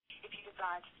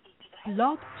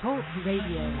Blog Talk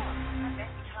Radio.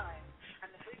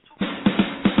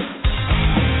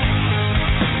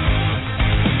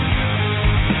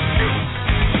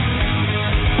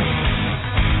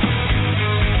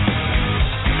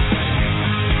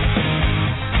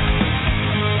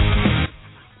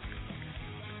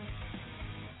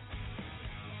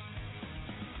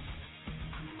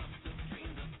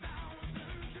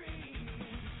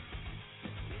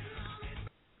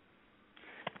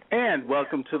 And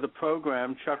welcome to the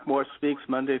program. Chuck Morse speaks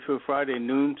Monday through Friday,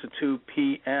 noon to 2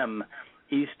 p.m.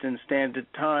 Eastern Standard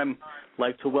Time. I'd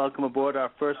like to welcome aboard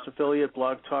our first affiliate,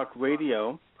 Blog Talk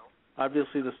Radio.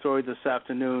 Obviously, the story this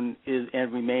afternoon is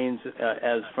and remains,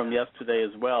 as from yesterday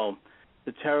as well,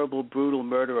 the terrible, brutal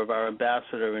murder of our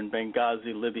ambassador in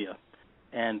Benghazi, Libya,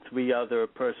 and 3 other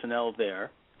personnel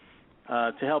there.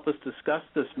 To help us discuss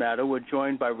this matter, we're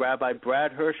joined by Rabbi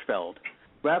Brad Hershfeld.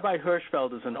 Rabbi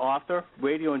Hershfeld is an author,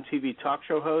 radio and TV talk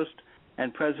show host,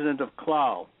 and president of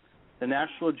KLAL, the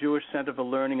National Jewish Center for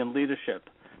Learning and Leadership.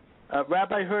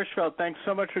 Rabbi Hershfeld, thanks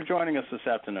so much for joining us this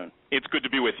afternoon. It's good to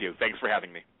be with you. Thanks for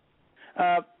having me.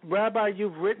 Rabbi,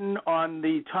 you've written on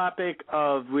the topic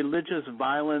of religious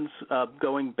violence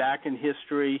going back in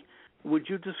history. Would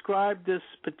you describe this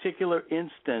particular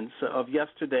instance of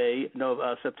yesterday,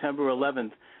 September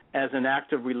 11th, as an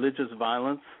act of religious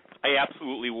violence? I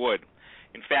absolutely would.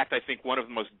 In fact, I think one of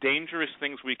the most dangerous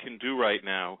things we can do right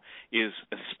now is,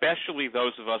 especially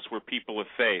those of us who are people of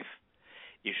faith,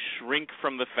 is shrink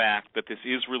from the fact that this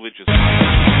is religious. I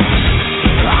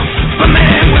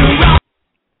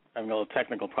have a little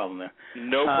technical problem there.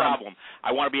 No problem.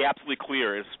 I want to be absolutely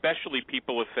clear, especially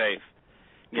people of faith,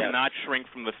 cannot shrink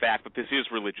from the fact that this is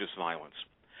religious violence.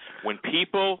 When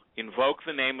people invoke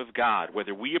the name of God,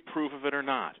 whether we approve of it or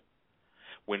not,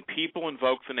 when people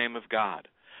invoke the name of God,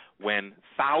 when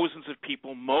thousands of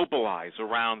people mobilize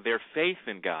around their faith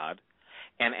in God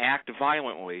and act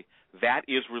violently, that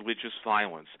is religious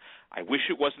violence. I wish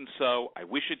it wasn't so. I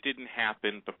wish it didn't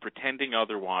happen, but pretending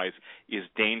otherwise is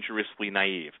dangerously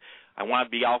naive. I want to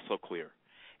be also clear.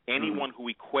 Anyone who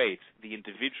equates the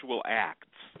individual acts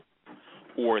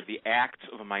or the acts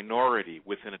of a minority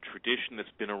within a tradition that's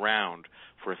been around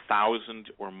for 1,000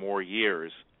 or more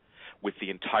years with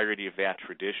the entirety of that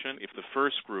tradition, if the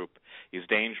first group is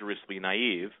dangerously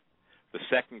naive, the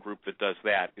second group that does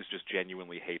that is just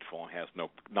genuinely hateful and has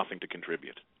nothing to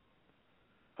contribute.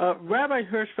 Rabbi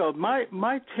Hershfeld,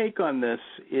 my take on this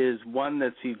is one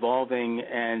that's evolving,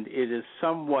 and it is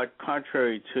somewhat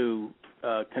contrary to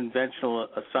conventional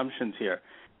assumptions here,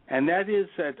 and that is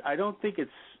that I don't think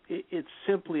it's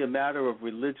simply a matter of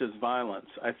religious violence.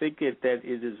 I think that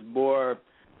it is more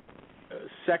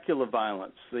secular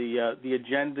violence, the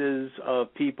agendas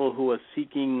of people who are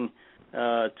seeking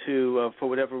to, for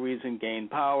whatever reason, gain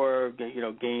power,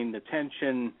 gain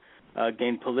attention,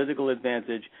 gain political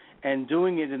advantage, and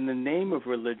doing it in the name of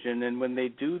religion. And when they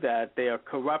do that, they are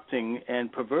corrupting and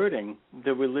perverting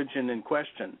the religion in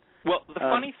question. Well, the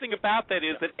funny thing about that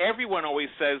is that everyone always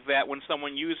says that when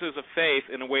someone uses a faith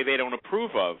in a way they don't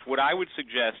approve of. What I would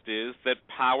suggest is that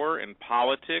power and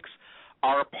politics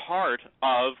are a part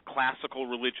of classical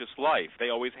religious life. They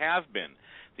always have been.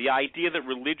 The idea that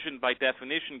religion, by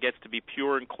definition, gets to be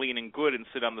pure and clean and good and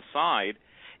sit on the side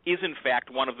is, in fact,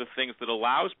 one of the things that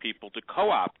allows people to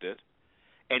co-opt it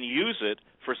and use it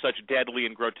for such deadly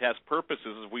and grotesque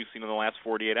purposes as we've seen in the last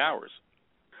 48 hours.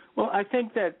 Well, I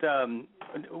think that,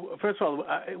 first of all,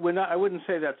 I wouldn't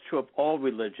say that's true of all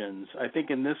religions. I think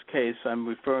in this case I'm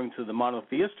referring to the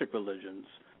monotheistic religions,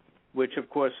 which, of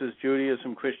course, is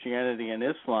Judaism, Christianity, and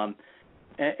Islam.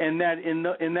 And that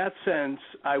in that sense,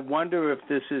 I wonder if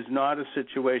this is not a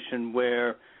situation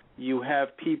where you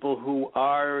have people who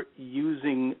are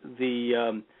using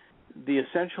the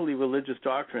essentially religious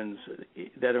doctrines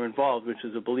that are involved, which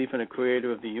is a belief in a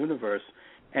creator of the universe,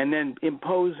 and then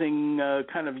imposing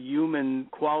kind of human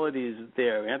qualities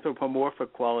there,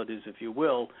 anthropomorphic qualities, if you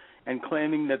will, and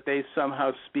claiming that they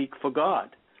somehow speak for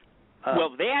God.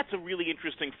 Well, that's a really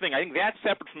interesting thing. I think that's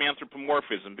separate from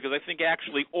anthropomorphism, because I think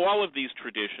actually all of these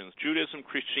traditions, Judaism,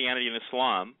 Christianity, and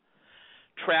Islam,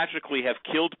 tragically have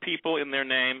killed people in their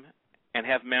name and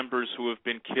have members who have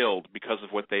been killed because of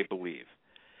what they believe.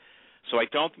 So I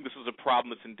don't think this is a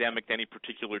problem that's endemic to any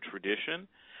particular tradition.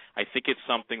 I think it's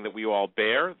something that we all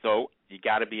bear, though you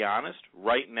got to be honest.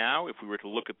 Right now, if we were to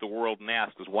look at the world and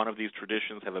ask, does one of these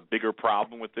traditions have a bigger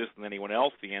problem with this than anyone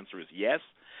else? The answer is yes.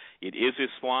 It is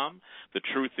Islam. The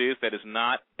truth is that is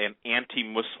not an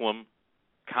anti-Muslim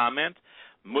comment,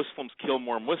 Muslims kill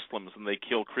more Muslims than they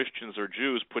kill Christians or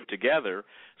Jews put together.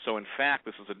 So, in fact,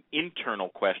 this is an internal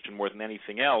question more than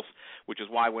anything else, which is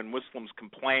why when Muslims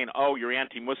complain, oh, you're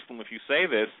anti-Muslim if you say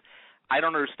this, I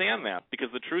don't understand that,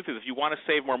 because the truth is if you want to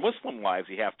save more Muslim lives,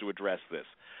 you have to address this.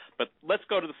 But let's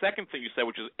go to the second thing you said,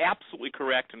 which is absolutely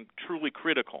correct and truly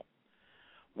critical.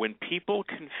 When people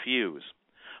confuse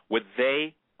what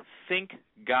they think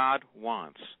God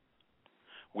wants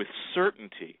with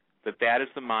certainty that that is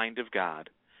the mind of God,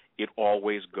 it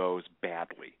always goes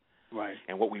badly. Right.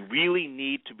 And what we really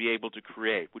need to be able to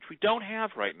create, which we don't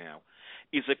have right now,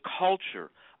 is a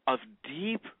culture of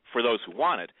deep, for those who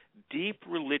want it, deep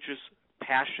religious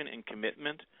passion and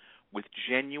commitment with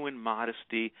genuine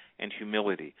modesty and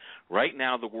humility. Right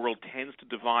now, the world tends to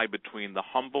divide between the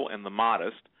humble and the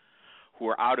modest, who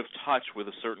are out of touch with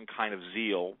a certain kind of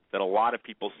zeal that a lot of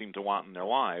people seem to want in their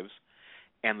lives,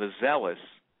 and the zealous,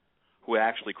 who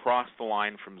actually cross the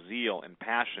line from zeal and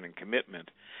passion and commitment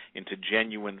into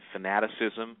genuine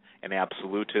fanaticism and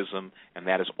absolutism, and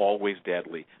that is always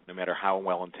deadly, no matter how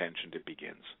well-intentioned it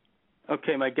begins.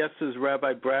 Okay, my guest is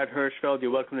Rabbi Brad Hershfeld. You're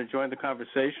welcome to join the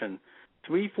conversation.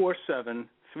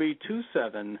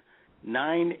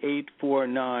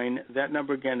 347-327-9849. That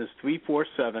number again is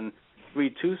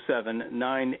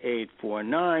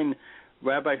 347-327-9849.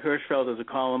 Rabbi Hershfeld has a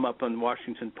column up on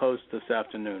Washington Post this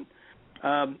afternoon.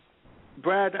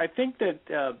 Brad, I think that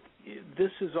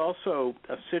this is also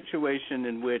a situation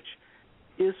in which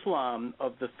Islam,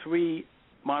 of the three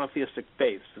monotheistic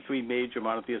faiths, the three major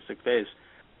monotheistic faiths,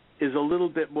 is a little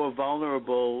bit more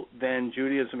vulnerable than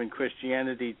Judaism and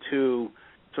Christianity to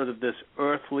sort of this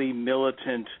earthly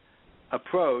militant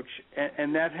approach,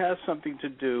 and that has something to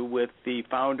do with the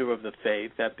founder of the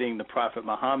faith, that being the Prophet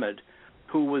Muhammad,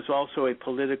 who was also a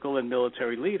political and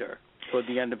military leader toward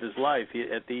the end of his life.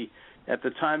 At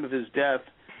the time of his death,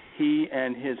 he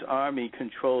and his army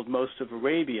controlled most of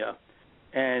Arabia,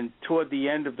 and toward the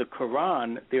end of the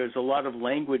Quran, there's a lot of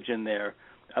language in there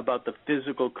about the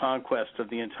physical conquest of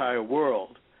the entire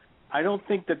world. I don't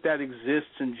think that that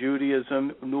exists in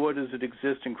Judaism, nor does it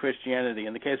exist in Christianity.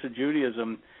 In the case of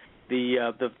Judaism,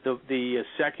 the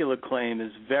secular claim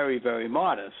is very, very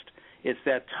modest. It's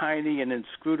that tiny and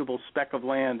inscrutable speck of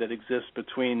land that exists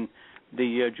between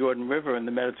the Jordan River and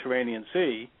the Mediterranean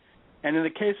Sea. And in the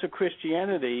case of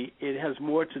Christianity, it has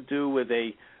more to do with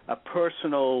a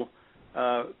personal,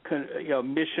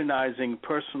 missionizing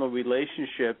personal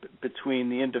relationship between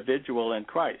the individual and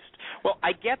Christ. Well,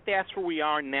 I get that's where we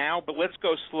are now, but let's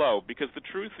go slow, because the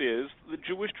truth is the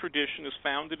Jewish tradition is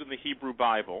founded in the Hebrew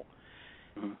Bible.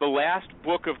 Mm-hmm. The last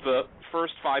book of the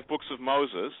first 5 books of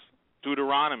Moses,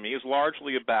 Deuteronomy, is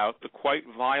largely about the quite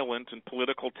violent and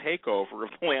political takeover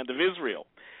of the land of Israel.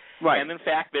 Right. And in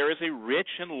fact, there is a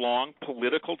rich and long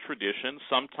political tradition,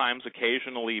 sometimes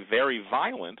occasionally very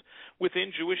violent,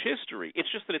 within Jewish history.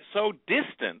 It's just that it's so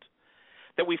distant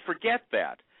that we forget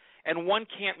that. And one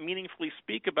can't meaningfully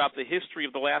speak about the history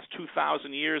of the last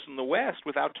 2,000 years in the West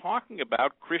without talking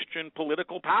about Christian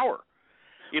political power.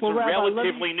 It's a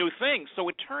relatively new thing. So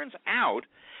it turns out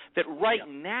that right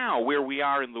now, where we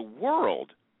are in the world,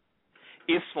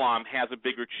 Islam has a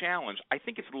bigger challenge. I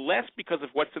think it's less because of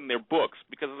what's in their books,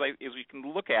 because as we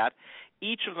can look at,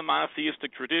 each of the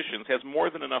monotheistic traditions has more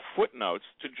than enough footnotes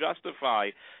to justify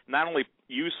not only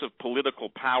use of political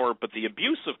power, but the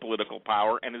abuse of political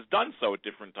power, and has done so at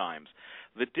different times.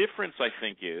 The difference, I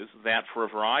think, is that for a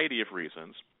variety of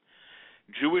reasons,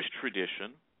 Jewish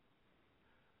tradition,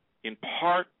 in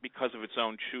part because of its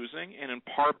own choosing and in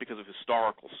part because of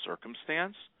historical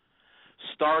circumstance,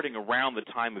 starting around the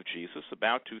time of Jesus,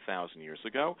 about 2,000 years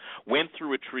ago, went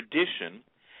through a tradition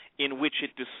in which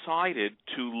it decided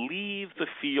to leave the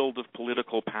field of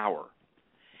political power.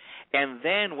 And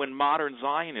then when modern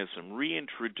Zionism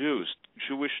reintroduced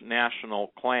Jewish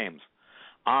national claims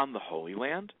on the Holy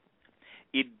Land,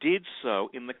 it did so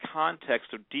in the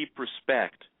context of deep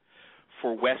respect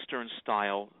for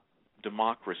Western-style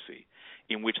democracy,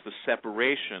 in which the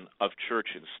separation of church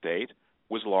and state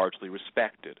was largely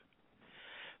respected.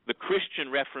 The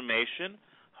Christian Reformation,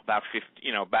 about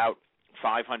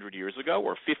 500 years ago,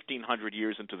 or 1,500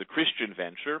 years into the Christian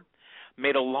venture,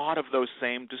 made a lot of those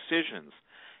same decisions.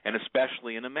 And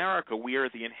especially in America, we are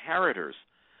the inheritors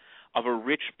of a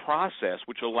rich process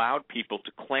which allowed people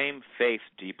to claim faith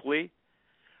deeply,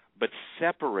 but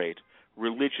separate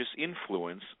religious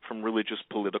influence from religious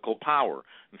political power.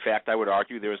 In fact, I would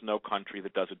argue there is no country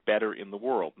that does it better in the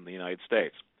world than the United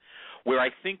States. Where I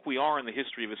think we are in the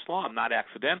history of Islam, not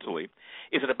accidentally,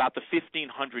 is at about the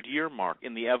 1,500-year mark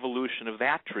in the evolution of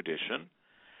that tradition.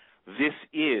 This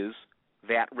is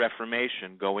that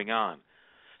Reformation going on.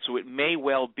 So it may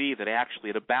well be that actually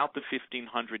at about the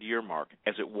 1500-year mark,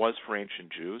 as it was for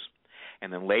ancient Jews,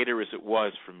 and then later as it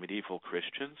was for medieval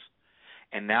Christians,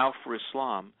 and now for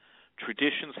Islam,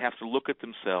 traditions have to look at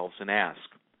themselves and ask,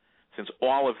 since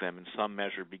all of them in some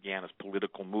measure began as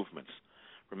political movements.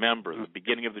 Remember, the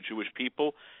beginning of the Jewish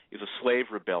people is a slave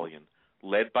rebellion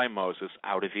led by Moses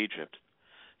out of Egypt.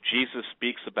 Jesus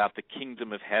speaks about the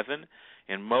kingdom of heaven,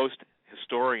 and most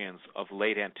historians of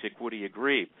late antiquity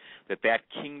agree that that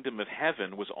kingdom of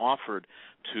heaven was offered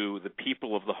to the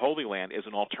people of the Holy Land as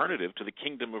an alternative to the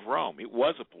kingdom of Rome. It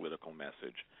was a political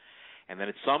message. And then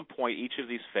at some point, each of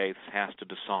these faiths has to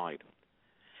decide,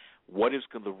 what is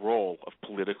the role of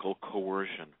political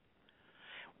coercion?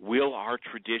 Will our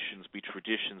traditions be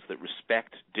traditions that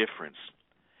respect difference,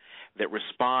 that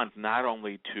respond not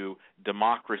only to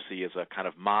democracy as a kind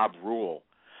of mob rule,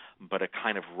 but a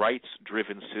kind of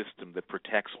rights-driven system that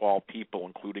protects all people,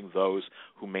 including those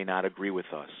who may not agree with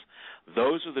us?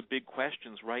 Those are the big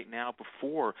questions right now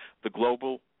before the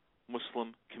global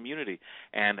Muslim community.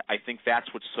 And I think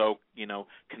that's what's so,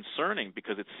 concerning,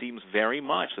 because it seems very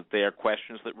much that they are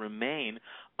questions that remain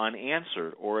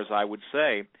unanswered, or as I would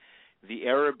say, the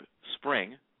Arab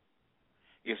Spring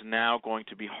is now going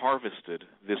to be harvested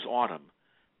this autumn,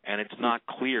 and it's not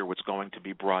clear what's going to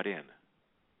be brought in.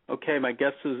 Okay, my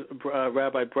guest is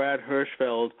Rabbi Brad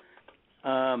Hershfeld,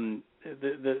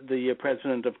 the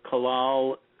president of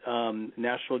KLAL,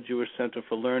 National Jewish Center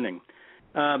for Learning.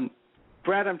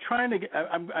 Brad,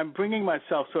 I'm bringing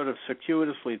myself sort of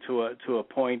circuitously to a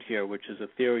point here, which is a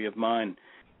theory of mine,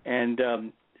 and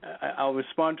I'll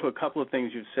respond to a couple of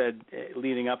things you've said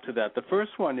leading up to that. The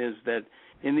first one is that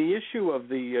in the issue of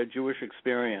the Jewish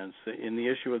experience, in the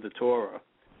issue of the Torah,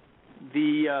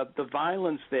 the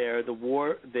violence there, the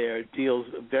war there, deals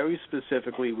very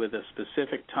specifically with a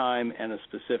specific time and a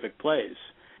specific place,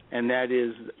 and that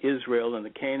is Israel and the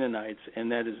Canaanites,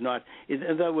 and that is not, in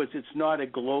other words, it's not a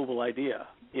global idea.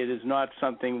 It is not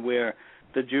something where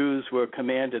the Jews were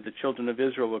commanded, the children of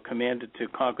Israel were commanded to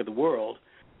conquer the world.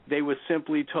 They were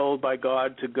simply told by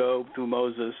God to go through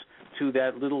Moses to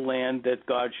that little land that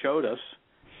God showed us,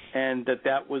 and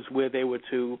that was where they were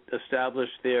to establish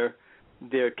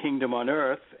their kingdom on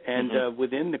earth, and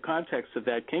within the context of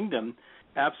that kingdom,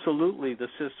 absolutely the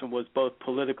system was both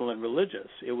political and religious.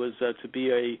 It was to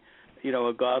be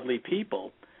a godly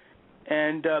people.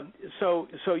 And so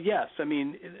yes, I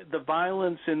mean, the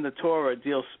violence in the Torah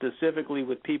deals specifically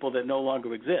with people that no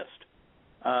longer exist.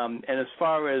 And as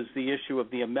far as the issue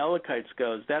of the Amalekites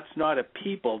goes, that's not a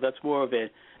people, that's more of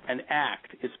an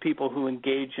act. It's people who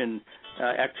engage in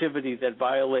activity that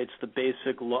violates the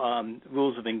basic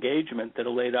rules of engagement that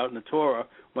are laid out in the Torah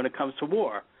when it comes to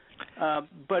war.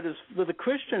 But as for the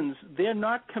Christians, they're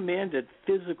not commanded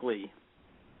physically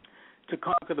to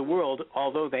conquer the world,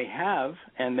 although they have,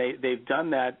 and they've done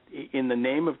that in the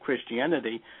name of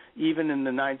Christianity, even in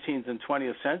the 19th and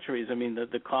 20th centuries. I mean,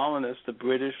 the colonists, the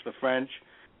British, the French,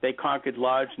 they conquered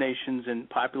large nations and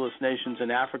populous nations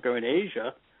in Africa and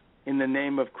Asia in the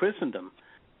name of Christendom.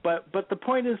 But the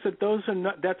point is that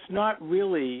that's not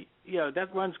really,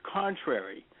 that runs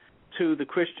contrary to the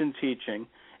Christian teaching.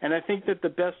 And I think that the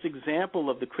best example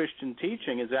of the Christian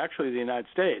teaching is actually the United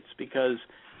States, because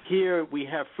here we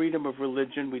have freedom of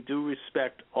religion. We do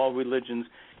respect all religions,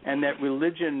 and that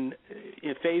religion,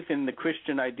 faith in the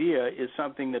Christian idea, is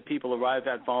something that people arrive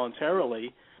at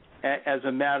voluntarily as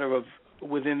a matter of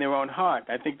within their own heart.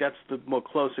 I think that's the more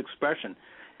close expression.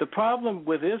 The problem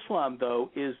with Islam,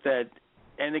 though, is that,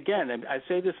 and again, I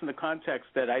say this in the context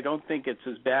that I don't think it's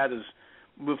as bad as,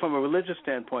 from a religious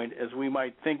standpoint, as we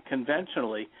might think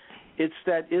conventionally. It's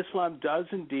that Islam does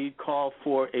indeed call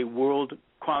for a world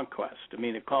conquest. I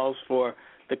mean, it calls for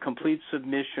the complete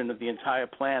submission of the entire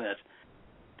planet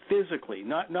physically,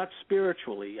 not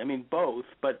spiritually. I mean, both,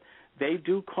 but they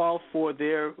do call for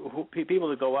their people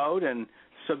to go out and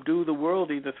subdue the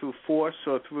world either through force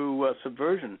or through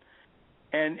subversion.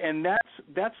 And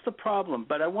that's the problem.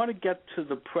 But I want to get to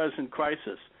the present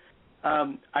crisis.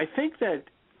 I think that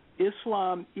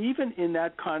Islam, even in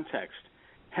that context,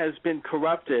 has been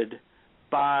corrupted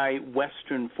by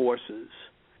Western forces.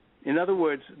 In other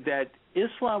words, that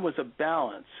Islam was a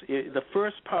balance. The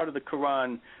first part of the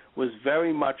Quran was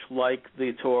very much like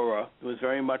the Torah. It was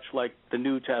very much like the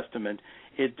New Testament.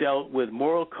 It dealt with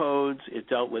moral codes. It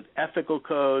dealt with ethical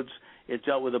codes. It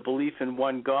dealt with a belief in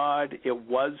one God. It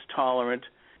was tolerant.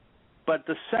 But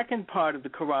the second part of the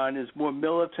Quran is more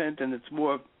militant, and it's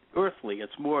more earthly.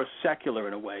 It's more secular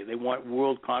in a way. They want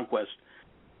world conquest.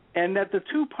 And that the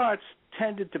two parts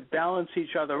tended to balance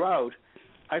each other out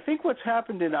I think what's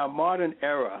happened in our modern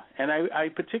era, and I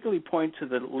particularly point to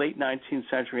the late 19th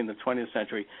century and the 20th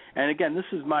century, and again, this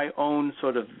is my own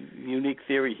sort of unique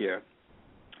theory here,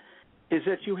 is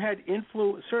that you had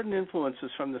certain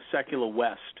influences from the secular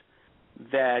West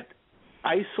that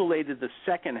isolated the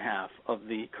second half of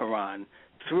the Quran,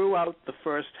 threw out the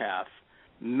first half,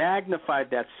 magnified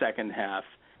that second half,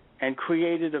 and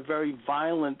created a very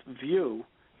violent view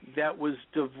that was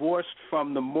divorced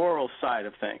from the moral side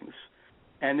of things.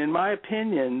 And in my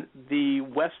opinion, the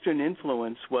Western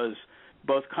influence was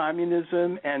both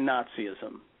communism and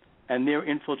Nazism and their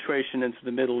infiltration into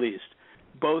the Middle East,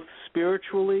 both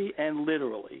spiritually and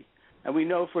literally. And we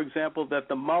know, for example, that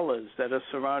the mullahs that are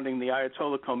surrounding the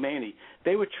Ayatollah Khomeini,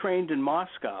 they were trained in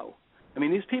Moscow. I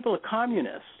mean, these people are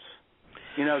communists.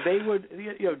 You know, they were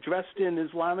dressed in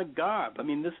Islamic garb. I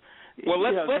mean, this. Well,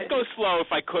 let's go slow, if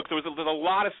I could. There's a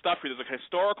lot of stuff here. There's a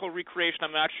historical recreation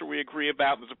I'm not sure we agree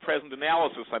about. There's a present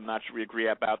analysis I'm not sure we agree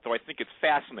about, though I think it's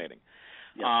fascinating.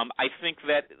 Yeah. I think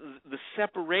that the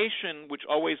separation, which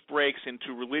always breaks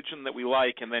into religion that we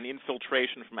like and then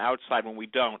infiltration from outside when we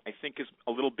don't, I think is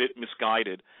a little bit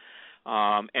misguided.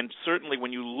 And certainly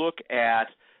when you look at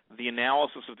the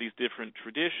analysis of these different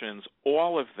traditions,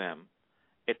 all of them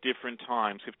at different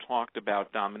times have talked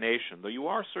about domination, though you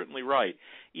are certainly right.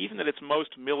 Even at its most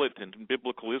militant in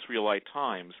biblical Israelite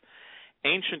times,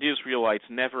 ancient Israelites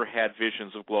never had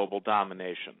visions of global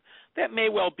domination. That may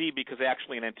well be because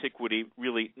actually in antiquity,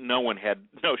 really no one had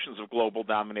notions of global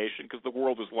domination because the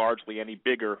world was largely any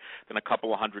bigger than a couple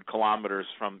of 100 kilometers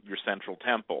from your central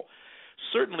temple.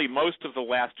 Certainly most of the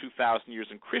last 2,000 years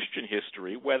in Christian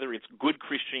history, whether it's good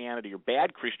Christianity or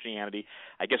bad Christianity,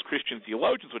 I guess Christian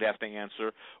theologians would have to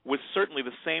answer, was certainly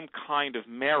the same kind of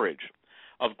marriage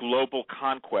of global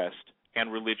conquest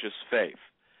and religious faith.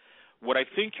 What I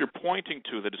think you're pointing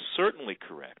to that is certainly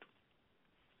correct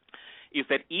is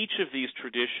that each of these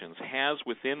traditions has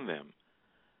within them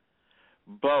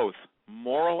both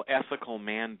moral ethical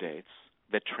mandates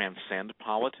that transcend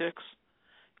politics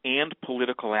and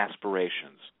political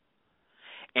aspirations.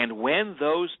 And when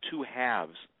those two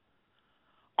halves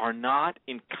are not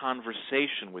in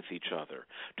conversation with each other,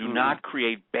 do not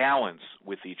create balance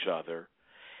with each other,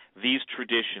 these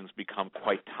traditions become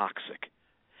quite toxic.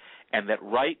 And that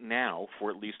right now,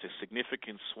 for at least a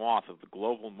significant swath of the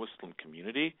global Muslim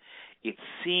community, it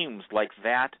seems like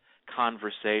that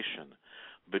conversation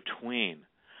between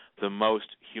the most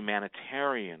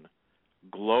humanitarian,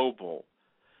 global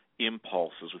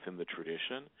impulses within the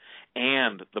tradition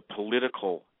and the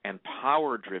political and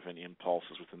power-driven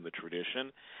impulses within the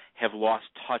tradition have lost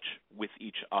touch with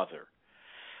each other.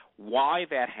 Why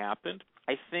that happened,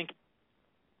 I think,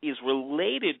 is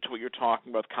related to what you're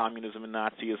talking about, communism and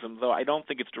Nazism, though I don't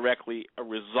think it's directly a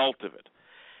result of it.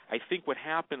 I think what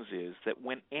happens is that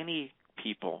when any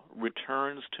people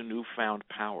returns to newfound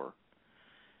power,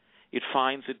 it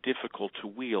finds it difficult to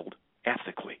wield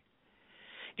ethically.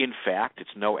 In fact, it's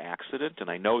no accident, and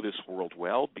I know this world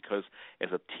well because as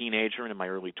a teenager and in my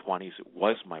early 20s, it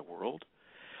was my world.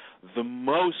 The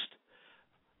most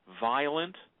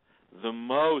violent, the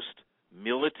most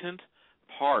militant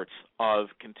parts of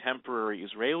contemporary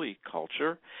Israeli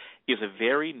culture is a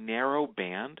very narrow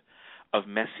band of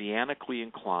messianically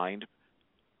inclined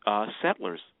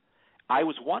settlers. I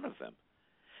was one of them.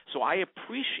 So I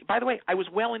appreciate, by the way, I was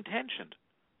well-intentioned.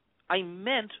 I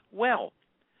meant well.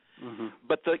 Mm-hmm.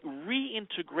 But the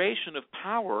reintegration of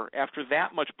power after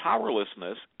that much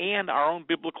powerlessness and our own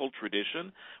biblical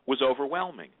tradition was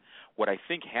overwhelming. What I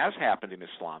think has happened in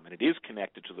Islam, and it is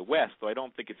connected to the West, though I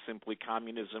don't think it's simply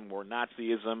communism or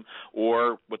Nazism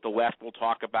or what the left will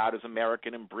talk about as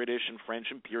American and British and French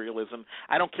imperialism,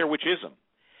 I don't care which ism,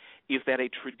 is that a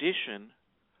tradition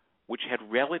which had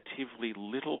relatively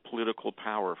little political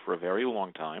power for a very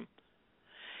long time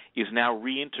is now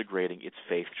reintegrating its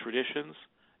faith traditions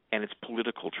and its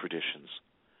political traditions.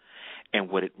 And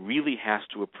what it really has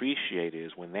to appreciate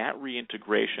is when that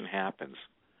reintegration happens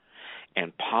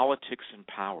and politics and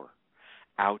power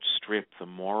outstrip the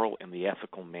moral and the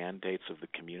ethical mandates of the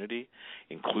community,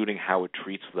 including how it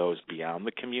treats those beyond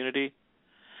the community,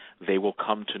 they will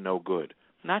come to no good.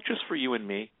 Not just for you and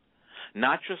me,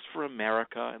 not just for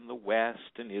America and the West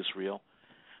and Israel.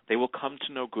 They will come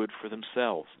to no good for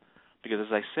themselves. Because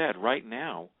as I said, right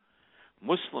now,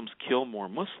 Muslims kill more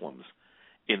Muslims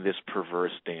in this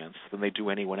perverse dance than they do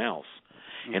anyone else.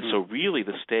 Mm-hmm. And so really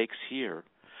the stakes here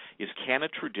is, can a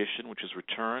tradition which has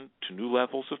returned to new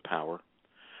levels of power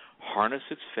harness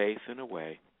its faith in a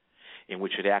way in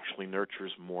which it actually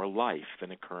nurtures more life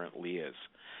than it currently is?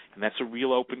 And that's a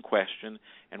real open question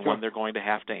and one they're going to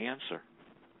have to answer.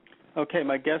 Okay,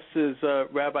 my guest is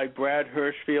Rabbi Brad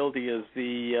Hershfeld. He is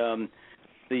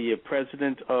the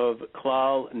president of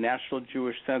KLAL, National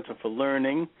Jewish Center for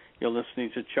Learning. You're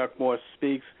listening to Chuck Morse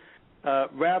Speaks.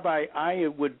 Rabbi, I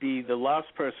would be the last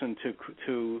person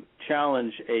to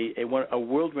challenge a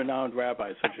world-renowned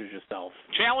rabbi such as yourself.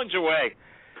 Challenge away.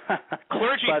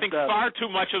 Clergy think far too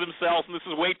much of themselves, and this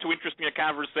is way too interesting a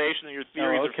conversation, and your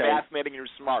theories are fascinating and you're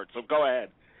smart, so go ahead.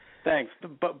 Thanks.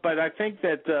 But I think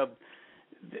that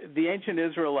the ancient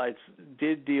Israelites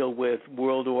did deal with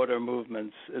world order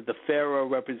movements. The Pharaoh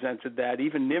represented that.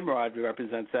 Even Nimrod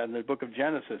represents that in the book of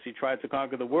Genesis. He tried to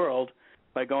conquer the world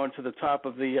by going to the top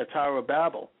of the Tower of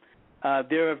Babel.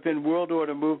 There have been world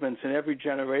order movements in every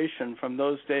generation from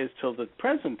those days till the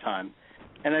present time.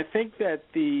 And I think that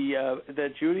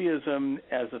that Judaism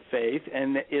as a faith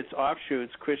and its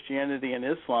offshoots, Christianity and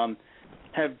Islam,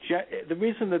 the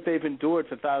reason that they've endured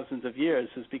for thousands of years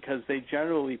is because they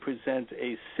generally present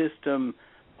a system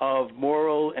of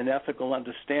moral and ethical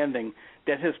understanding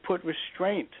that has put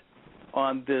restraint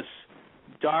on this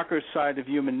darker side of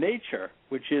human nature,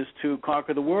 which is to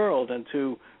conquer the world and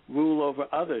to rule over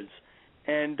others.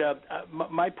 And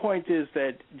my point is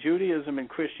that Judaism and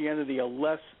Christianity are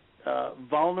less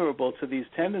vulnerable to these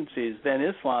tendencies than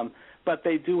Islam, but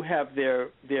they do have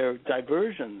their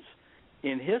diversions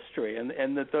in history,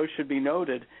 and that those should be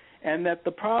noted, and that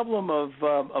the problem of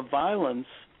violence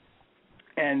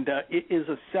and it is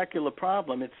a secular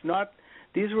problem. It's not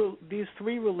these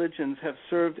three religions have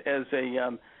served as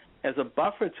a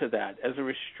buffer to that, as a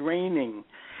restraining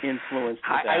influence to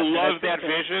that. I love that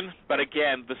vision, but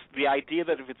again, the idea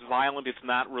that if it's violent, it's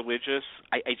not religious,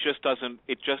 it just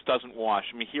doesn't wash.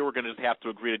 I mean, here we're going to have to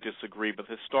agree to disagree, but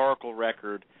the historical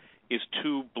record is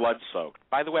too blood-soaked.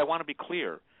 By the way, I want to be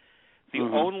clear. The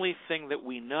only thing that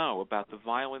we know about the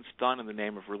violence done in the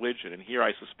name of religion, and here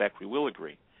I suspect we will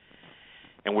agree,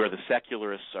 and where the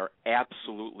secularists are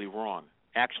absolutely wrong,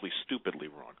 actually stupidly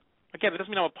wrong. Again, it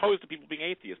doesn't mean I'm opposed to people being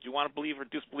atheists. You want to believe or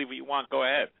disbelieve what you want, go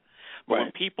ahead. But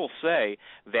when people say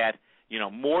that,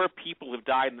 more people have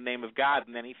died in the name of God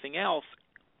than anything else,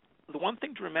 the one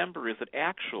thing to remember is that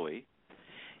actually,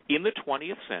 in the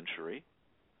 20th century,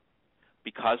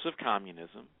 because of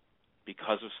communism,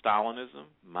 because of Stalinism,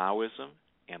 Maoism,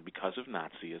 and because of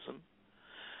Nazism,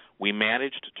 we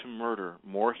managed to murder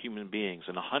more human beings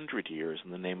in 100 years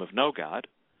in the name of no God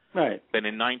than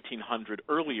in 1900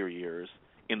 earlier years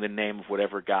in the name of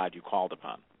whatever God you called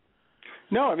upon.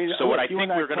 No, I mean, so what I think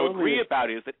we're going to agree about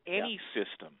is that any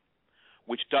system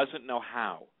which doesn't know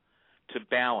how to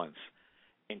balance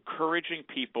encouraging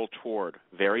people toward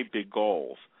very big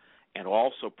goals and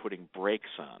also putting brakes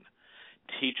on,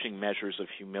 teaching measures of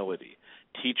humility,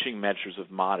 teaching measures of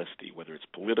modesty, whether it's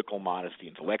political modesty,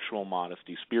 intellectual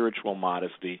modesty, spiritual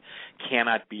modesty,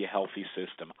 cannot be a healthy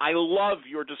system. I love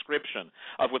your description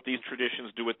of what these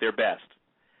traditions do at their best.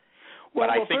 But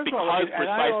I think because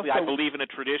precisely I believe in a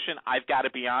tradition, I've got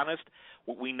to be honest,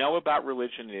 what we know about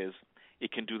religion is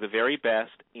it can do the very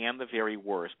best and the very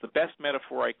worst. The best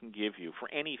metaphor I can give you for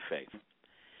any faith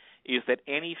is that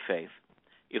any faith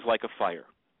is like a fire.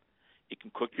 It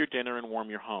can cook your dinner and warm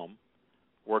your home,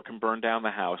 or it can burn down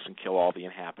the house and kill all the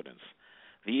inhabitants.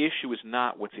 The issue is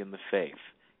not what's in the faith.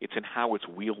 It's in how it's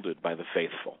wielded by the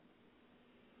faithful.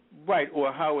 Right,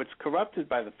 or how it's corrupted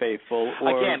by the faithful.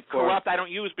 Again, corrupt I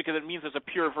don't use because it means there's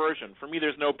a pure version. For me,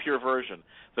 there's no pure version.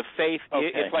 The faith,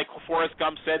 it's like Forrest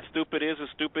Gump said, stupid is as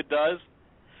stupid does.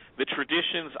 The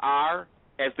traditions are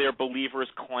as their believers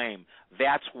claim.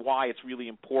 That's why it's really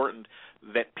important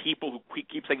that people who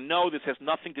keep saying, no, this has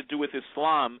nothing to do with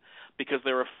Islam, because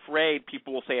they're afraid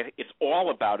people will say it's all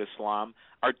about Islam,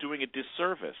 are doing a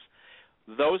disservice.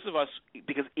 Those of us,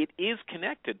 because it is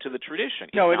connected to the tradition.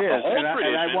 No, it is, and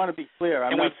I want to be clear.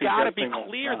 And we've got to be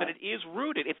clear that it is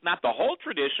rooted. It's not the whole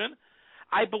tradition.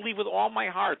 I believe with all my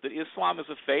heart that Islam is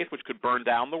a faith which could burn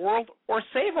down the world or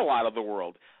save a lot of the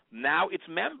world. Now its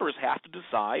members have to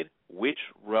decide which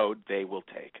road they will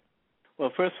take.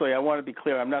 Well, firstly, I want to be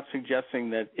clear. I'm not suggesting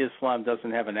that Islam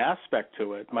doesn't have an aspect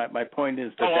to it. My point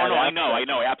is that I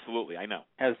know, absolutely, I know.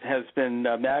 Has been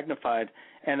magnified,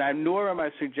 and nor am I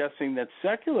suggesting that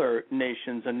secular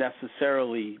nations are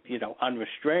necessarily,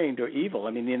 unrestrained or evil.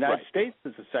 I mean, the United States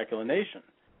is a secular nation,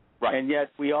 and yet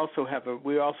we're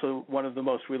also one of the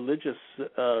most religious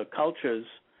cultures.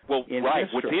 Well, in right.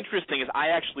 history. What's interesting is I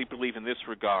actually believe in this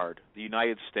regard the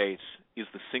United States is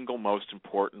the single most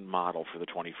important model for the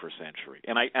 21st century.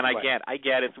 And I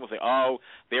get it. People say, oh,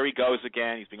 there he goes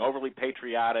again. He's being overly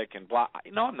patriotic and blah.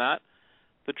 No, I'm not.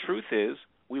 The truth is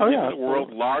we live in a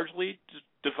world largely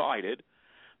divided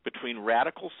between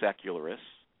radical secularists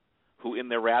who in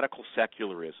their radical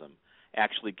secularism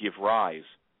actually give rise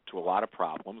to a lot of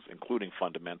problems, including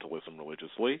fundamentalism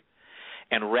religiously,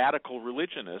 and radical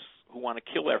religionists who want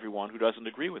to kill everyone who doesn't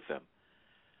agree with them.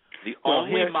 The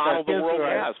only model the world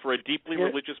has for a deeply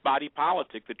religious body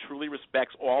politic that truly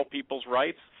respects all people's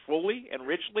rights fully and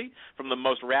richly, from the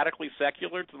most radically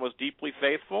secular to the most deeply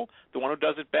faithful, the one who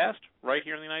does it best, right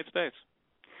here in the United States.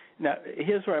 Now,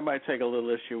 here's where I might take a little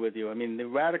issue with you. I mean, the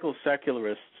radical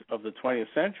secularists of the 20th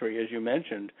century, as you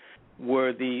mentioned,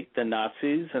 were the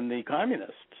Nazis and the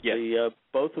communists, yes.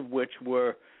 Both of which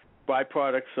were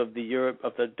byproducts of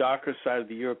the darker side of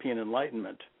the European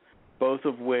Enlightenment, both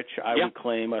of which I would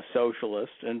claim are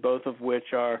socialist, and both of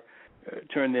which are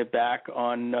turn their back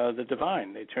on the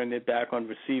divine. They turn their back on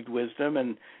received wisdom,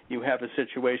 and you have a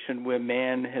situation where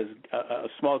man has a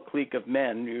small clique of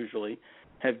men usually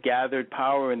have gathered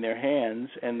power in their hands,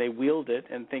 and they wield it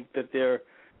and think that they're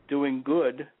doing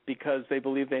good because they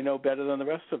believe they know better than the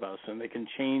rest of us, and they can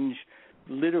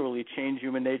literally change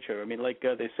human nature. I mean, like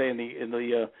they say in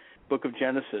the book of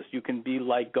Genesis, you can be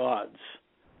like gods,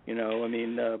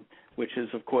 which is,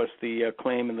 of course, the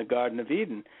claim in the Garden of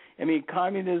Eden. I mean,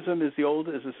 communism is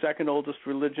the second oldest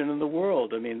religion in the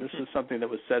world. I mean, this is something that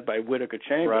was said by Whittaker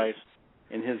Chambers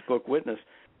in his book Witness.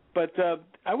 But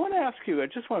I want to ask you, I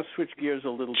just want to switch gears a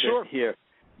little bit here.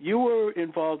 You were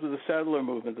involved with the settler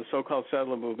movement, the so-called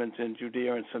settler movement in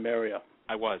Judea and Samaria.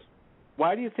 I was.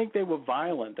 Why do you think they were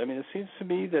violent? I mean, it seems to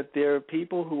me that there are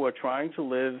people who are trying to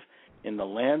live in the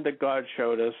land that God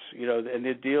showed us, and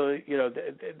they're dealing,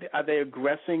 are they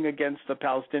aggressing against the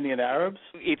Palestinian Arabs?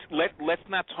 Let's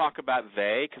not talk about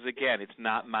they, because, again, it's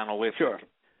not monolithic. Sure.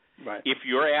 Right. If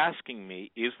you're asking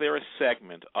me, is there a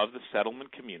segment of the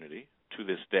settlement community to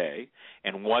this day,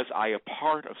 and was I a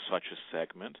part of such a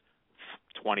segment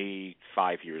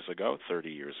 25 years ago, 30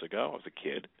 years ago, as a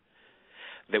kid,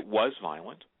 that was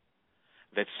violent,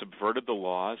 that subverted the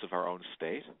laws of our own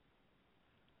state,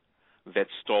 that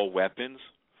stole weapons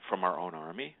from our own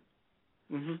army,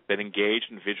 that engaged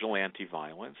in vigilante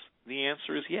violence? The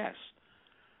answer is yes.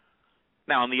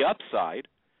 Now, on the upside,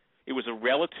 it was a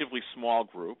relatively small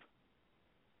group,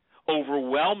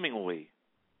 overwhelmingly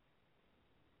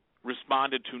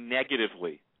responded to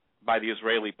negatively by the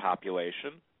Israeli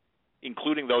population,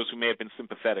 including those who may have been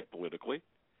sympathetic politically,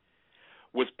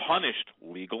 was punished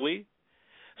legally.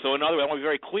 So in other words, I want to be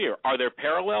very clear. Are there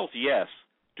parallels? Yes.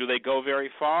 Do they go very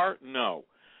far? No.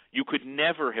 You could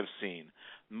never have seen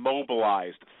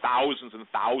mobilized thousands and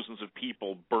thousands of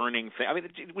people burning things. I mean,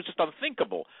 it was just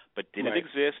unthinkable. But did it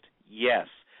exist? Yes.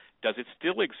 Does it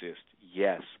still exist?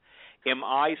 Yes. Am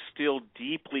I still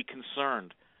deeply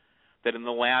concerned that in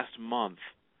the last month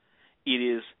it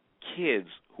is kids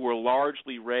who are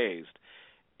largely raised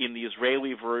in the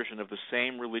Israeli version of the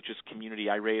same religious community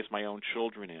I raised my own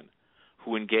children in,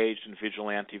 who engaged in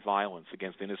vigilante violence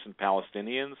against innocent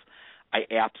Palestinians? I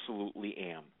absolutely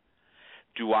am.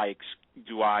 Do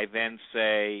I then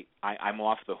say I'm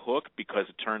off the hook because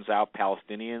it turns out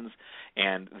Palestinians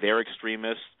and their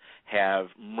extremists have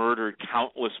murdered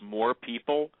countless more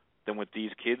people than what these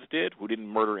kids did, who didn't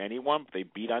murder anyone, but they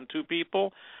beat on two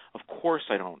people? Of course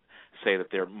I don't say that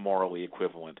they're morally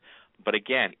equivalent. But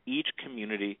again, each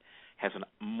community has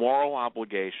a moral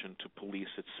obligation to police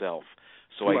itself.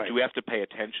 So I do have to pay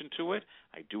attention to it.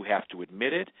 I do have to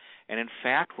admit it. And in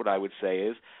fact, what I would say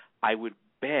is I would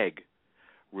beg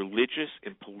religious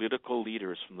and political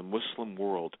leaders from the Muslim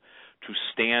world to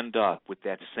stand up with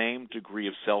that same degree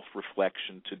of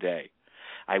self-reflection today.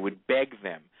 I would beg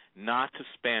them not to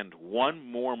spend one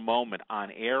more moment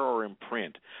on air or in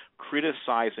print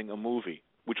criticizing a movie,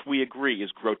 which we agree is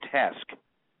grotesque,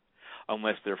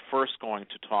 unless they're first going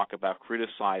to talk about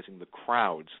criticizing the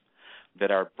crowds that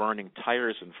are burning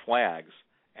tires and flags,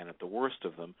 and at the worst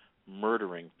of them,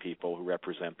 murdering people who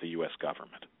represent the U.S.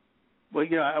 government. Well,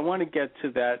 I want to get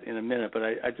to that in a minute, but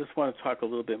I just want to talk a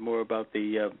little bit more about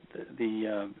the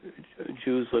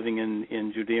Jews living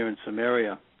in Judea and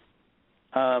Samaria.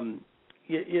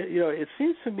 It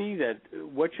seems to me that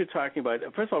what you're talking about,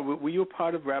 first of all, were you a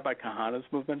part of Rabbi Kahana's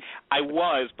movement? I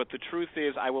was, but the truth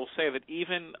is, I will say that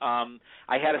even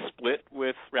I had a split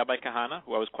with Rabbi Kahana,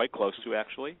 who I was quite close to,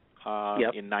 actually,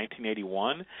 in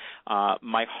 1981.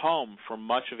 My home for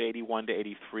much of 81 to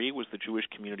 83 was the Jewish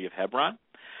community of Hebron,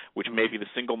 which may be the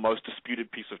single most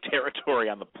disputed piece of territory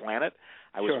on the planet.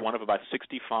 I was one of about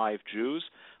 65 Jews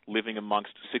living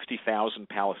amongst 60,000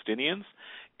 Palestinians,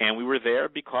 and we were there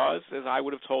because, as I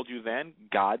would have told you then,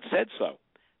 God said so,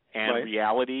 and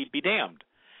reality be damned.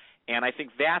 And I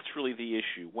think that's really the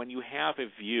issue. When you have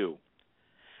a view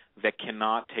that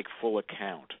cannot take full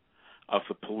account of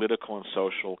the political and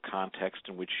social context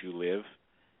in which you live,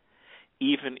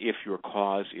 even if your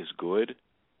cause is good,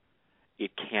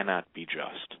 it cannot be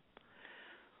just.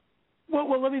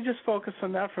 Well, let me just focus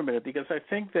on that for a minute, because I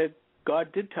think that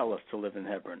God did tell us to live in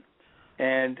Hebron.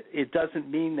 And it doesn't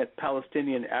mean that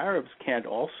Palestinian Arabs can't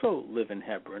also live in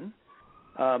Hebron.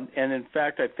 And in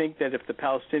fact, I think that if the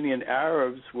Palestinian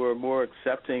Arabs were more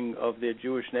accepting of their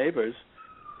Jewish neighbors,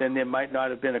 then there might not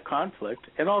have been a conflict.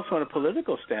 And also on a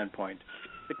political standpoint,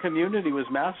 the community was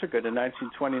massacred in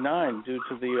 1929 due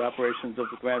to the operations of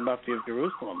the Grand Mufti of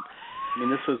Jerusalem. I mean,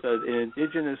 this was an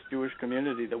indigenous Jewish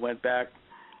community that went back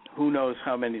who knows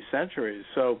how many centuries.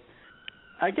 So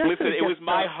I guess listen, it was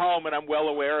my home, and I'm well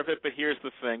aware of it, but here's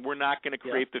the thing. We're not going to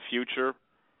create the future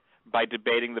by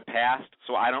debating the past,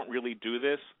 so I don't really do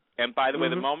this. And by the way,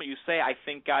 the moment you say, I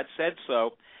think God said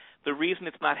so, the reason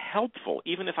it's not helpful,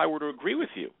 even if I were to agree with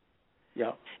you,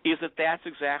 is that that's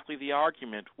exactly the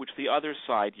argument which the other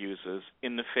side uses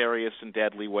in nefarious and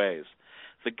deadly ways.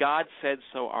 The God said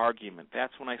so argument,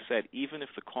 that's when I said, even if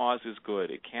the cause is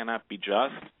good, it cannot be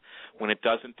just when it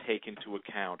doesn't take into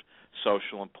account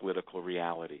social and political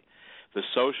reality. The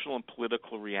social and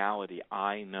political reality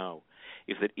I know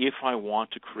is that if I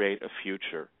want to create a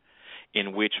future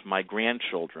in which my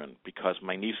grandchildren, because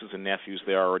my nieces and nephews,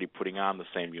 they're already putting on the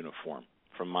same uniform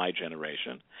from my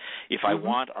generation, if I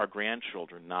want our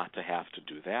grandchildren not to have to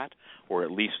do that, or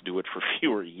at least do it for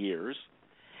fewer years,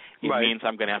 it means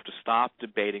I'm going to have to stop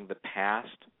debating the past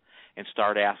and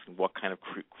start asking what kind of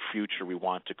future we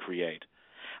want to create.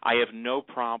 I have no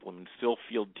problem and still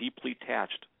feel deeply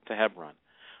attached to Hebron,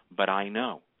 but I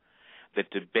know that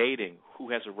debating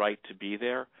who has a right to be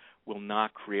there will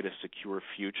not create a secure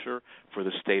future for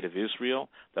the state of Israel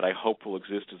that I hope will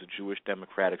exist as a Jewish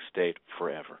democratic state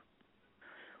forever.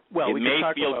 Well, it may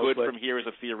feel good from here as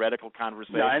a theoretical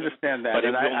conversation, I understand that, but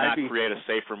it and will not create a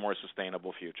safer, more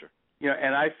sustainable future.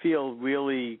 And I feel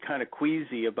really kind of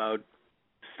queasy about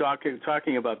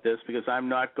talking about this, because I'm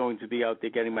not going to be out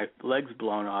there getting my legs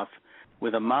blown off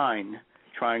with a mine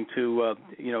trying to,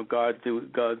 guard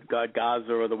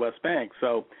Gaza or the West Bank.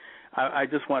 So I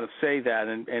just want to say that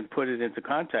and put it into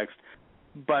context.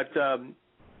 But to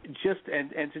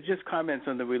just comment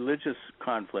on the religious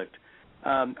conflict,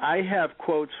 I have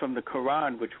quotes from the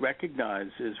Quran which recognize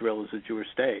Israel as a Jewish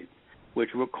state, which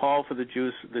will call for the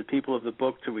Jews, the people of the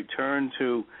book, to return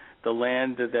to the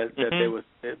land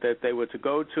that they were to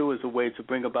go to as a way to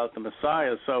bring about the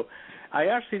Messiah. So I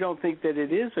actually don't think that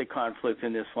it is a conflict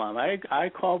in Islam. I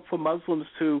call for Muslims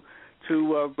to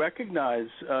recognize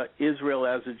Israel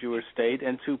as a Jewish state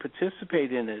and to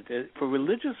participate in it for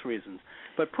religious reasons.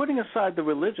 But putting aside the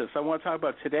religious, I want to talk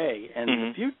about today and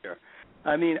the future.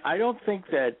 I mean, I don't think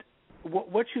that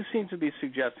what you seem to be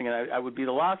suggesting, and I would be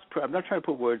the last I'm not trying to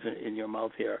put words in your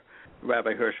mouth here,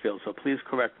 Rabbi Hershfeld, so please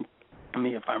correct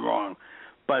me if I'm wrong.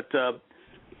 But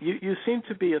you seem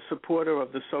to be a supporter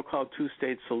of the so-called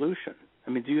two-state solution.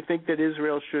 I mean, do you think that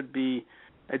Israel should be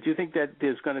do you think that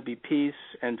there's going to be peace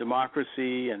and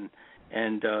democracy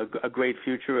and a great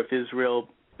future if Israel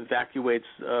evacuates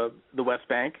the West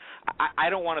Bank? I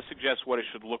don't want to suggest what it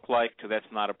should look like, because that's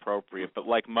not appropriate. But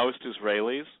like most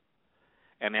Israelis,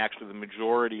 and actually the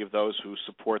majority of those who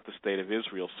support the state of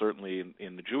Israel, certainly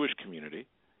in the Jewish community,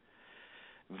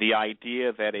 the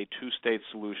idea that a two-state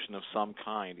solution of some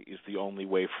kind is the only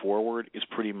way forward is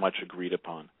pretty much agreed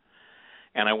upon.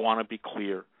 And I want to be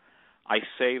clear. I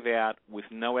say that with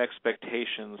no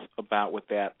expectations about what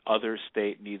that other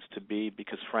state needs to be,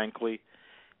 because, frankly,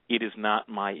 it is not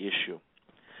my issue.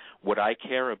 What I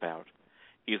care about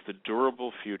is the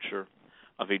durable future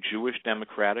of a Jewish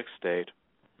democratic state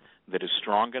that is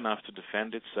strong enough to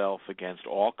defend itself against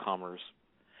all comers,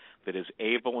 that is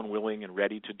able and willing and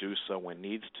ready to do so when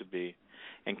needs to be,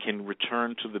 and can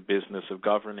return to the business of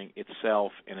governing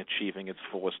itself and achieving its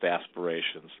fullest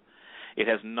aspirations. It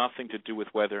has nothing to do with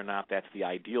whether or not that's the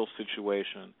ideal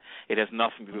situation. It has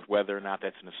nothing to do with whether or not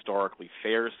that's an historically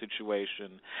fair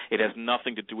situation. It has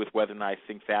nothing to do with whether or not I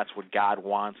think that's what God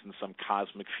wants in some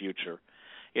cosmic future.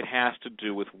 It has to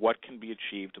do with what can be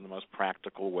achieved in the most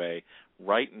practical way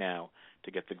right now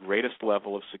to get the greatest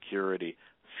level of security,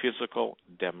 physical,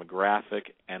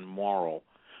 demographic, and moral,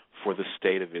 for the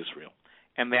state of Israel.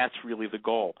 And that's really the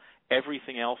goal.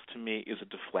 Everything else to me is a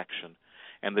deflection.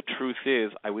 And the truth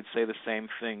is, I would say the same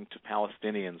thing to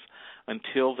Palestinians.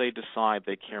 Until they decide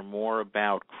they care more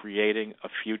about creating a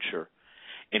future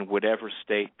in whatever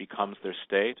state becomes their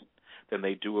state than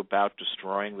they do about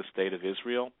destroying the state of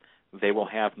Israel, they will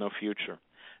have no future.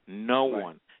 No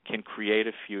one can create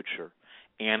a future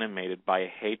animated by a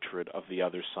hatred of the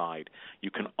other side. You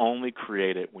can only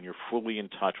create it when you're fully in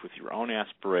touch with your own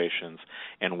aspirations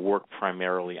and work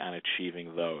primarily on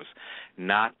achieving those,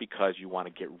 not because you want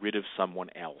to get rid of someone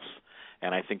else.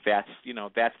 And I think that's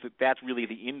really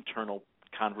the internal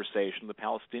conversation the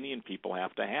Palestinian people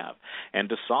have to have and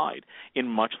decide, in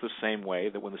much the same way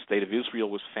that when the State of Israel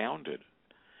was founded,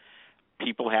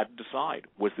 people had to decide,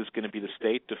 was this going to be the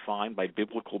state defined by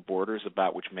biblical borders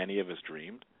about which many of us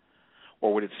dreamed,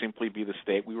 or would it simply be the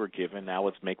state we were given, now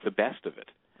let's make the best of it?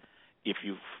 If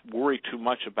you worry too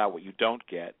much about what you don't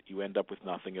get, you end up with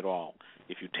nothing at all.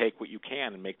 If you take what you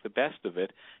can and make the best of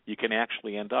it, you can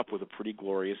actually end up with a pretty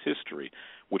glorious history,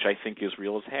 which I think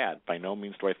Israel has had. By no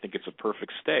means do I think it's a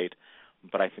perfect state,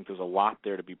 but I think there's a lot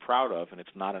there to be proud of, and it's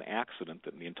not an accident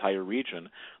that in the entire region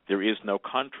there is no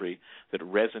country that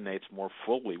resonates more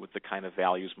fully with the kind of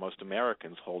values most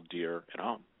Americans hold dear at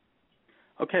home.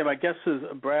 Okay, my guest is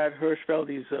Brad Hershfeld.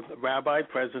 He's a rabbi,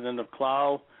 president of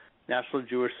KLAL, National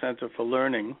Jewish Center for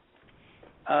Learning.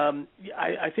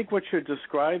 I think what you're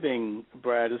describing,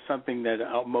 Brad, is something that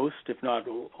most, if not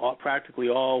all, practically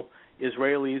all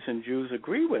Israelis and Jews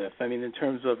agree with. I mean, in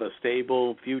terms of a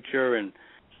stable future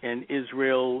and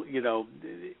Israel,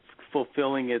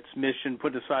 fulfilling its mission,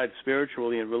 put aside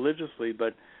spiritually and religiously,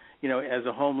 but, as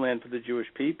a homeland for the Jewish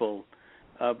people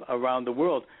around the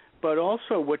world. But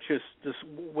also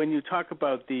when you talk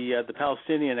about the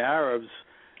Palestinian Arabs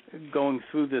going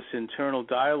through this internal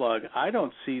dialogue, I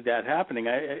don't see that happening.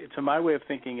 To my way of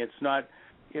thinking, it's not.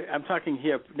 I'm talking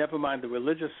here. Never mind the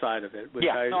religious side of it. Which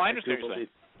I understand what you're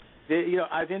saying.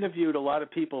 I've interviewed a lot of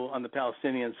people on the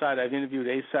Palestinian side. I've interviewed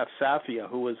Asaf Safia,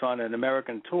 who was on an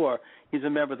American tour. He's a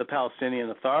member of the Palestinian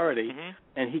Authority,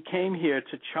 and he came here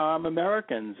to charm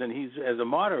Americans, and he's as a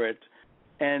moderate.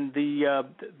 And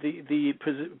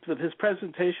his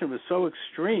presentation was so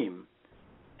extreme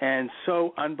and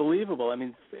so unbelievable. I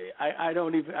mean, I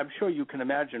don't even. I'm sure you can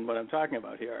imagine what I'm talking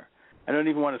about here. I don't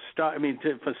even want to start. I mean,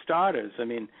 for starters, I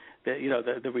mean,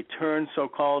 the return,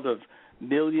 so-called, of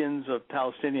millions of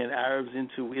Palestinian Arabs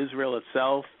into Israel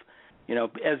itself,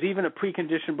 as even a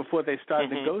precondition before they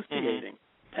start negotiating.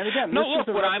 And again,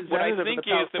 what I think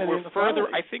is that we're further.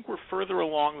 I think we're further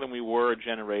along than we were a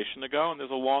generation ago, and there's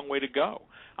a long way to go.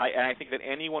 I think that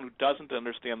anyone who doesn't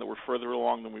understand that we're further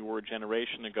along than we were a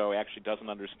generation ago actually doesn't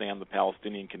understand the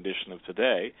Palestinian condition of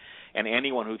today. And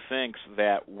anyone who thinks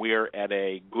that we're at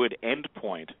a good end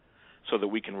point so that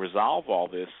we can resolve all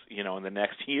this, in the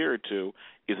next year or two,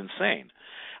 is insane.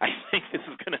 I think this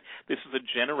is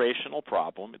a generational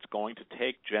problem. It's going to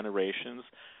take generations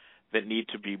that need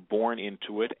to be born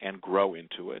into it and grow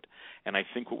into it. And I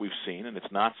think what we've seen, and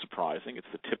it's not surprising, it's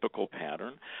the typical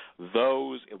pattern,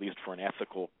 those, at least for an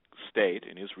ethical state,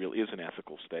 and Israel is an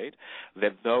ethical state,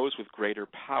 that those with greater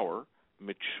power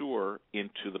mature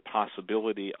into the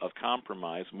possibility of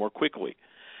compromise more quickly.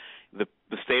 The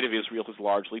state of Israel has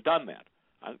largely done that.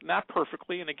 Not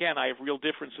perfectly, and again, I have real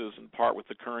differences in part with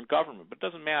the current government, but it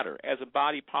doesn't matter. As a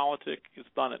body politic, it's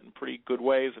done it in pretty good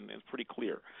ways, and it's pretty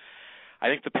clear. I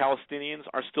think the Palestinians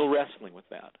are still wrestling with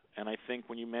that. And I think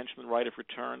when you mention the right of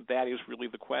return, that is really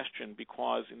the question,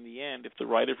 because in the end, if the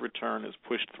right of return is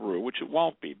pushed through, which it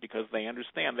won't be, because they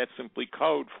understand that's simply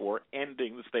code for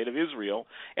ending the state of Israel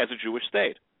as a Jewish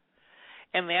state.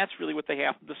 And that's really what they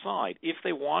have to decide. If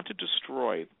they want to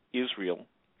destroy Israel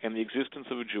and the existence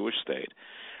of a Jewish state,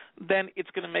 then it's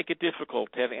going to make it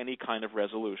difficult to have any kind of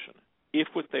resolution. If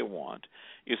what they want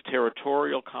is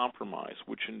territorial compromise,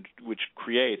 which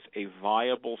creates a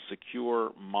viable,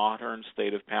 secure, modern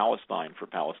state of Palestine for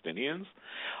Palestinians,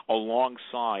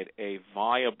 alongside a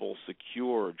viable,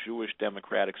 secure, Jewish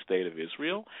democratic state of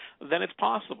Israel, then it's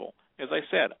possible. As I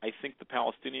said, I think the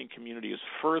Palestinian community is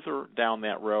further down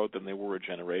that road than they were a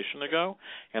generation ago,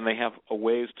 and they have a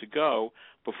ways to go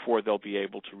before they'll be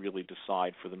able to really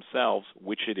decide for themselves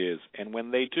which it is. And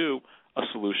when they do, a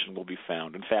solution will be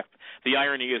found. In fact, the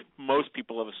irony is most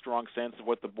people have a strong sense of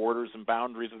what the borders and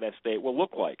boundaries of that state will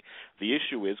look like. The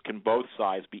issue is, can both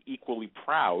sides be equally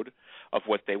proud of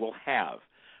what they will have?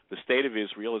 The state of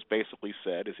Israel has basically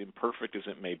said, as imperfect as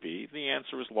it may be, the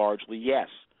answer is largely yes.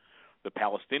 The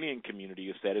Palestinian community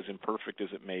has said, as imperfect as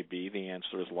it may be, the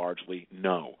answer is largely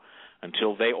no.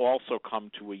 Until they also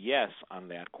come to a yes on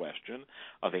that question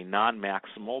of a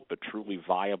non-maximal but truly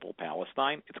viable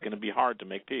Palestine, it's going to be hard to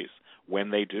make peace. When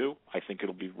they do, I think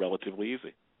it'll be relatively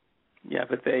easy. Yeah,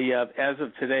 but they, as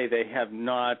of today, they have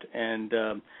not. And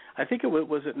I think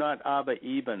was it not Abba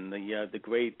Eban, the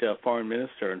great foreign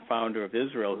minister and founder of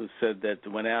Israel, who said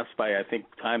that when asked by, I think,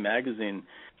 Time magazine,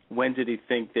 when did he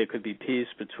think there could be peace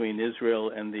between Israel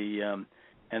and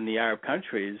the Arab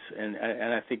countries, and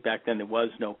I think back then there was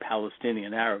no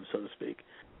Palestinian Arab, so to speak.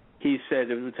 He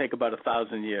said it would take about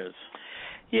 1,000 years.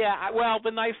 Well,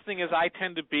 the nice thing is I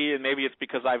tend to be, and maybe it's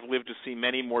because I've lived to see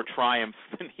many more triumphs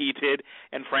than he did,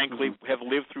 and frankly have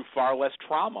lived through far less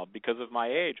trauma because of my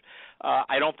age.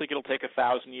 I don't think it'll take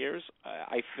 1,000 years.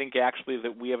 I think actually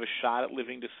that we have a shot at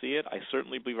living to see it. I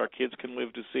certainly believe our kids can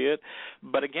live to see it.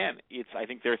 But again, I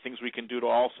think there are things we can do to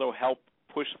also help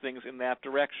push things in that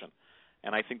direction.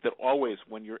 And I think that always,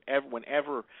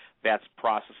 whenever that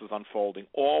process is unfolding,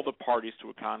 all the parties to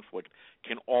a conflict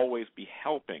can always be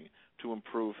helping to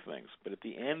improve things. But at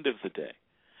the end of the day,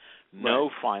 no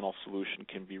final solution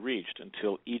can be reached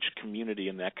until each community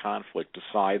in that conflict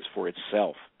decides for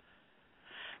itself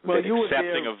that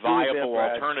accepting a viable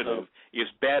alternative is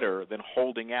better than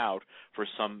holding out for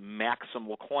some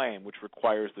maximal claim which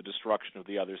requires the destruction of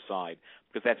the other side,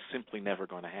 because that's simply never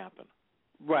going to happen.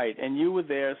 Right, and you were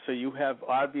there, so you have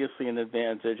obviously an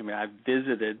advantage. I mean, I've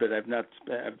visited, but I've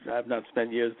not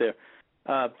spent years there.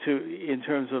 In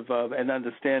terms of an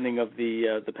understanding of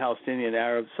the Palestinian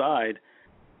Arab side,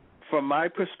 from my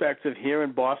perspective here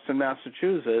in Boston,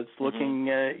 Massachusetts, looking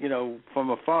from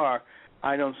afar,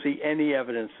 I don't see any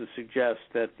evidence to suggest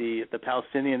that the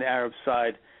Palestinian Arab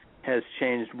side has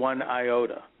changed one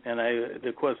iota. And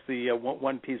of course, the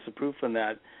one piece of proof on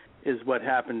that is what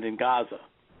happened in Gaza,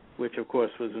 which of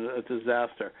course was a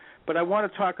disaster. But I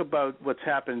want to talk about what's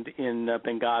happened in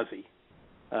Benghazi.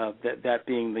 That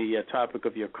being the topic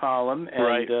of your column,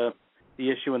 and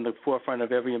the issue in the forefront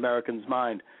of every American's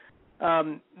mind.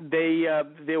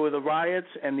 There were the riots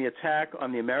and the attack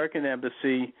on the American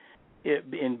embassy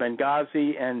in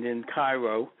Benghazi and in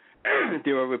Cairo.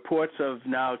 There are reports of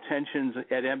now tensions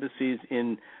at embassies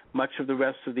in much of the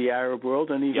rest of the Arab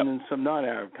world and even in some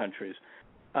non-Arab countries.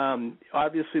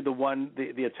 Obviously,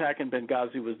 the attack in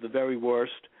Benghazi was the very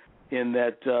worst, in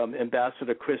that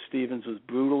Ambassador Chris Stevens was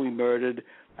brutally murdered.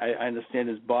 I understand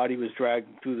his body was dragged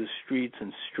through the streets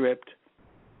and stripped.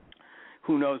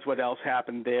 Who knows what else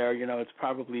happened there? It's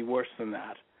probably worse than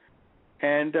that.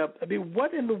 And,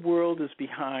 what in the world is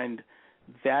behind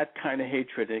that kind of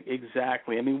hatred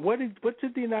exactly? I mean, what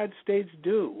did the United States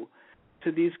do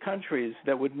to these countries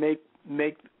that would make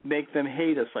them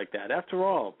hate us like that? After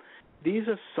all, these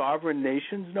are sovereign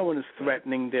nations. No one is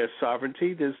threatening their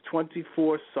sovereignty. There's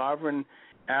 24 sovereign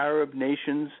Arab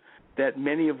nations, that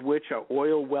many of which are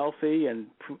oil wealthy and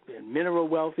mineral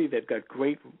wealthy. They've got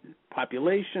great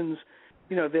populations.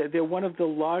 They're one of the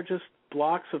largest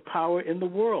blocks of power in the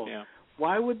world. Yeah.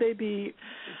 Why would they be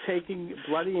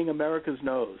bloodying America's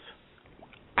nose?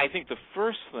 I think the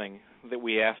first thing that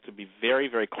we have to be very,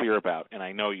 very clear about, and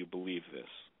I know you believe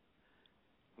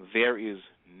this, there is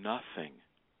nothing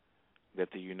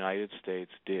that the United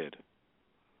States did,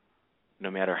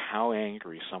 no matter how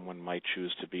angry someone might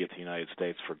choose to be at the United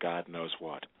States for God knows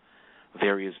what,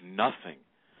 there is nothing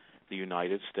the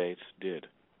United States did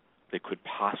that could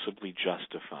possibly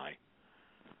justify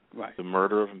the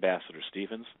murder of Ambassador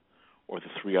Stevens or the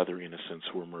 3 other innocents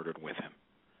who were murdered with him.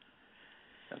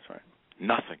 That's right.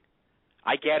 Nothing.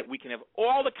 I get it. We can have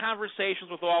all the conversations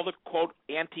with all the, quote,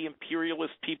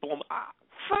 anti-imperialist people.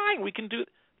 Fine, we can do it.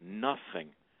 Nothing.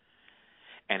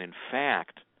 And in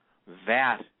fact,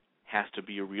 that has to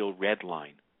be a real red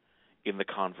line in the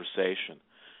conversation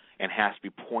and has to be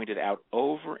pointed out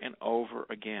over and over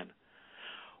again.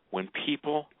 When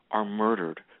people are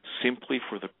murdered simply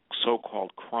for the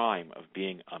so-called crime of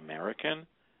being American,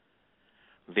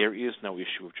 there is no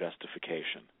issue of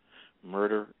justification.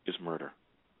 Murder is murder.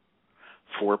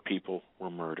 4 people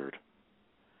were murdered.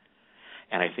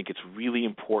 And I think it's really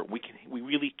important. We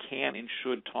really can and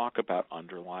should talk about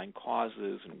underlying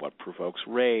causes and what provokes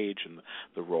rage and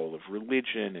the role of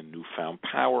religion and newfound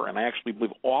power. And I actually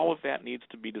believe all of that needs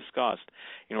to be discussed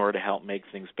in order to help make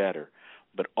things better.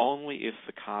 But only if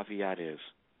the caveat is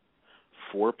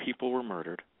 4 people were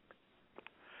murdered.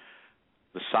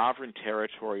 The sovereign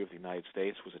territory of the United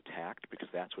States was attacked, because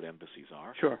that's what embassies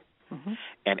are. Sure. Mm-hmm.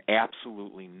 And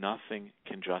absolutely nothing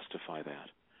can justify that.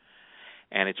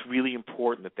 And it's really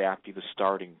important that that be the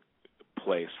starting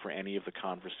place for any of the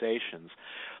conversations,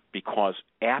 because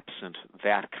absent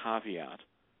that caveat,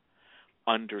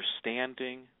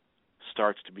 understanding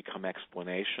starts to become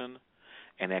explanation,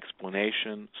 and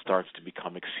explanation starts to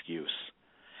become excuse.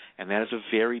 And that is a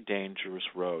very dangerous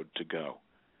road to go.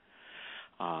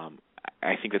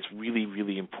 I think that's really,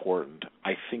 really important.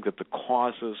 I think that the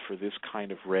causes for this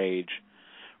kind of rage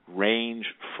range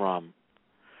from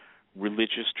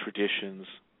religious traditions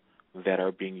that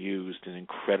are being used in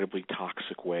incredibly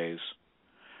toxic ways,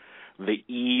 the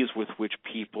ease with which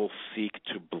people seek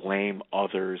to blame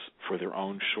others for their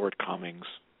own shortcomings,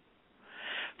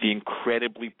 the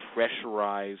incredibly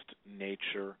pressurized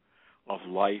nature of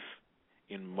life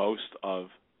in most of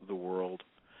the world,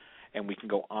 And we can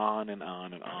go on and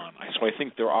on and on. So I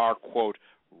think there are, quote,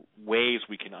 ways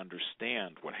we can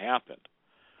understand what happened,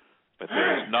 but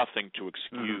there is nothing to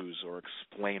excuse or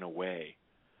explain away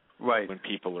when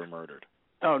people are murdered.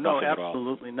 Oh, no,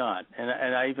 absolutely not. And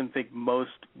I even think most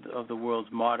of the world's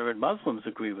moderate Muslims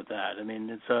agree with that. I mean,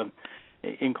 it's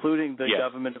including the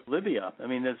government of Libya. I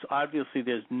mean,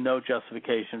 there's no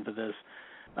justification for this.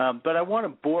 But I want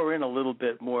to bore in a little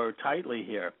bit more tightly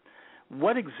here.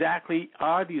 What exactly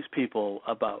are these people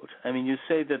about? I mean, you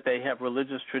say that they have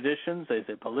religious traditions, they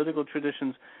say political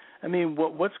traditions. I mean,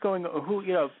 what's going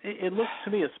on? It looks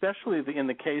to me, especially in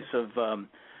the case of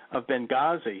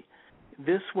Benghazi,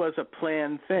 this was a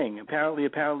planned thing. Apparently,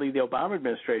 the Obama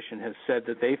administration has said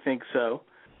that they think so,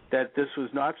 that this was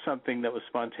not something that was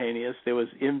spontaneous. There was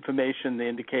information to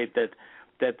indicate that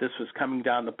this was coming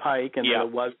down the pike and that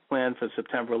it was planned for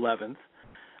September 11th.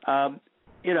 I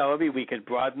mean, we could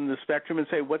broaden the spectrum and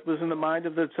say what was in the mind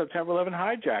of the September 11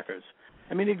 hijackers.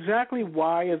 I mean, exactly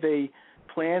why are they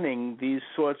planning these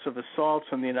sorts of assaults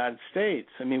on the United States?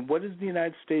 I mean, what is the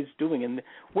United States doing? And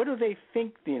what do they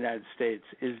think the United States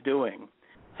is doing?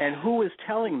 And who is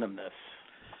telling them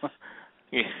this?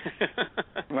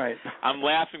 Right. I'm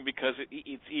laughing because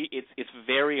it's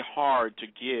very hard to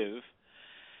give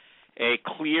a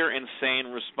clear and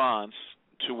sane response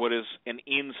to what is an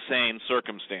insane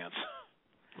circumstance.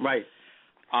 Right.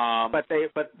 But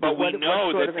we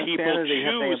know that people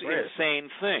choose insane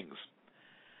things.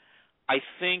 I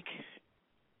think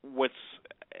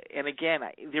and again,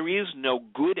 there is no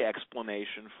good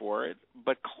explanation for it,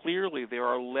 but clearly there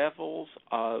are levels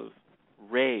of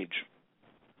rage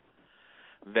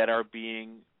that are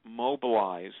being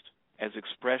mobilized as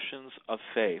expressions of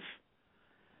faith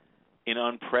in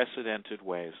unprecedented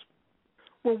ways.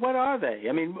 Well, what are they?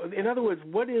 I mean, in other words,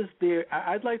 what is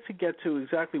I'd like to get to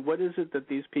exactly what is it that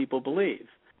these people believe.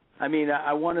 I mean,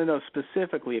 I want to know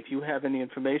specifically, if you have any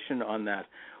information on that,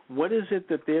 what is it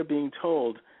that they're being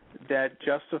told that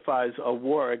justifies a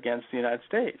war against the United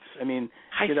States? I mean,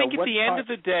 I think at the end of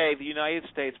the day, the United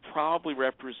States probably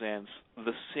represents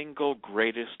the single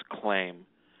greatest claim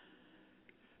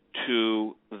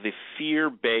to the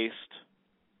fear-based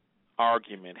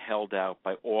argument held out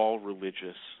by all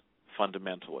religious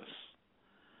fundamentalists,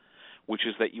 which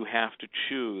is that you have to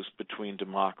choose between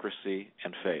democracy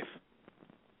and faith.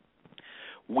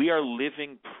 We are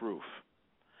living proof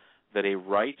that a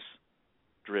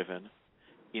rights-driven,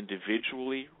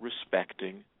 individually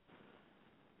respecting,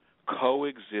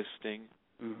 coexisting,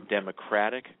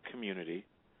 democratic community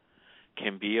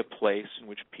can be a place in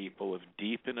which people of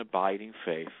deep and abiding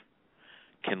faith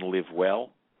can live well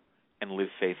and live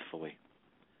faithfully.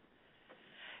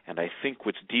 And I think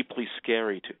what's deeply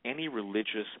scary to any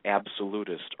religious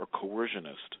absolutist or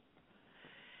coercionist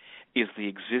is the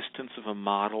existence of a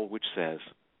model which says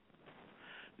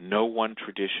no one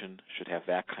tradition should have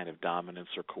that kind of dominance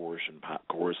or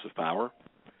coercive power,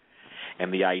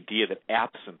 and the idea that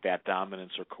absent that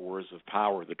dominance or coercive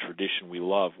power, the tradition we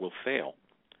love will fail.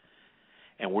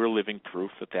 And we're living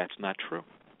proof that that's not true.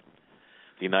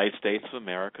 The United States of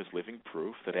America is living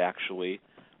proof that actually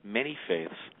many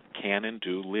faiths can and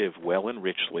do live well and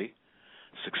richly,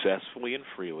 successfully and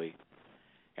freely,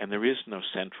 and there is no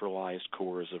centralized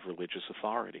coercive religious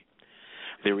authority.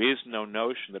 There is no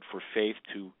notion that for faith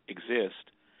to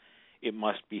exist, it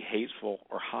must be hateful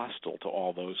or hostile to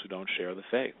all those who don't share the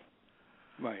faith.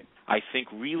 Right. I think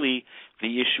really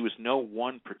the issue is no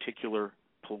one particular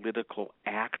political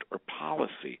act or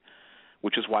policy,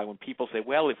 which is why when people say,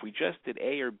 well, if we just did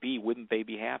A or B, wouldn't they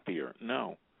be happier?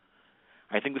 No.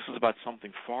 I think this is about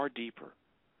something far deeper.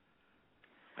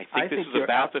 I think this is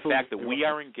about the fact that we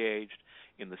are engaged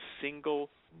in the single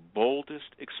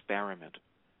boldest experiment,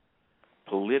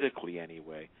 politically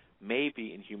anyway,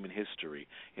 maybe in human history,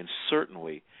 and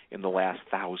certainly in the last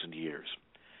 1,000 years.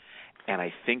 And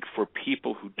I think for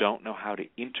people who don't know how to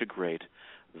integrate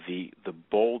the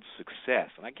bold success,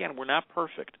 and again, we're not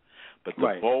perfect, but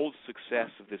the bold success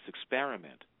of this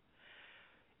experiment,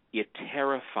 it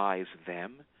terrifies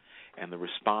them, and the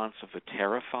response of the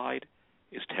terrified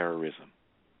is terrorism.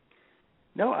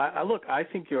 No, look, I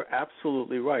think you're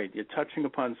absolutely right. You're touching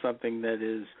upon something that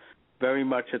is very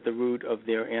much at the root of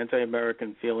their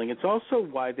anti-American feeling. It's also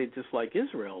why they dislike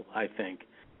Israel, I think,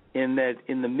 in that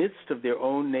in the midst of their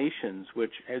own nations,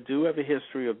 which do have a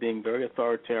history of being very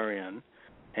authoritarian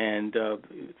and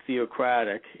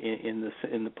theocratic in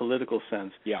the political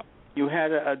sense, you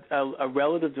had a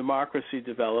relative democracy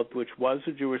develop, which was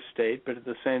a Jewish state, but at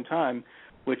the same time,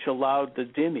 which allowed the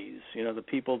dhimmis, the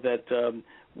people that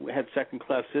had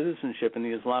second-class citizenship in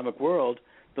the Islamic world,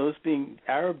 those being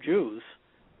Arab Jews,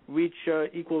 reach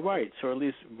equal rights, or at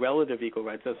least relative equal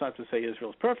rights. That's not to say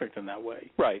Israel's perfect in that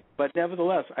way. Right. But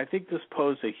nevertheless, I think this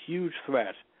posed a huge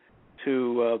threat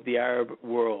to the Arab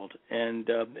world. And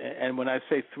when I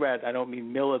say threat, I don't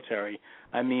mean military.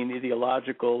 I mean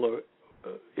ideological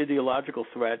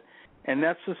threat. And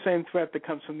that's the same threat that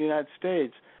comes from the United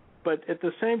States. But at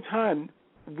the same time,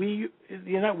 we in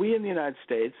the United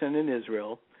States and in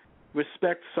Israel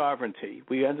respect sovereignty.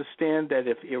 We understand that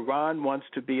if Iran wants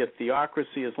to be a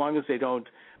theocracy, as long as they don't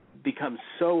become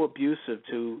so abusive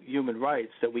to human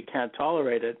rights that we can't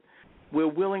tolerate it, we're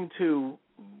willing to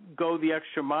go the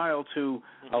extra mile to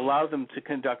allow them to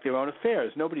conduct their own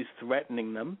affairs. Nobody's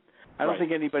threatening them. I don't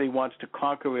think anybody wants to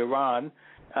conquer Iran.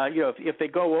 If they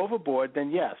go overboard,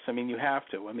 then yes. I mean, you have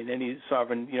to. I mean, any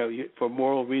sovereign, for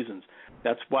moral reasons.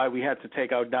 That's why we had to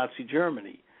take out Nazi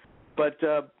Germany. But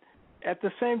at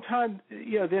the same time,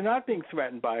 they're not being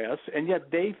threatened by us, and yet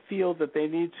they feel that they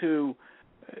need to,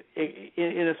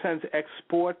 in a sense,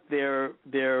 export their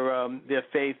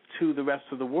faith to the rest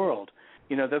of the world.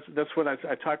 That's what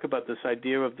I talk about, this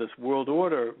idea of this world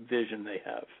order vision they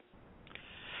have.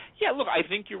 Yeah, look, I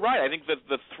think you're right. I think that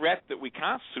the threat that we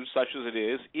constitute, such as it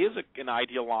is an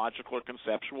ideological or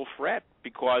conceptual threat,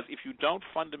 because if you don't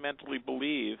fundamentally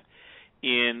believe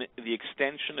in the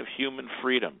extension of human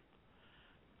freedom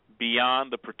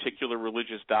beyond the particular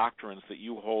religious doctrines that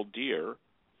you hold dear,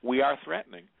 we are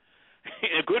threatening.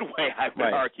 In a good way, I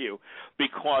would argue,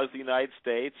 because the United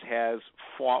States has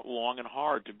fought long and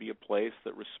hard to be a place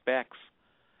that respects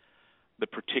the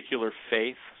particular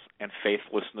faiths and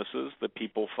faithlessnesses that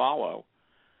people follow,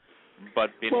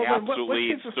 but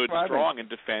absolutely stood strong in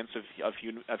defense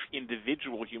of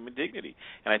individual human dignity.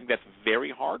 And I think that's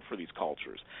very hard for these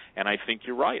cultures. And I think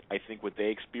you're right. I think what they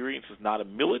experience is not a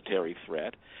military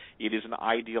threat. It is an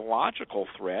ideological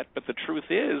threat. But the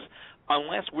truth is,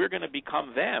 unless we're going to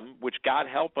become them, which God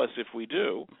help us if we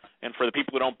do, and for the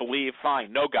people who don't believe,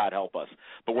 fine, no God help us.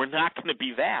 But we're not going to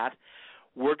be that.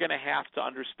 We're going to have to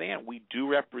understand we do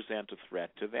represent a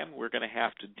threat to them. We're going to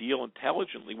have to deal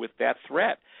intelligently with that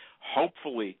threat,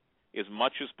 hopefully as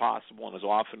much as possible and as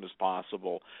often as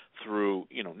possible through,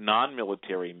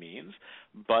 non-military means.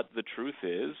 But the truth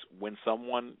is, when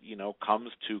someone, comes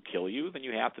to kill you, then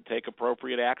you have to take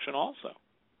appropriate action also.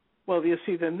 Well, you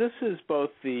see, then this is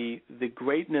both the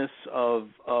greatness of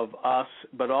us,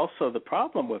 but also the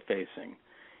problem we're facing,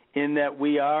 in that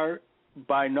we are,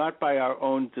 not by our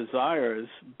own desires,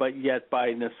 but yet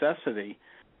by necessity,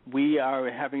 we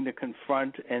are having to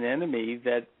confront an enemy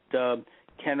that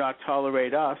cannot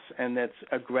tolerate us and that's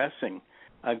aggressing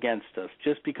against us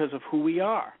just because of who we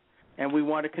are. And we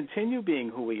want to continue being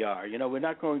who we are. We're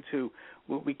not going to,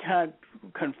 we can't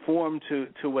conform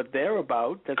to what they're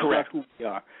about. That's Correct. Not who we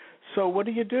are. So what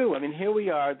do you do? I mean, here we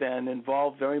are then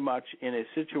involved very much in a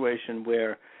situation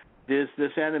where there's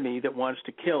this enemy that wants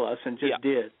to kill us and just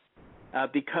did.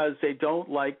 Because they don't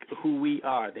like who we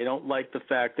are. They don't like the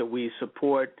fact that we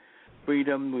support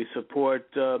freedom, we support,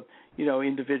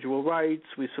 individual rights,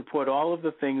 we support all of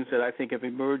the things that I think have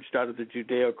emerged out of the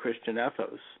Judeo-Christian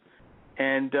ethos.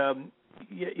 And,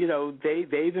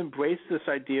 they've embraced this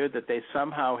idea that they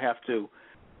somehow have to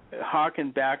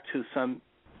hearken back to some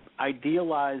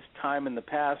idealized time in the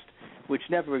past which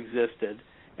never existed,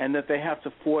 and that they have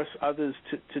to force others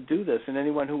to do this, and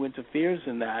anyone who interferes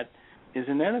in that is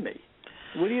an enemy.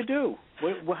 What do you do?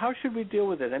 How should we deal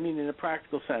with it? I mean, in a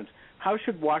practical sense, how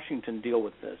should Washington deal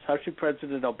with this? How should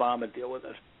President Obama deal with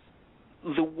it?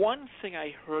 The one thing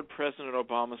I heard President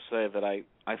Obama say that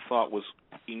I thought was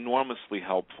enormously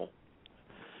helpful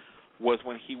was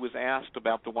when he was asked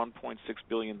about the $1.6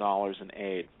 billion in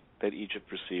aid that Egypt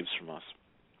receives from us.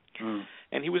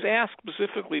 And he was asked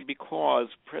specifically because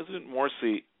President Morse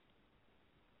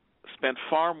spent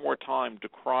far more time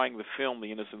decrying the film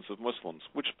The Innocence of Muslims,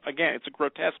 which, again, it's a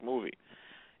grotesque movie.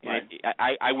 Right.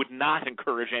 And I would not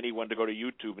encourage anyone to go to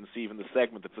YouTube and see even the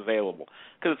segment that's available,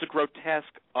 because it's a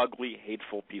grotesque, ugly,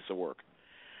 hateful piece of work.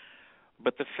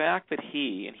 But the fact that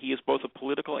he is both a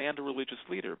political and a religious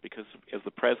leader, because as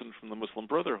the president from the Muslim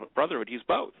Brotherhood, he's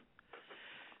both,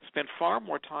 spent far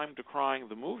more time decrying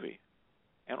the movie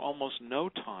and almost no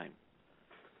time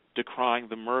decrying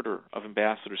the murder of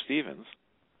Ambassador Stevens.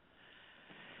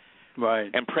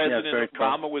 Right. And President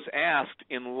Obama was asked,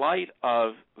 in light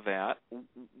of that,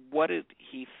 what did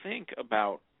he think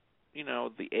about,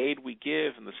 the aid we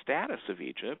give and the status of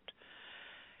Egypt?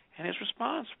 And his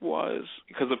response was,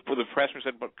 because the pressman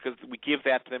said, because we give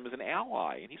that to them as an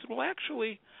ally. And he said, well,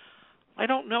 actually, I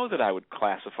don't know that I would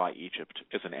classify Egypt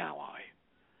as an ally.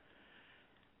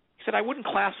 He said, I wouldn't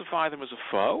classify them as a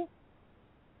foe,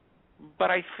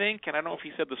 But I think, and I don't know if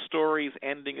he said the story's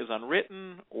ending is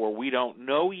unwritten or we don't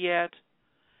know yet,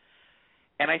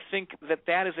 and I think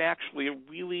that is actually a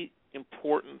really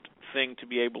important thing to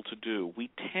be able to do. We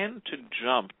tend to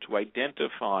jump to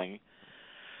identifying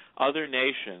other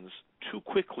nations too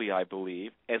quickly, I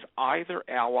believe, as either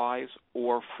allies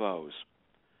or foes.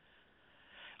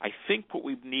 I think what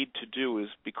we need to do is,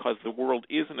 because the world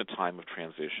is in a time of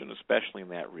transition, especially in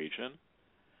that region,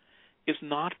 is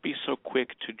not be so quick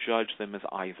to judge them as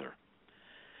either.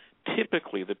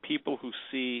 Typically, the people who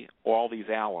see all these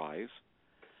allies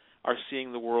are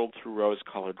seeing the world through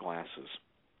rose-colored glasses.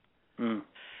 Mm.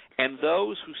 And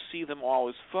those who see them all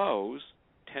as foes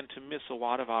tend to miss a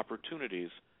lot of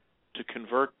opportunities to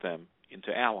convert them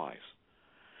into allies.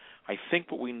 I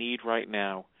think what we need right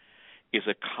now is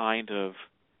a kind of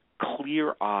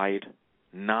clear-eyed,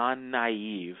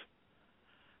 non-naive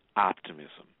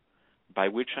optimism, by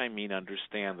which I mean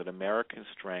understand that American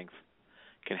strength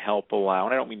can help allow,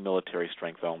 and I don't mean military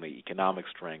strength only, economic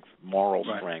strength, moral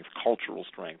strength, cultural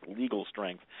strength, legal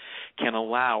strength, can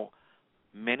allow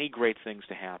many great things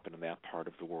to happen in that part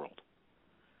of the world.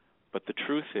 But the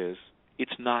truth is,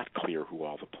 it's not clear who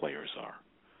all the players are.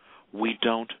 We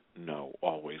don't know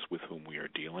always with whom we are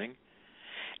dealing,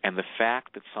 and the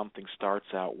fact that something starts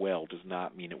out well does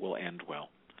not mean it will end well.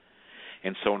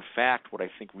 And so, in fact, what I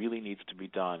think really needs to be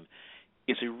done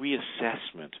is a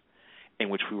reassessment in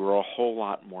which we were a whole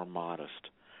lot more modest,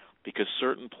 because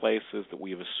certain places that we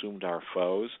have assumed are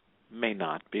foes may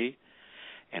not be,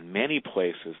 and many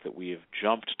places that we have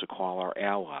jumped to call our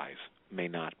allies may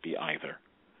not be either.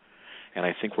 And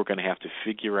I think we're going to have to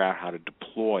figure out how to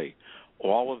deploy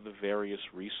all of the various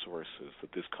resources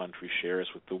that this country shares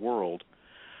with the world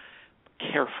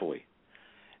carefully,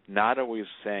 not always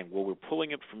saying, well, we're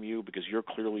pulling it from you because you're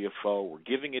clearly a foe, we're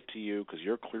giving it to you because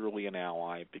you're clearly an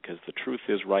ally, because the truth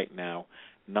is right now,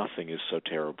 nothing is so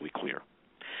terribly clear.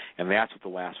 And that's what the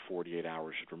last 48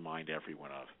 hours should remind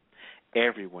everyone of.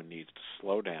 Everyone needs to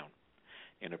slow down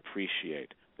and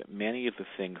appreciate that many of the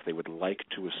things they would like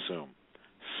to assume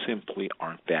simply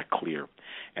aren't that clear.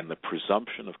 And the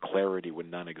presumption of clarity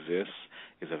when none exists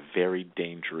is a very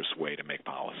dangerous way to make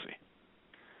policy.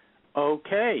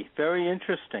 Okay, very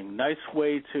interesting. Nice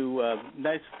way to,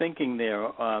 nice thinking there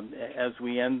as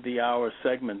we end the hour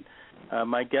segment.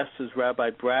 My guest is Rabbi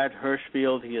Brad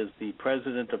Hershfeld. He is the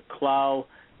president of KLAL,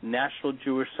 National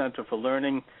Jewish Center for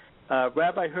Learning.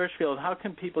 Rabbi Hershfeld, how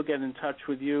can people get in touch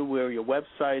with you? Where are your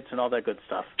websites and all that good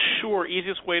stuff? Sure.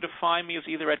 Easiest way to find me is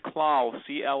either at KLAL,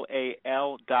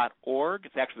 CLAL.org.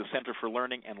 It's actually the Center for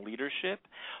Learning and Leadership.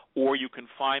 Or you can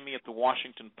find me at the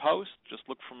Washington Post. Just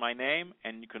look for my name,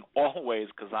 and you can always,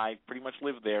 because I pretty much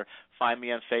live there, find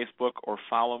me on Facebook or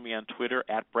follow me on Twitter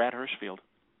at Brad Hershfeld.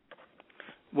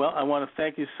 Well, I want to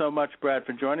thank you so much, Brad,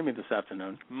 for joining me this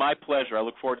afternoon. My pleasure. I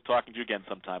look forward to talking to you again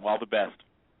sometime. All the best.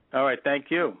 All right. Thank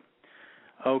you.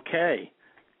 Okay.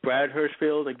 Brad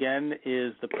Hershfeld, again,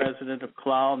 is the president of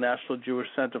KLAL, National Jewish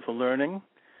Center for Learning.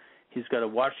 He's got a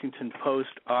Washington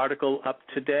Post article up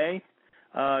today.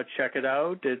 Check it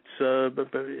out.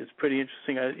 It's pretty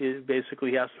interesting. It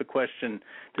basically asks the question,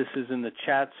 this is in the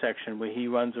chat section where he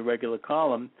runs a regular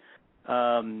column,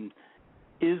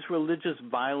 is religious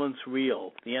violence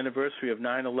real? The anniversary of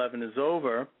 9/11 is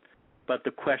over, but the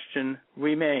question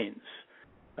remains.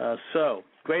 So,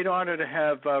 great honor to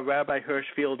have Rabbi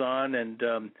Hershfeld on, and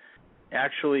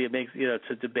actually it makes,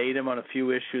 to debate him on a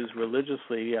few issues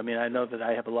religiously. I mean, I know that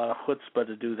I have a lot of chutzpah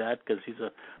to do that because he's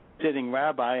a sitting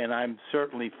rabbi, and I'm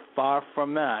certainly far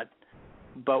from that.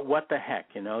 But what the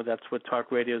heck, that's what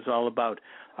talk radio is all about.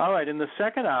 All right, in the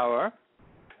second hour,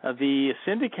 the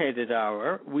syndicated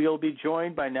hour, we'll be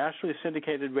joined by nationally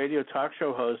syndicated radio talk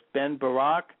show host Ben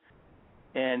Barrack,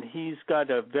 and he's got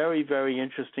a very, very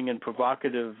interesting and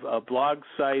provocative blog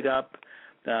site up.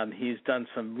 He's done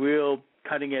some real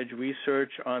cutting-edge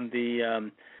research on the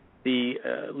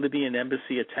Libyan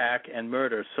embassy attack and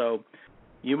murder. So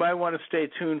you might want to stay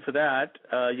tuned for that.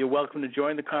 You're welcome to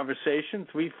join the conversation,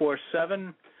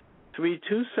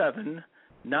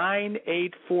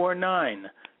 347-327-9849.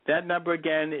 That number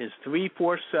again is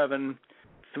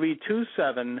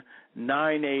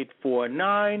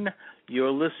 347-327-9849.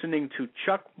 You're listening to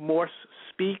Chuck Morse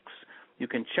Speaks. You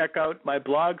can check out my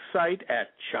blog site at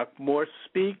Chuck Morse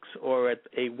Speaks or at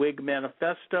A Whig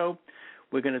Manifesto.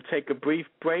 We're going to take a brief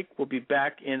break. We'll be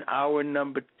back in hour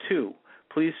number 2.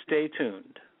 Please stay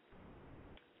tuned.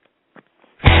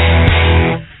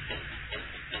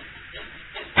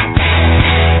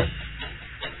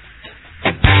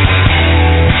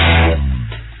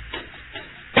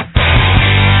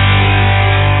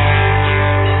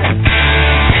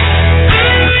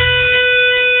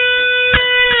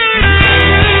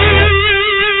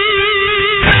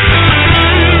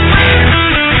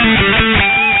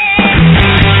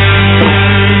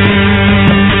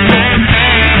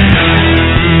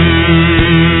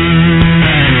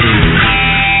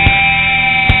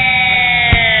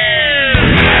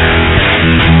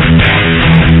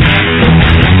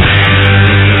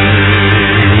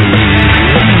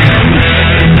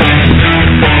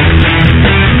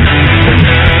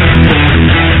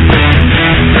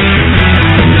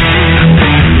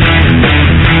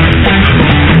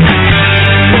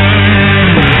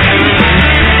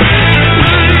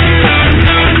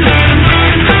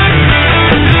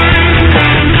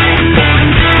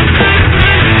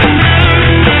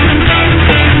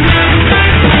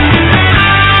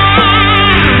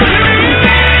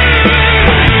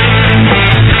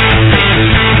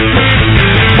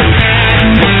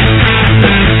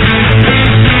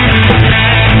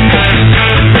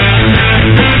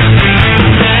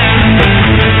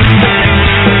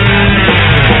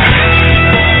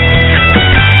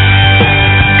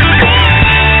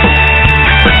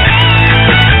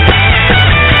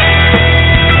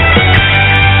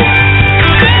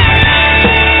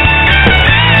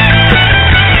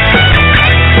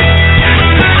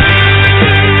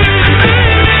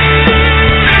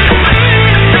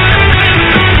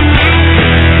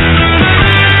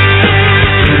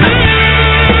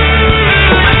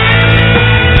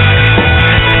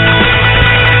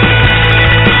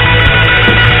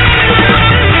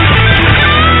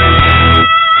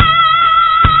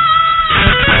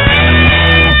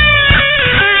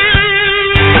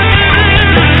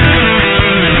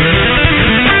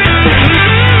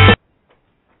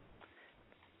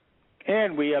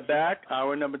 And we are back,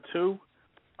 hour number 2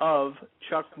 of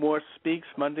Chuck Morse Speaks,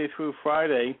 Monday through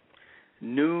Friday,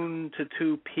 noon to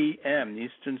 2 p.m.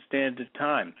 Eastern Standard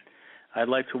Time. I'd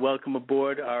like to welcome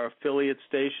aboard our affiliate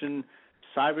station,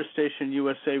 Cyberstation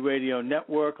USA Radio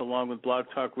Network, along with Blog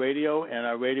Talk Radio, and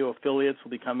our radio affiliates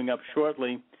will be coming up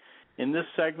shortly. In this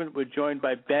segment, we're joined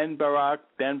by Ben Barrack,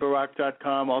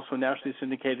 benbarrack.com, also nationally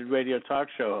syndicated radio talk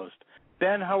show host.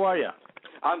 Ben, how are you?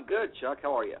 I'm good, Chuck.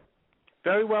 How are you?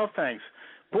 Very well, thanks.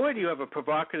 Boy, do you have a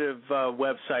provocative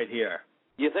website here.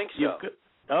 You think so?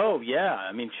 Oh, yeah.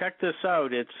 I mean, check this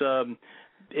out. It's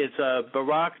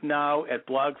Barrack now at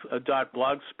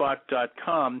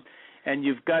blogspot.com, and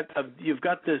you've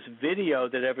got this video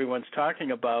that everyone's talking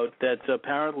about that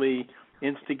apparently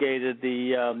instigated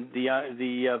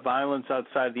the violence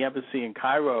outside the embassy in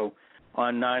Cairo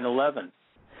on 9/11.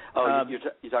 Oh, you're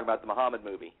talking about the Muhammad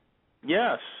movie?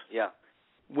 Yes. Yeah.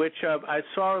 Which I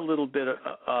saw a little bit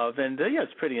of, and yeah,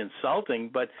 it's pretty insulting.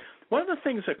 But one of the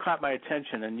things that caught my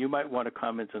attention, and you might want to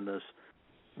comment on this,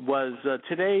 was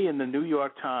today in the New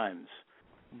York Times,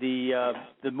 the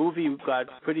movie got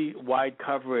pretty wide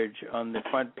coverage on the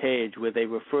front page where they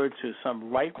referred to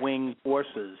some right-wing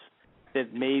forces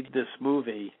that made this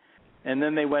movie, and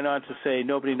then they went on to say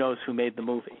nobody knows who made the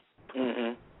movie.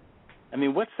 Mm-hmm. I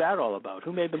mean, what's that all about?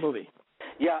 Who made the movie?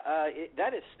 Yeah,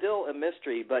 that is still a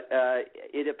mystery, but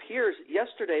it appears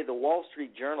yesterday the Wall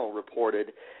Street Journal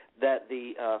reported that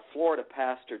the Florida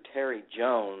pastor Terry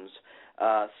Jones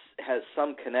has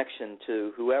some connection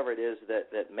to whoever it is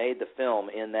that made the film,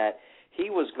 in that he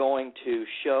was going to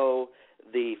show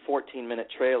the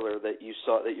 14-minute trailer that you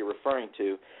saw, that you're referring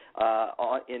to,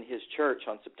 in his church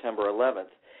on September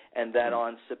 11th, and that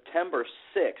on September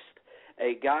 6th,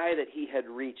 a guy that he had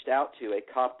reached out to, a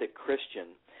Coptic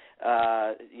Christian,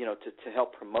 to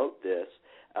help promote this,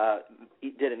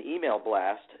 he did an email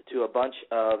blast to a bunch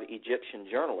of Egyptian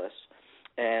journalists,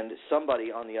 and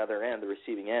somebody on the other end, the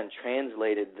receiving end,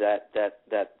 translated that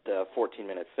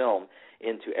 14-minute film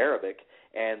into Arabic,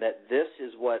 and that this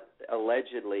is what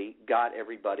allegedly got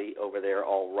everybody over there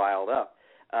all riled up.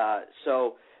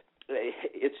 So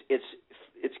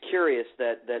it's curious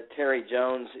that Terry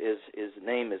Jones his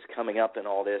name is coming up in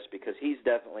all this, because he's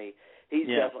definitely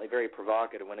very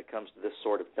provocative when it comes to this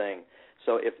sort of thing.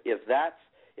 So if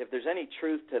there's any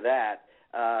truth to that,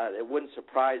 it wouldn't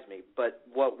surprise me. But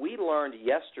what we learned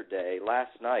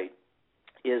last night,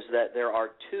 is that there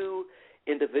are two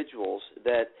individuals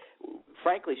that,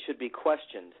 frankly, should be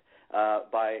questioned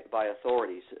by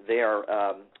authorities. They are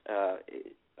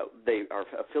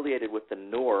affiliated with the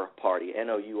Nour party,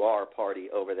 N-O-U-R party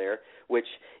over there, which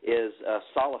is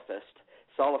Salafist.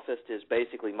 Salafist is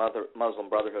basically Muslim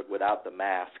Brotherhood without the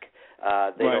mask.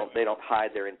 They don't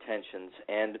hide their intentions,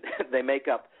 and they make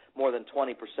up more than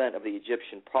 20% of the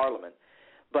Egyptian parliament.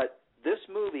 But this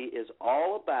movie is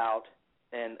all about,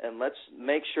 and let's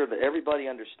make sure that everybody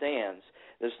understands,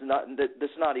 this is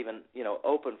not even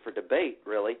open for debate,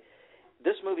 really.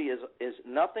 This movie is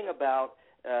nothing about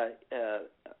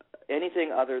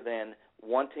anything other than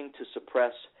wanting to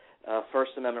suppress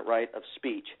First Amendment right of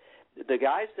speech. The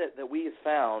guys that we have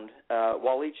found,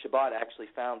 Waleed Shabbat actually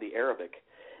found the Arabic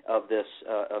of this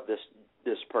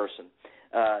person.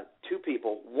 Two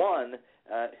people. One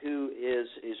who is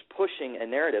pushing a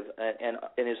narrative and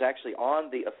is actually on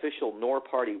the official Nour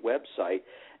Party website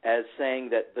as saying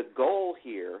that the goal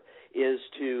here is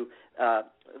to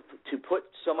put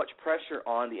so much pressure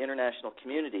on the international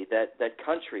community that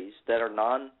countries that are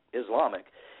non-Islamic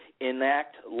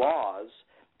enact laws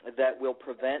that will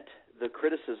prevent the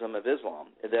criticism of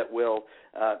Islam, that will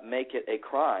make it a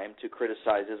crime to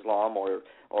criticize Islam or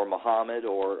Muhammad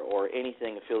or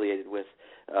anything affiliated with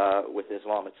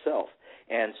Islam itself.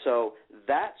 And so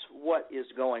that's what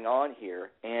is going on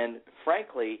here. And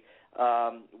frankly,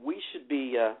 we should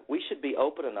be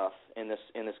open enough in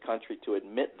this country to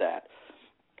admit that.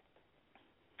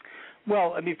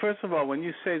 Well, I mean, first of all, when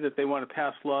you say that they want to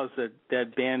pass laws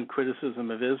that ban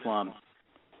criticism of Islam,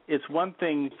 it's one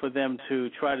thing for them to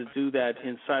try to do that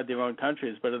inside their own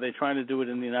countries, but are they trying to do it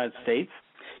in the United States?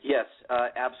 Yes,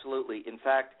 absolutely. In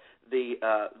fact, the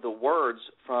words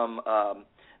from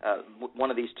one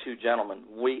of these two gentlemen,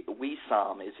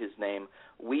 Wissam is his name,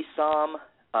 Wissam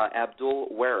Abdul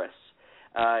Waris.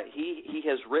 He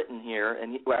has written here,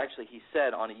 and he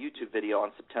said on a YouTube video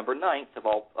on September 9th of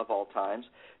all times,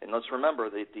 and let's remember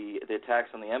that the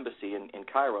attacks on the embassy in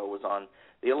Cairo was on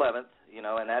the 11th,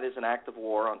 and that is an act of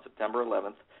war on September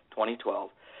 11th,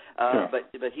 2012. Sure. But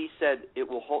he said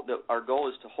our goal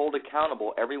is to hold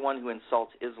accountable everyone who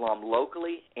insults Islam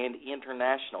locally and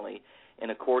internationally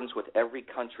in accordance with every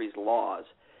country's laws.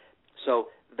 So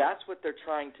that's what they're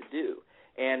trying to do.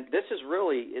 And this is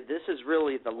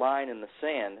really the line in the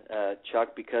sand,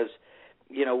 Chuck, because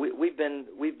we've been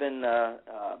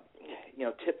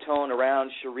tiptoeing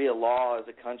around Sharia law as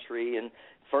a country and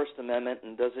First Amendment,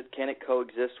 and can it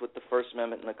coexist with the First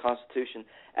Amendment and the Constitution?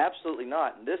 Absolutely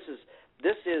not. And this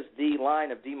is the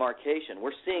line of demarcation.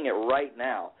 We're seeing it right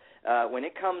now. When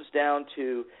it comes down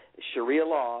to Sharia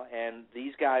law and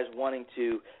these guys wanting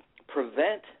to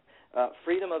prevent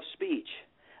freedom of speech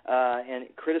and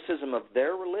criticism of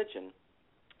their religion,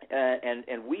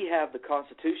 and we have the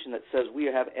Constitution that says we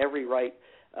have every right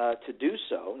to do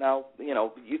so. Now,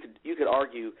 you could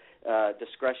argue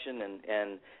discretion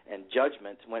and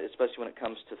judgment, especially when it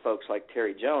comes to folks like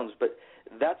Terry Jones, but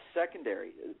that's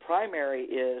secondary. Primary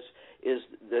is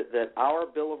that our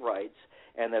Bill of Rights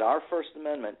and that our First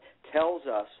Amendment tells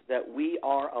us that we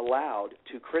are allowed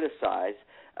to criticize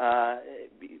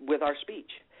with our speech.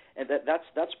 And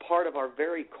that's part of our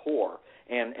very core.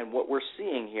 And what we're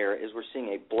seeing here is we're seeing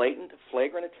a blatant,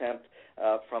 flagrant attempt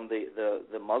from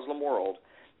the Muslim world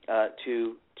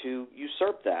to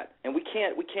usurp that, and we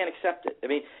can't accept it. I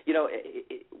mean,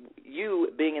 you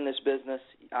being in this business,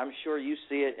 I'm sure you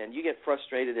see it, and you get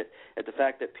frustrated at the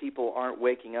fact that people aren't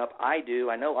waking up. I do.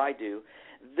 I know I do.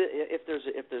 If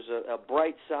there's a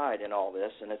bright side in all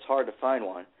this, and it's hard to find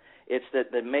one, it's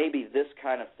that maybe this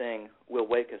kind of thing will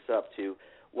wake us up to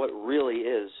what really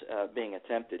is being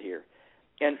attempted here.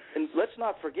 And let's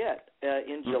not forget,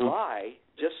 in July,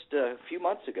 just a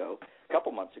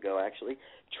couple months ago actually,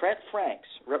 Trent Franks,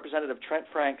 Representative Trent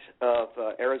Franks of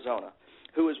Arizona,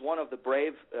 who is one of the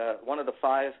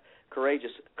 5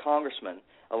 courageous congressmen,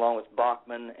 along with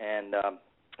Bachman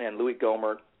and Louis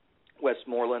Gohmert,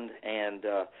 Westmoreland, and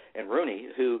Rooney,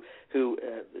 who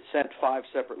sent 5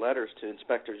 separate letters to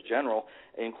inspectors general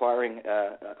inquiring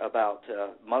about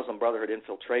Muslim Brotherhood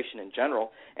infiltration in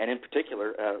general, and in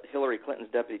particular Hillary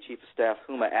Clinton's Deputy Chief of Staff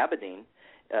Huma Abedin,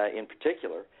 in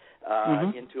particular,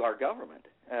 into our government.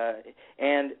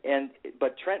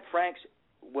 But Trent Franks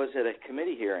was at a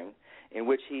committee hearing in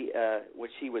which he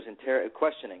was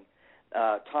questioning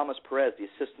Thomas Perez, the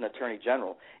Assistant Attorney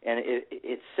General, and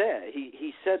it said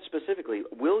he said specifically,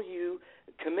 will you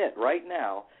commit right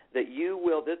now that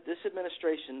this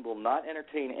administration will not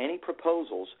entertain any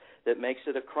proposals that makes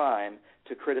it a crime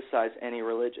to criticize any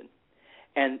religion?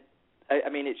 And I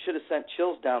mean, it should have sent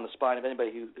chills down the spine of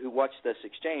anybody who watched this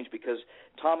exchange, because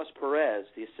Thomas Perez,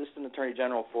 the Assistant Attorney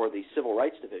General for the Civil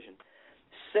Rights Division,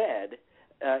 said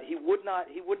he would not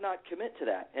commit to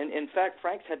that. And in fact,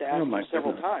 Franks had to ask him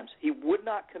several times. He would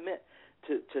not commit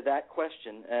to that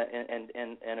question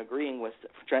and agreeing with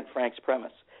Trent Franks'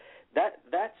 premise.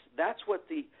 That's what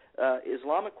the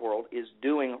Islamic world is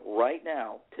doing right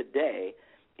now, today,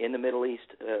 in the Middle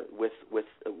East with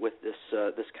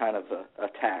this kind of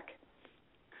attack.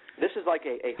 This is like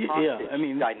a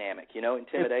hostage dynamic,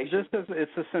 intimidation.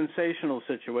 It's a sensational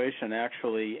situation,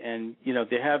 actually, and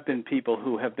there have been people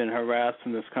who have been harassed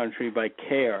in this country by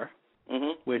CARE,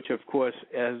 which, of course,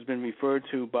 has been referred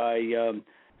to by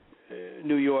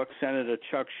New York Senator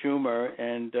Chuck Schumer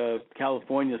and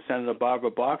California Senator Barbara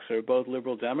Boxer, both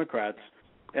liberal Democrats,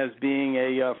 as being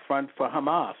a front for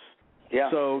Hamas.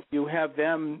 Yeah. So you have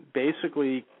them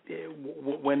basically,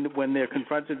 when they're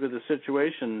confronted with a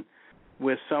situation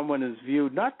where someone is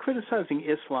viewed, not criticizing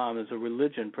Islam as a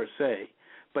religion per se,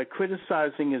 but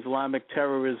criticizing Islamic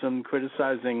terrorism,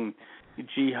 criticizing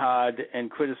jihad,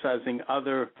 and criticizing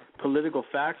other political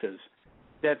factors,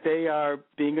 that they are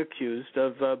being accused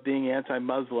of being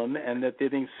anti-Muslim and that they're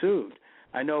being sued.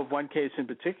 I know of one case in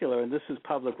particular, and this is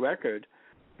public record,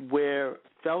 where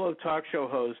fellow talk show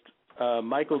host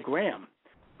Michael Graham,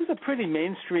 who's a pretty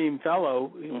mainstream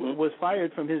fellow, was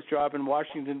fired from his job in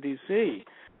Washington, D.C.,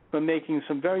 for making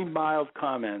some very mild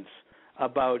comments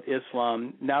about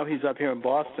Islam. Now he's up here in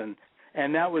Boston,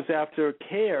 and that was after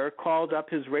CARE called up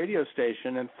his radio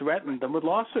station and threatened them with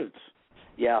lawsuits.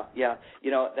 Yeah.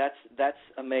 That's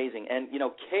amazing. And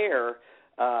CARE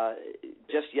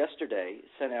just yesterday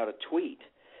sent out a tweet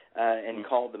and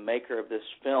called the maker of this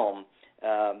film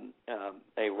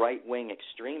a right-wing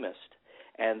extremist,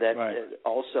 and that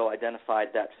also identified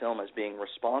that film as being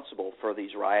responsible for these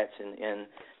riots in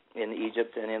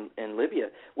Egypt and in Libya.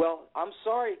 Well, I'm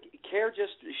sorry, CARE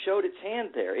just showed its hand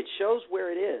there. It shows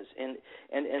where it is, and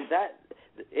that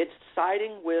it's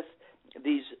siding with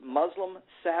these Muslim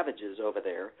savages over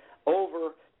there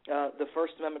over the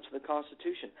First Amendment to the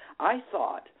Constitution. I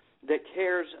thought that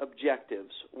CARE's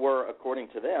objectives were, according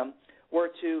to them, were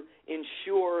to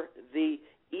ensure the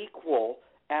equal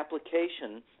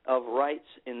application of rights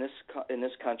in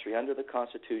this country under the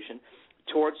Constitution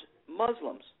towards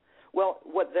Muslims. Well,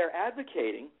 what they're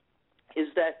advocating is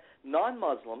that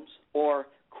non-Muslims or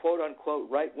quote-unquote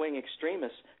right-wing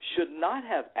extremists should not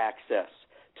have access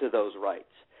to those rights.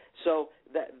 So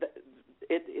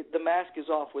the mask is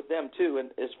off with them too, and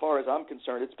as far as I'm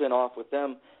concerned, it's been off with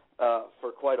them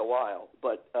for quite a while.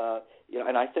 But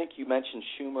and I think you mentioned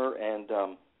Schumer and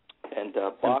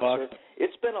Boxer.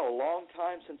 It's been a long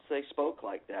time since they spoke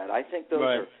like that. I think those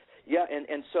are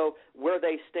and so where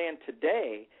they stand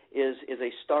today is a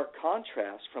stark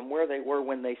contrast from where they were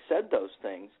when they said those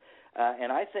things.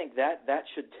 And I think that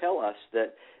should tell us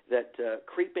that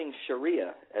creeping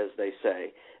Sharia, as they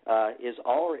say,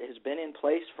 has been in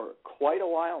place for quite a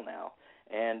while now,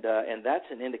 and that's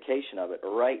an indication of it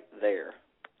right there.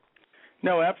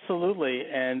 No, absolutely,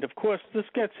 and of course this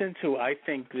gets into, I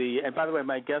think, and by the way,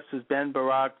 my guest is Ben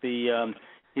Barrack.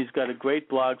 He's got a great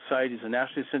blog site. He's a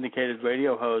nationally syndicated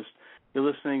radio host. You're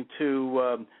listening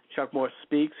to Chuck Morse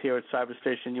Speaks here at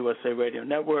Cyberstation USA Radio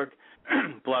Network,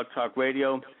 Blog Talk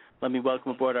Radio. Let me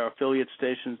welcome aboard our affiliate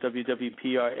stations,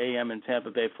 WWPR AM in Tampa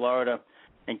Bay, Florida,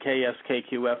 and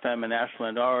KSKQ FM in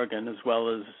Ashland, Oregon, as well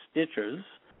as Stitchers,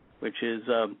 which is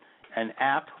an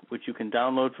app which you can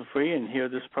download for free and hear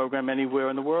this program anywhere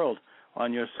in the world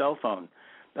on your cell phone.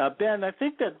 Ben, I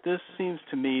think that this seems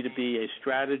to me to be a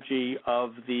strategy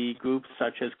of the groups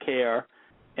such as CARE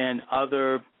and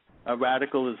other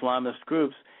radical Islamist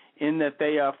groups in that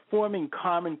they are forming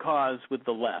common cause with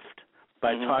the left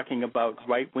by talking about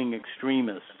right-wing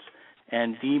extremists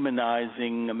and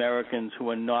demonizing Americans who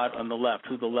are not on the left,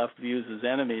 who the left views as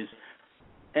enemies.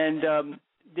 And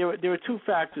there are two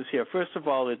factors here. First of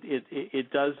all,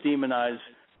 it does demonize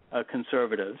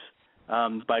conservatives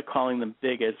by calling them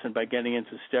bigots and by getting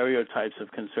into stereotypes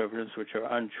of conservatives, which are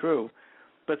untrue.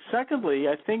 But secondly,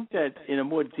 I think that in a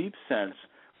more deep sense,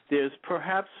 there's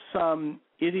perhaps some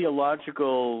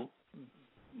ideological,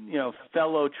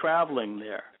 fellow traveling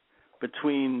there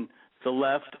between the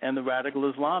left and the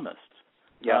radical Islamists.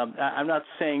 Yeah. I'm not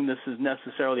saying this is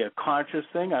necessarily a conscious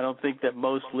thing. I don't think that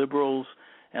most liberals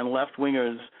and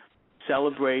left-wingers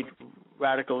celebrate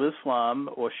radical Islam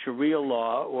or Sharia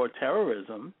law or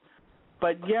terrorism,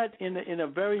 but yet in a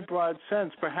very broad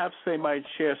sense, perhaps they might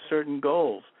share certain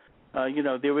goals.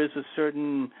 There is a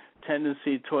certain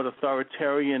tendency toward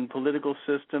authoritarian political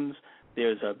systems.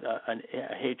 There's a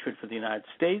hatred for the United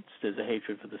States. There's a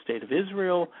hatred for the State of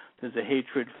Israel. There's a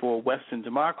hatred for Western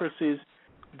democracies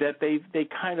that they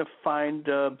kind of find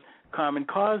common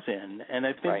cause in. And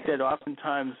I think that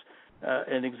oftentimes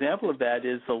an example of that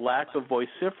is the lack of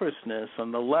vociferousness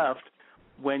on the left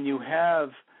when you have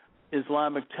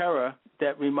Islamic terror.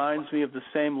 That reminds me of the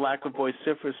same lack of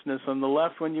vociferousness on the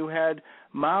left when you had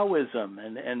Maoism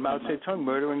and Mao Zedong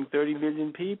murdering 30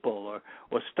 million people,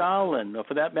 or Stalin, or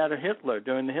for that matter Hitler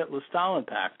during the Hitler-Stalin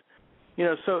Pact.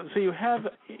 So you have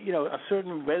a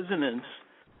certain resonance,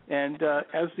 and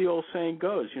as the old saying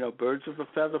goes, birds of a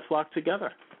feather flock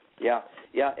together. Yeah,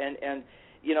 and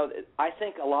I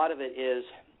think a lot of it is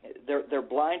they're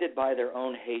blinded by their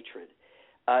own hatred.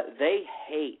 They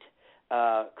hate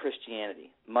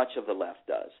Christianity. Much of the left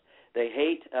does. They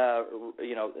hate,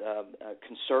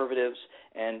 conservatives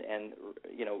and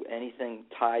anything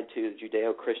tied to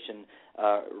Judeo-Christian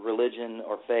religion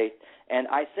or faith. And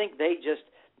I think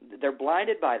they're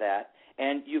blinded by that.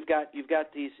 And you've got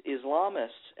these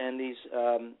Islamists and these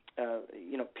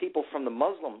people from the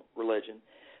Muslim religion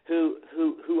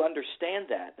who understand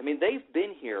that. I mean, they've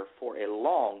been here for a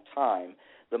long time.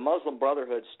 The Muslim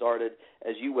Brotherhood started,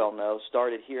 as you well know,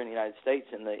 here in the United States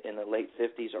in the late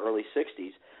 50s, early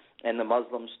 60s, and the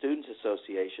Muslim Students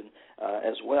Association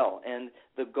as well. And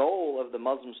the goal of the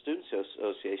Muslim Students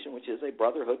Association, which is a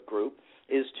brotherhood group,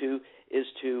 is to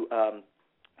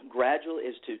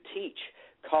teach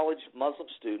college Muslim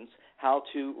students how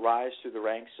to rise through the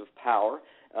ranks of power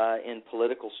in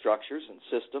political structures and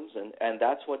systems, and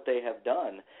that's what they have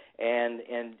done.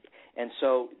 And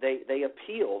so they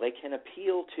appeal. They can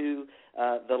appeal to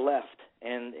the left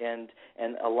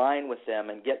and align with them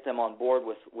and get them on board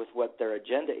with what their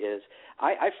agenda is.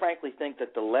 I frankly think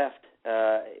that the left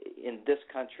in this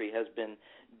country has been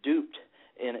duped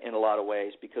in a lot of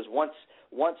ways, because once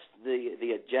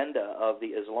the agenda of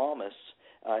the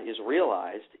Islamists is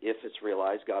realized, if it's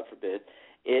realized, God forbid,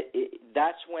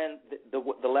 that's when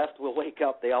the left will wake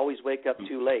up. They always wake up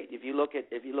too late. If you look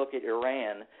at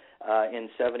Iran in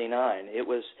 '79, it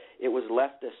was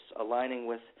leftists aligning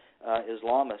with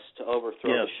Islamists to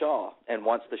overthrow the Shah. And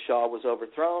once the Shah was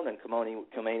overthrown and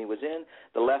Khomeini was in,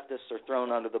 the leftists are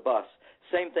thrown under the bus.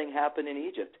 Same thing happened in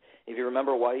Egypt. If you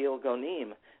remember Wael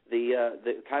Ghonim,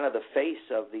 the kind of the face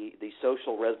of the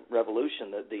social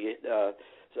revolution, the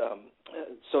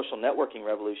social networking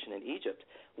revolution in Egypt.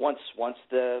 Once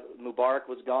the Mubarak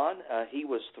was gone, he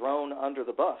was thrown under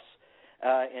the bus,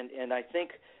 and I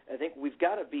think we've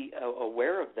got to be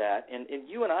aware of that. And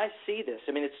you and I see this.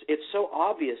 I mean, it's so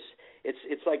obvious.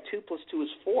 It's like 2 + 2 is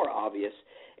 4 obvious,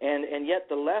 and yet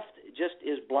the left just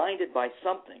is blinded by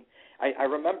something. I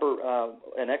remember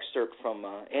an excerpt from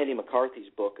Andy McCarthy's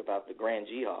book about the Grand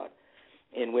Jihad,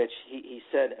 in which he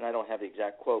said, and I don't have the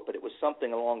exact quote, but it was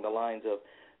something along the lines of,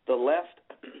 the left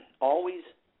always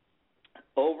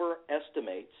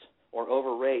overestimates or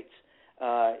overrates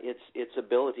its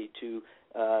ability to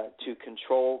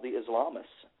control the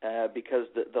Islamists, because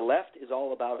the left is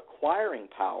all about acquiring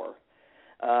power,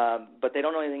 but they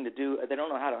don't know anything to do. They don't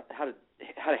know how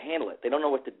to handle it. They don't know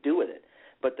what to do with it.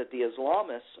 But that the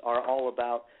Islamists are all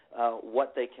about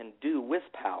what they can do with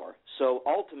power. So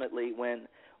ultimately, when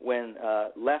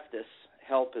leftists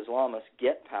help Islamists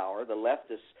get power, the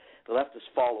leftists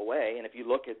fall away. And if you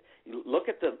look at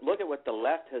what the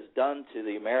left has done to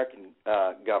the American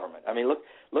government. I mean,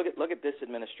 look at this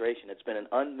administration. It's been an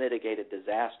unmitigated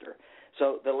disaster.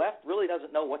 So the left really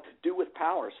doesn't know what to do with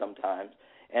power sometimes,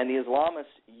 and the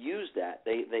Islamists use that.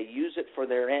 They use it for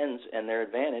their ends and their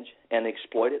advantage, and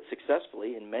exploit it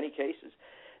successfully in many cases.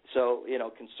 So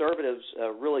conservatives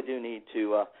really do need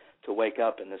to wake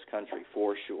up in this country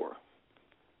for sure.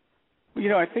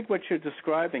 I think what you're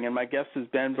describing, and my guest is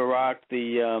Ben Barrack,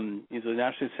 he's a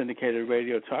nationally syndicated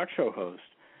radio talk show host,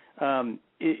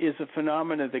 is a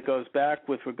phenomenon that goes back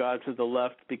with regard to the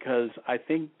left, because I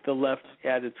think the left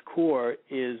at its core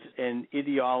is an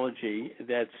ideology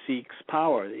that seeks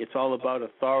power. It's all about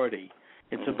authority.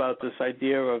 It's about this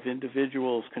idea of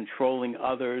individuals controlling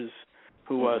others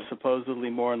who are supposedly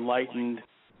more enlightened.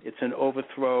 It's an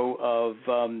overthrow of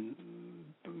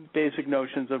basic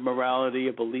notions of morality,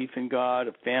 a belief in God,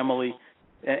 a family,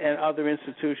 and other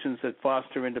institutions that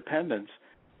foster independence.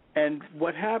 And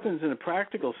what happens in a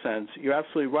practical sense, you're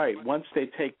absolutely right. Once they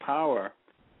take power,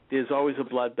 there's always a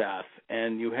bloodbath,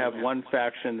 and you have one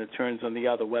faction that turns on the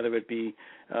other, whether it be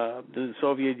the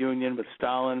Soviet Union with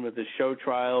Stalin, with the show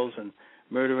trials and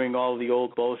murdering all the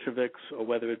old Bolsheviks, or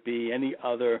whether it be any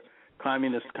other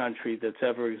communist country that's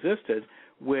ever existed,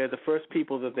 where the first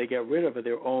people that they get rid of are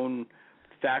their own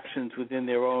factions within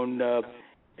their own,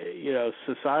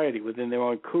 society, within their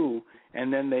own coup,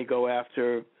 and then they go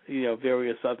after,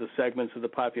 various other segments of the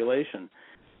population.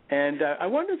 And I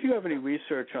wonder if you have any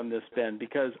research on this, Ben,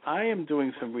 because I am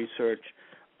doing some research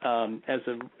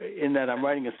in that I'm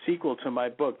writing a sequel to my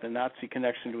book, The Nazi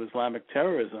Connection to Islamic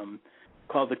Terrorism,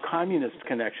 called The Communist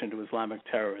Connection to Islamic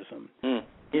Terrorism.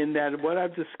 In that what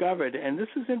I've discovered, and this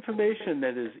is information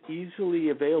that is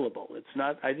easily available. It's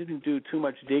not, I didn't do too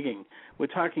much digging. We're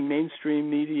talking mainstream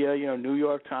media, New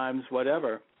York Times,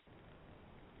 whatever,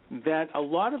 that a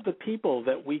lot of the people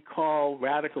that we call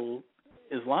radical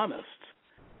Islamists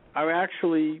are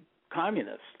actually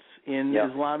communists in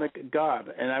Islamic garb.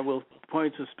 And I will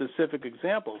point to specific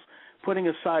examples, putting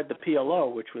aside the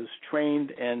PLO, which was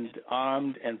trained and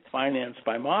armed and financed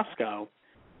by Moscow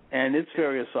and its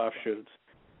various offshoots.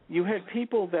 You had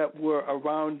people that were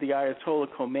around the Ayatollah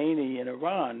Khomeini in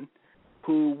Iran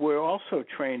who were also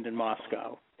trained in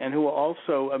Moscow and who were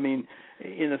also,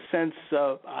 in a sense,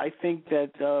 I think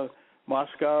that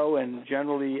Moscow and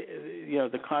generally,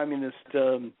 the communist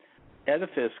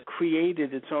edifice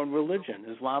created its own religion,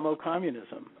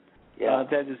 Islamo-communism,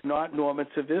 that is not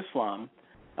normative Islam,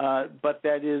 but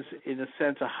that is, in a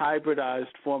sense, a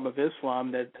hybridized form of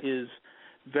Islam that is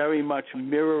very much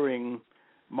mirroring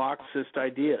Marxist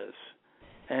ideas,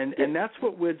 and that's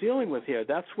what we're dealing with here.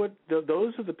 That's what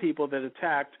those are the people that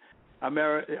attacked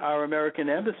our American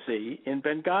embassy in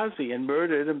Benghazi and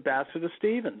murdered Ambassador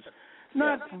Stevens.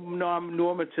 Not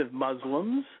normative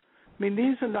Muslims.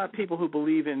 These are not people who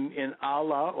believe in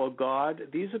Allah or God.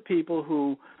 These are people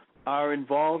who are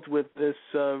involved with this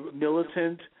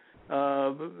militant,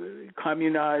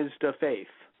 communized faith.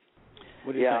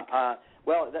 What do you think?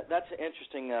 Well, that's an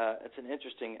interesting. It's an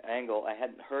interesting angle. I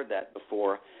hadn't heard that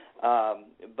before.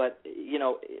 But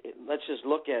let's just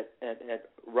look at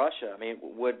Russia.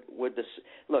 Would this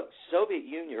look? Soviet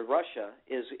Union, Russia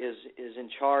is in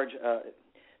charge.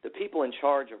 The people in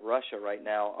charge of Russia right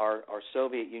now are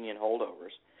Soviet Union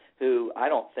holdovers, who I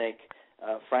don't think,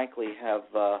 frankly, have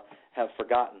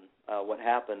forgotten what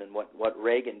happened and what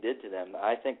Reagan did to them.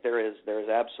 I think there is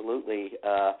absolutely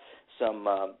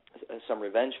some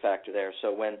revenge factor there.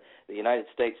 So when the United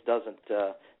States doesn't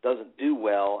doesn't do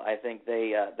well, I think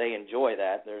they enjoy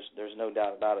that. There's no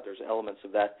doubt about it. There's elements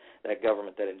of that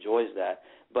government that enjoys that.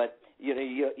 But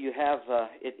you have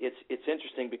it's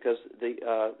interesting because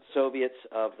the Soviets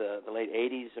of the late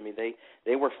 80s, I mean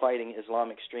they were fighting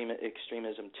Islamic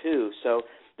extremism too. So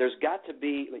there's got to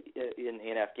be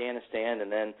in Afghanistan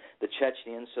and then the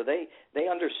Chechens. So they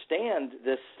understand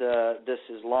this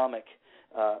Islamic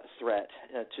threat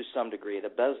to some degree, the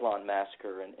Beslan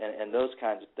massacre and those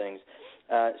kinds of things.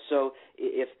 So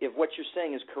if what you're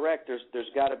saying is correct, there's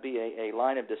got to be a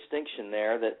line of distinction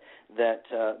there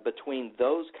that between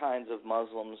those kinds of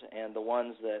Muslims and the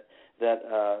ones that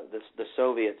the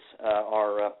Soviets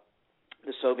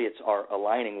are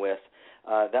aligning with.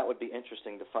 That would be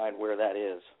interesting to find where that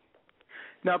is.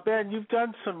 Now, Ben, you've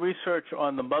done some research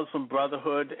on the Muslim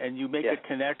Brotherhood, and you make a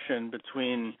connection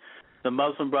between the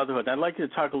Muslim Brotherhood. I'd like you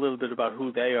to talk a little bit about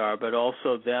who they are, but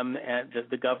also them and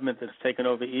the government that's taken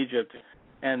over Egypt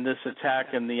and this attack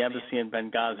in the embassy in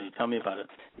Benghazi. Tell me about it.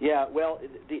 Yeah, well,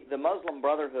 the Muslim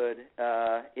Brotherhood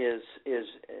is,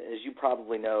 as you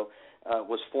probably know,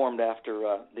 was formed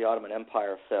after the Ottoman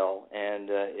Empire fell, and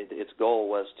its goal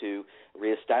was to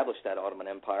reestablish that Ottoman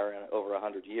Empire in over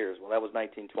 100 years. Well, that was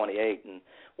 1928, and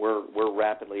we're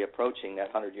rapidly approaching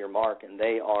that 100-year mark, and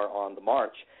they are on the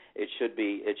march. It should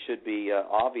be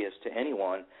obvious to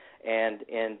anyone, and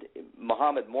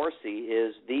Mohammed Morsi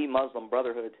is the Muslim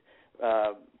Brotherhood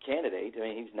candidate. I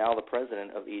mean, he's now the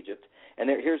president of Egypt, and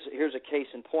here's a case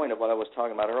in point of what I was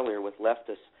talking about earlier with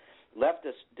leftists.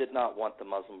 Leftists did not want the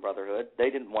Muslim Brotherhood. They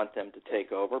didn't want them to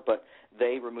take over, but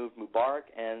they removed Mubarak,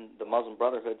 and the Muslim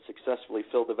Brotherhood successfully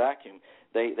filled the vacuum.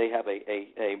 They have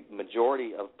a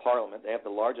majority of parliament. They have the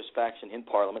largest faction in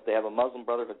parliament. They have a Muslim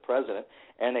Brotherhood president,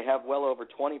 and they have well over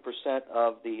 20%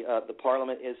 of the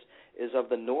parliament is of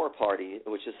the Noor party,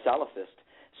 which is Salafist.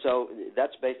 So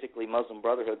that's basically Muslim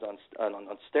Brotherhoods on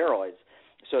steroids.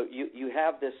 So you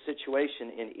have this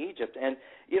situation in Egypt, and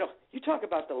you talk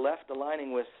about the left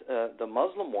aligning with the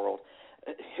Muslim world.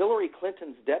 Hillary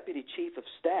Clinton's deputy chief of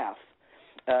staff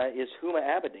is Huma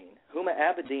Abedin. Huma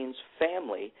Abedin's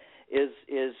family is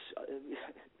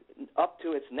up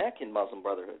to its neck in Muslim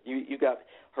Brotherhood. You got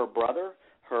her brother,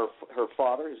 her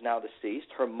father is now deceased,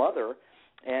 her mother,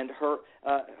 and her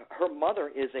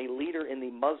mother is a leader in the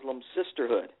Muslim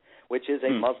Sisterhood, which is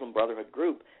a Muslim Brotherhood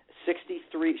group.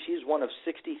 63. She's one of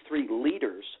 63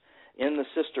 leaders in the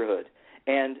sisterhood.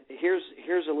 And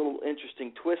here's a little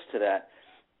interesting twist to that.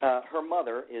 Her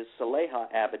mother is Saleha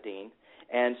Abedin,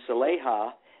 and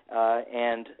Saleha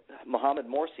and Mohammed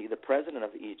Morsi, the president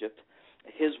of Egypt,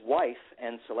 his wife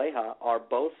and Saleha are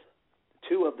both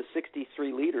two of the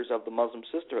 63 leaders of the Muslim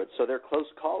Sisterhood, so they're close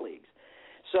colleagues.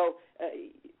 So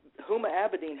Huma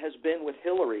Abedin has been with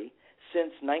Hillary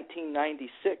since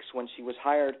 1996 when she was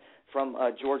hired from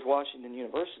George Washington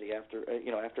University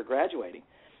after graduating,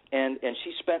 and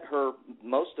she spent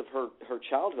most of her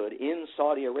childhood in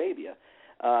Saudi Arabia,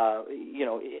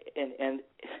 and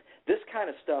this kind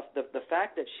of stuff. The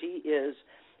fact that she is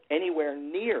anywhere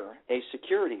near a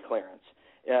security clearance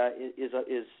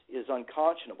is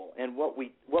unconscionable. And what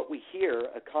we hear,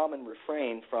 a common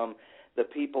refrain from the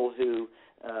people who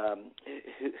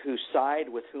side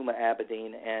with Huma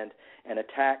Abedin and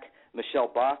attack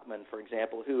Michelle Bachmann, for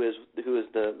example, who is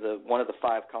the one of the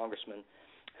 5 congressmen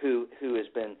who has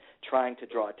been trying to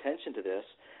draw attention to this.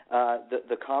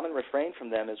 The common refrain from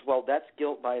them is, well, that's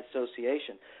guilt by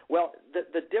association. Well,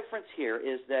 the difference here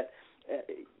is that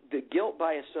the guilt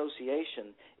by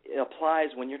association applies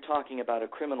when you're talking about a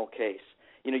criminal case.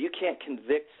 You can't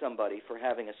convict somebody for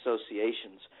having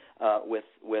associations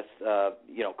with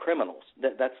criminals.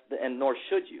 And nor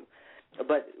should you.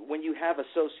 But when you have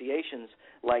associations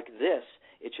like this,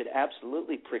 it should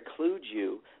absolutely preclude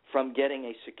you from getting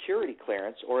a security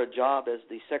clearance or a job as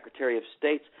the Secretary of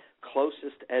State's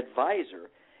closest advisor.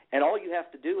 And all you have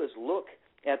to do is look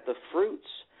at the fruits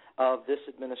of this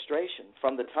administration.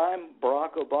 From the time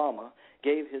Barack Obama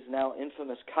gave his now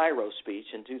infamous Cairo speech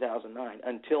in 2009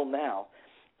 until now,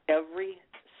 every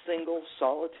single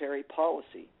solitary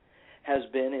policy has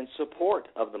been in support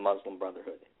of the Muslim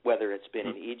Brotherhood, whether it's been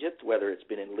in Egypt, whether it's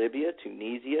been in Libya,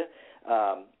 Tunisia,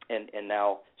 and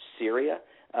now Syria.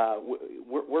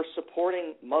 We're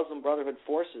supporting Muslim Brotherhood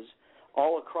forces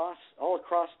all across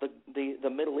the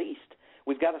Middle East.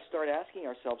 We've got to start asking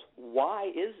ourselves, why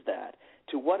is that?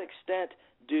 To what extent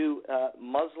do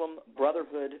Muslim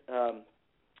Brotherhood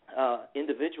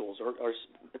individuals or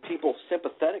people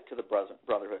sympathetic to the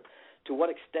Brotherhood, to what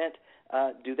extent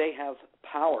do they have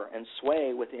power and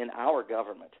sway within our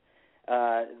government?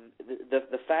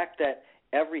 The fact that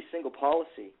every single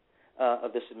policy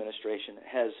of this administration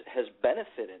has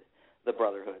benefited the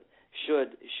Brotherhood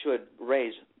should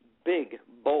raise big,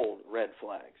 bold red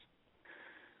flags.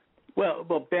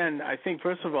 Well, Ben, I think,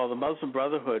 first of all, the Muslim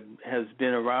Brotherhood has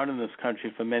been around in this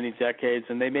country for many decades,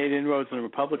 and they made inroads in the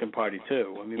Republican Party,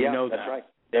 too. I mean, we know that. That's right.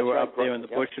 They were up there in the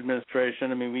Bush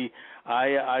administration. I mean,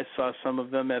 I saw some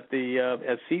of them at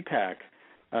CPAC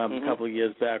a couple of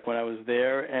years back when I was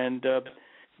there, and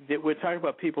we're talking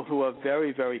about people who are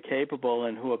very, very capable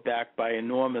and who are backed by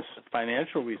enormous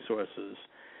financial resources,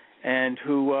 and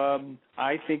who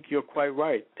I think you're quite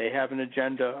right. They have an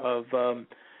agenda of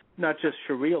not just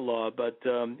Sharia law, but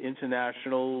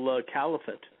international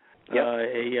caliphate,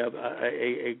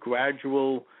 a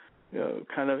gradual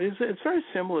kind of. It's very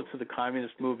similar to the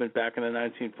communist movement back in the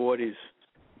 1940s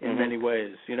in many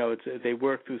ways. You know, they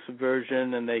work through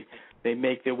subversion and they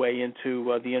make their way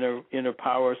into the inner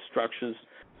power structures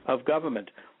of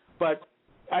government. But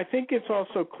I think it's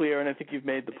also clear, and I think you've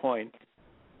made the point,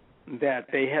 that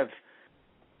they have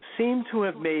seemed to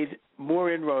have made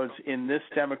more inroads in this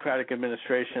Democratic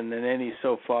administration than any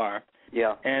so far.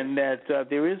 Yeah. And that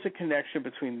there is a connection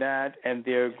between that and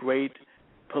their great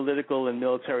political and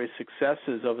military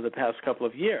successes over the past couple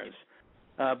of years,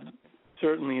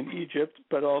 certainly in Egypt,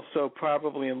 but also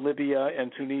probably in Libya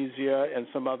and Tunisia and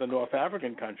some other North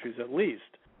African countries at least.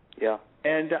 Yeah.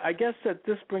 And I guess that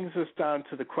this brings us down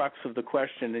to the crux of the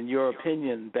question. In your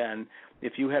opinion, Ben,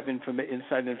 if you have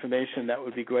inside information, that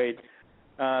would be great.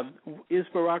 Is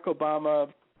Barack Obama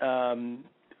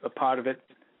a part of it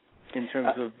in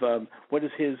terms of what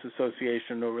is his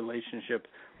association or relationship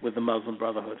with the Muslim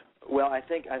Brotherhood? Well, I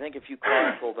think if you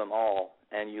chronicle them all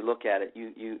and you look at it,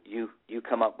 you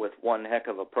come up with one heck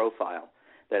of a profile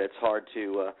that it's hard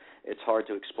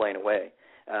to explain away.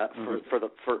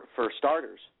 For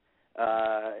starters,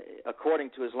 according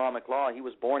to Islamic law, he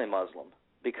was born a Muslim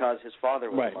because his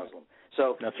father was a Muslim.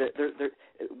 So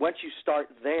once you start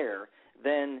there,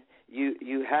 then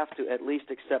you have to at least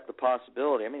accept the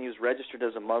possibility. I mean, he was registered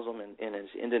as a Muslim in his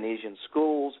Indonesian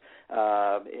schools.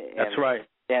 That's right.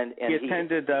 And he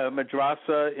attended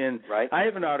madrasa in. Right. I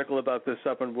have an article about this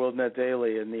up on WorldNet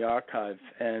Daily in the archive,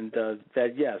 and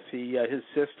that yes, his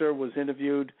sister was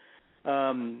interviewed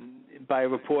by a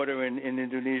reporter in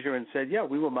Indonesia and said, yeah,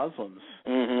 we were Muslims.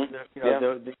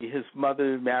 His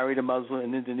mother married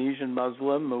an Indonesian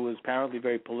Muslim who was apparently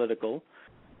very political.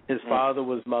 His father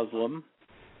was Muslim.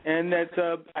 And that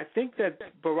I think that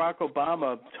Barack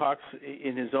Obama talks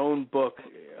in his own book,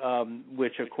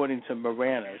 which according to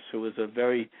Moranis, who is a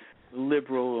very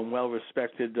liberal and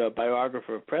well-respected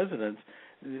biographer of presidents,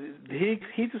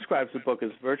 he describes the book as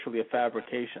virtually a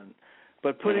fabrication.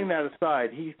 But putting that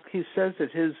aside, he says that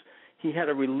he had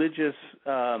a religious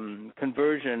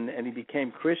conversion and he became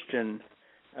Christian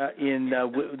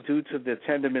due to the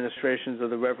 10 administrations of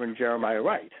the Reverend Jeremiah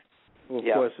Wright, who of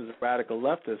course is a radical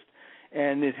leftist.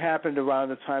 And it happened around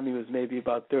the time he was maybe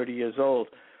about 30 years old.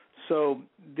 So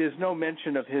there's no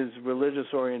mention of his religious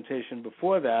orientation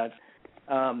before that.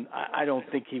 I don't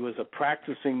think he was a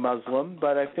practicing Muslim,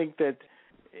 but I think that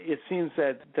it seems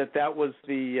that was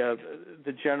the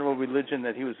general religion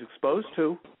that he was exposed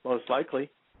to, most likely.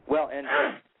 Well, and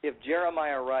if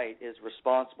Jeremiah Wright is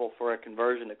responsible for a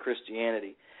conversion to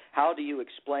Christianity, how do you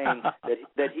explain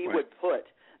that he would put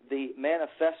the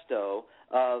manifesto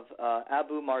of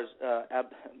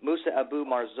Musa Abu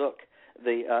Marzouk,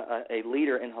 a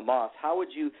leader in Hamas? How would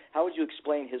you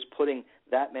explain his putting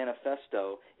that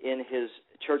manifesto in his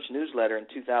church newsletter in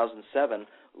 2007,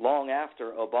 long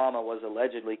after Obama was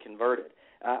allegedly converted?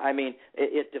 I mean,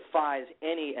 it defies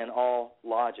any and all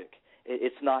logic.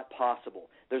 It's not possible.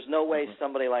 There's no way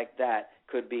somebody like that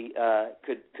could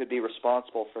be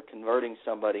responsible for converting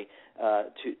somebody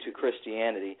to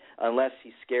Christianity unless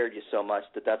he scared you so much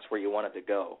that that's where you wanted to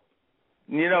go.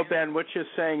 You know, Ben, what you're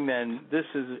saying then, this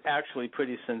is actually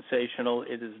pretty sensational.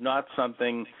 It is not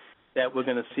something that we're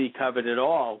going to see covered at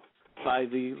all by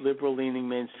the liberal-leaning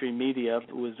mainstream media,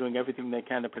 who is doing everything they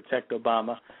can to protect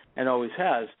Obama and always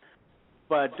has.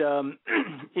 But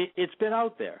it's been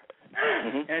out there,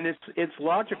 and it's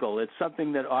logical. It's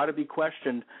something that ought to be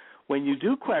questioned. When you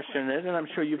do question it, and I'm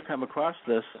sure you've come across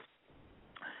this,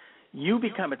 you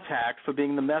become attacked for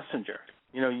being the messenger.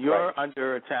 You know, you're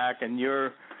under attack, and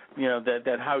you're, you know,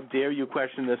 that how dare you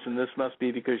question this, and this must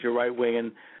be because you're right-wing.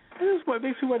 And this is what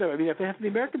makes me wonder. I mean, have the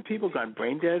American people gone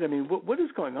brain dead? I mean, what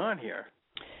is going on here?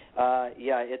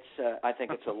 It's. I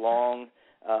think it's a long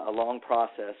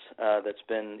process that's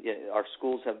been. Our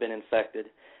schools have been infected.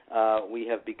 We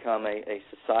have become a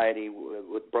society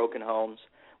with broken homes.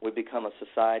 We've become a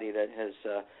society that has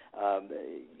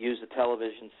used the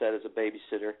television set as a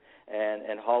babysitter,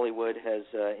 and Hollywood has,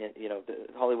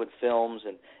 Hollywood films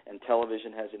and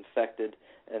television has infected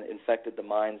the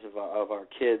minds of our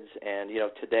kids. And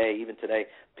even today,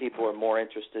 people are more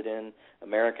interested in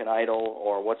American Idol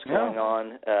or what's going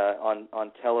on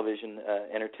television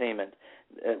entertainment.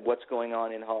 What's going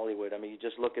on in Hollywood? I mean, you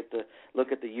just look at the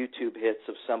YouTube hits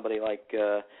of somebody like,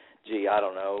 I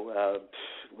don't know,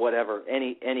 whatever.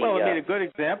 Well, a good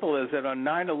example is that on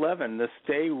 9/11, this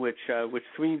day which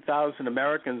 3,000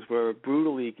 Americans were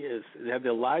brutally had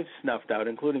their lives snuffed out,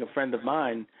 including a friend of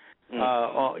mine. We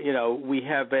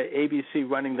have ABC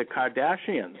running the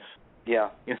Kardashians. Yeah.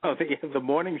 They have the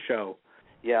morning show.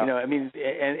 Yeah.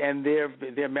 And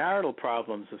their marital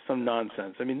problems are some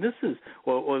nonsense. I mean, this is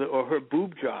or her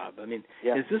boob job. I mean,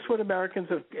 is this what Americans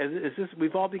have? Is this?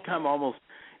 We've all become almost.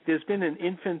 There's been an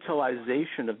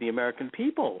infantilization of the American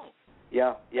people.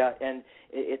 Yeah, and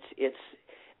it's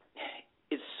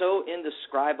so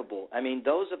indescribable. I mean,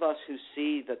 those of us who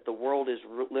see that the world is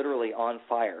literally on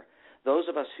fire, those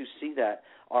of us who see that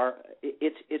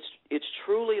it's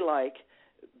truly like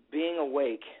being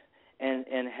awake and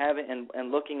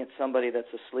looking at somebody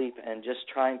that's asleep and just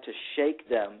trying to shake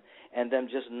them and them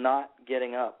just not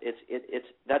getting up.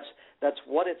 That's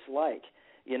what it's like,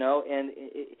 and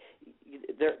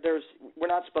we're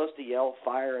not supposed to yell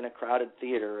fire in a crowded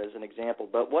theater as an example,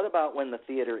 but what about when the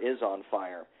theater is on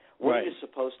fire? What are you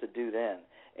supposed to do then?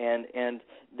 And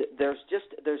there's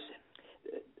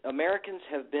Americans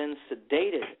have been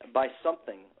sedated by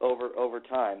something over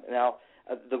time. Now,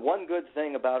 the one good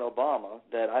thing about Obama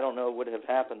that I don't know would have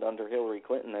happened under Hillary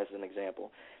Clinton as an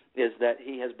example is that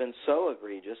he has been so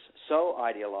egregious, so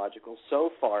ideological, so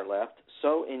far left,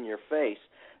 so in your face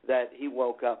that he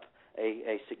woke up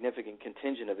a significant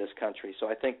contingent of this country. So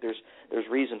I think there's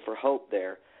reason for hope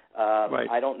there.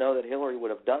 I don't know that Hillary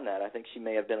would have done that. I think she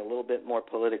may have been a little bit more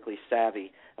politically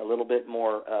savvy, a little bit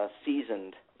more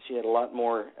seasoned. She had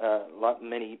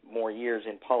many more years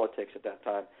in politics at that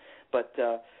time. But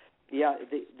the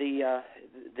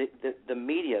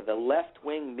media, the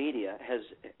left-wing media, has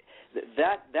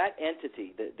that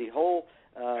entity, the whole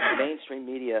mainstream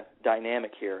media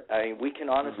dynamic here. I mean, we can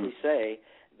honestly say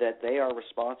that they are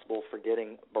responsible for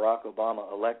getting Barack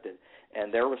Obama elected,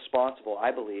 and they're responsible,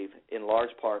 I believe, in large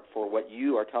part for what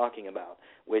you are talking about,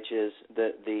 which is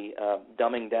the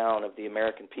dumbing down of the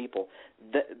American people.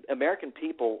 The American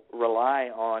people rely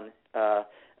on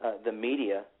the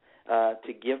media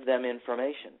to give them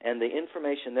information, and the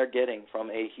information they're getting from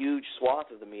a huge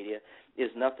swath of the media is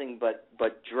nothing but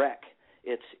dreck.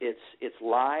 It's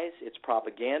lies, it's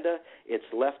propaganda, it's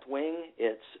left wing,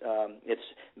 it's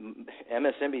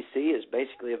MSNBC is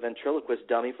basically a ventriloquist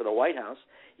dummy for the White House.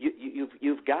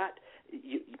 You've got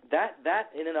that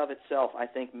in and of itself, I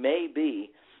think, may be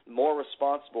more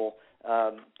responsible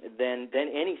than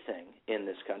anything in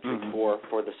this country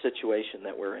for the situation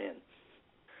that we're in.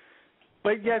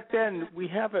 But yet, then we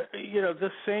have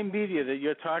the same media that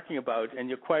you're talking about, and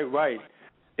you're quite right.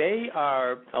 They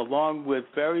are, along with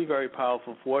very, very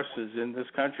powerful forces in this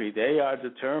country, they are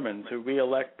determined to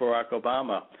reelect Barack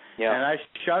Obama. Yeah. And I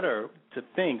shudder to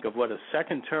think of what a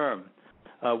second term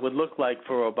would look like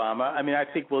for Obama. I mean, I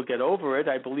think we'll get over it.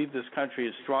 I believe this country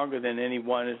is stronger than any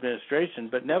one administration,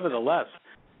 but nevertheless,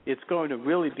 it's going to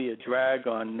really be a drag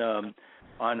on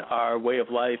our way of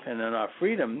life and on our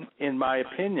freedom, in my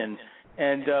opinion.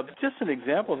 And just an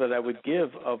example that I would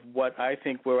give of what I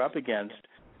think we're up against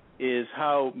is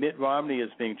how Mitt Romney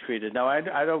is being treated. Now, I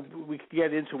don't. We could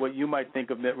get into what you might think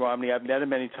of Mitt Romney. I've met him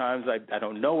many times. I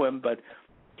don't know him, but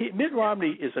Mitt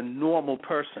Romney is a normal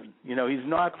person. He's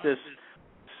not this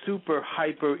super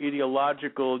hyper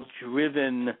ideological,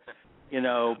 driven,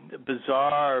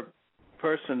 bizarre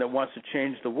person that wants to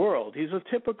change the world. He's a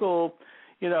typical,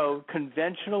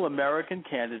 conventional American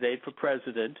candidate for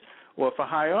president or for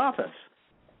high office.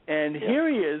 And here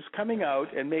he is coming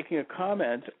out and making a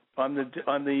comment on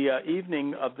the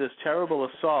evening of this terrible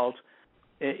assault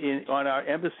on our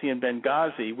embassy in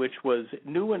Benghazi, which was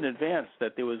knew in advance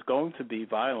that there was going to be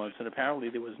violence, and apparently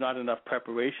there was not enough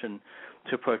preparation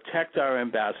to protect our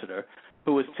ambassador,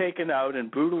 who was taken out and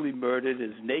brutally murdered,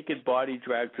 his naked body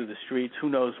dragged through the streets, who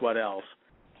knows what else.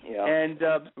 Yeah. And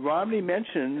Romney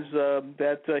mentions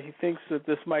that he thinks that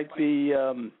this might be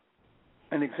an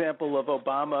example of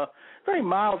Obama, very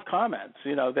mild comments,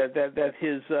 that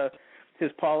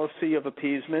his policy of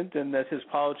appeasement and that his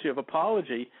policy of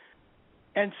apology.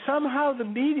 And somehow the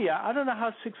media, I don't know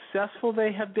how successful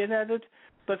they have been at it,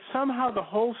 but somehow the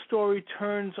whole story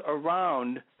turns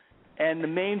around and the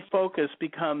main focus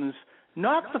becomes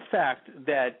not the fact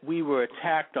that we were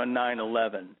attacked on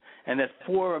 9/11 and that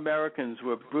 4 Americans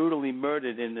were brutally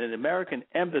murdered in an American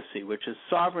embassy, which is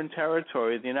sovereign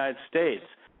territory of the United States,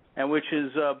 and which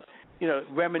is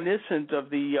reminiscent of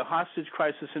the hostage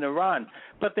crisis in Iran.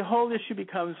 But the whole issue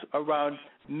becomes around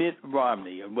Mitt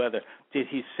Romney and whether did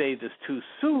he say this too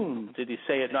soon? Did he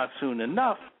say it not soon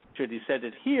enough? Should he said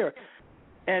it here?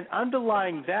 And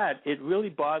underlying that, it really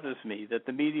bothers me that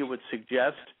the media would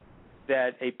suggest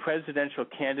that a presidential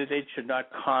candidate should not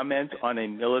comment on a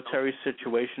military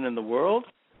situation in the world.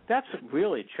 That's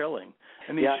really chilling.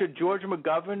 I mean, should George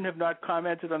McGovern have not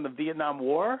commented on the Vietnam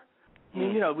War? I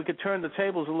mean, we could turn the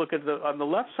tables and look at on the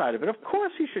left side of it. Of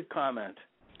course he should comment.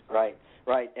 Right,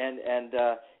 and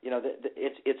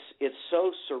it's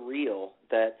so surreal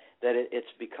that it's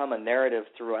become a narrative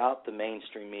throughout the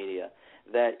mainstream media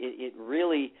that it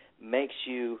really makes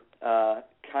you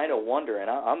kind of wonder, and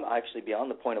I'm actually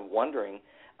beyond the point of wondering.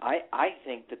 I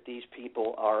think that these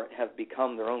people have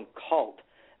become their own cult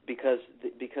because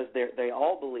they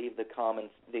all believe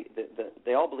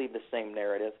they all believe the same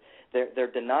narrative.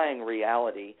 They're denying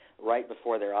reality right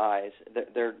before their eyes.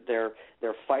 They're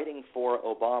fighting for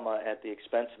Obama at the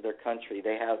expense of their country.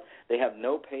 They have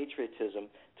no patriotism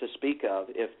to speak of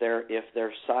if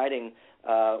they're siding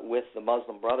with the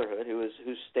Muslim Brotherhood,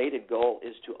 whose stated goal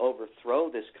is to overthrow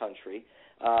this country.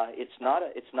 It's not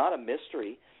a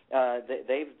mystery.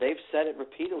 They've said it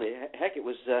repeatedly. Heck, it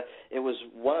was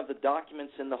one of the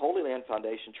documents in the Holy Land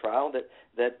Foundation trial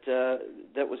that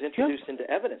was introduced into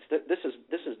evidence. This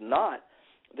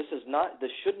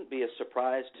shouldn't be a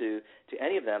surprise to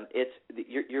any of them.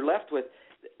 You're left with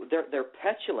they're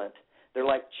petulant. They're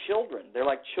like children. They're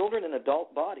like children in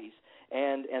adult bodies,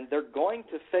 and they're going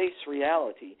to face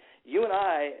reality. You and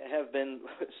I have been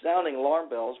sounding alarm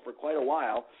bells for quite a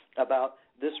while about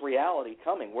this reality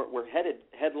coming. We're headed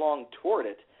headlong toward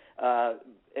it,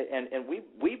 and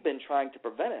we've been trying to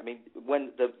prevent it. I mean,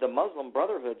 when the Muslim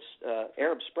Brotherhood's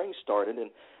Arab Spring started in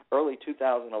early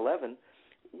 2011,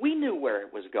 we knew where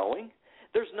it was going.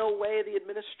 There's no way the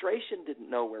administration didn't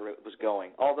know where it was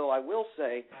going. Although I will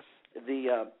say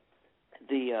they're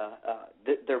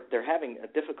having a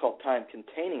difficult time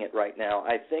containing it right now.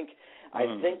 I think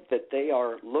that they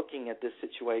are looking at this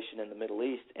situation in the Middle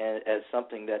East as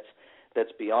something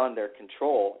that's beyond their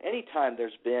control. Anytime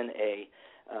there's been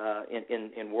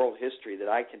in world history that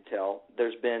I can tell,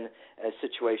 there's been a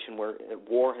situation where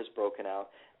war has broken out.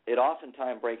 It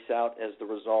oftentimes breaks out as the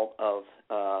result of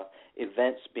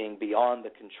events being beyond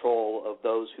the control of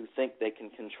those who think they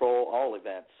can control all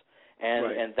events.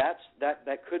 And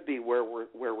that could be where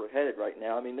we're headed right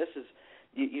now. I mean, this is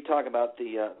you talk about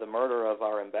the murder of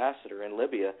our ambassador in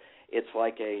Libya. It's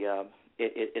like it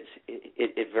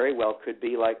very well could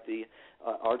be like the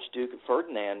Archduke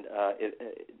Ferdinand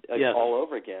all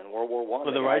over again, World War I.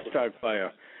 Or the Reichstag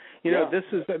fire. This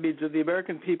is. I mean, do the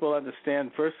American people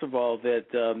understand? First of all, that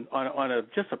on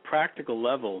just a practical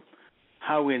level,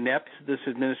 how inept this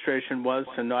administration was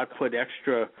to not put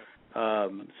extra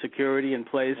security in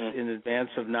place in advance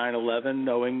of 9/11,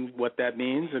 knowing what that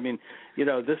means. I mean,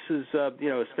 this is,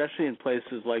 especially in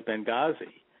places like Benghazi,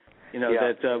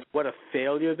 that what a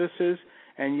failure this is,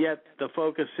 and yet the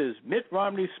focus is Mitt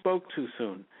Romney spoke too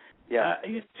soon. Yeah.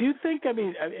 Do you think? I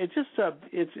mean,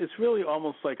 it's really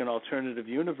almost like an alternative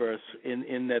universe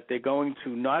in that they're going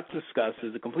to not discuss.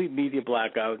 There's a complete media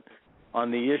blackout on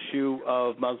the issue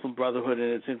of Muslim Brotherhood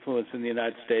and its influence in the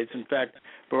United States. In fact,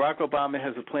 Barack Obama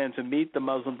has a plan to meet the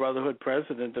Muslim Brotherhood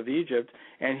president of Egypt,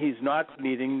 and he's not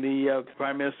meeting the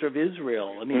Prime Minister of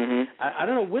Israel. I mean, I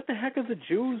don't know, what the heck are the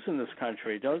Jews in this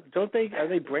country? Don't they? Are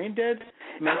they brain dead?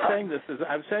 I mean,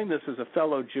 I'm saying this as a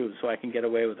fellow Jew, so I can get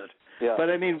away with it. Yeah. But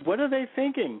I mean, what are they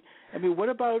thinking? I mean, what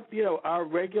about our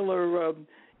regular?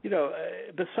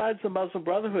 Besides the Muslim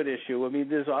Brotherhood issue, I mean,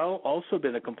 there's also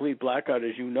been a complete blackout,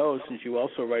 as you know, since you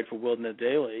also write for WorldNet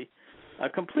Daily, a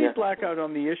complete blackout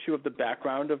on the issue of the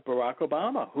background of Barack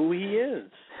Obama, who he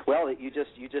is. Well, you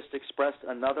just expressed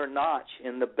another notch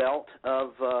in the belt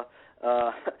of the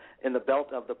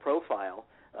profile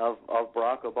of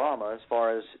Barack Obama as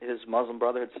far as his Muslim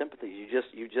Brotherhood sympathies.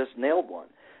 You just nailed one.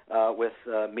 With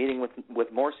meeting with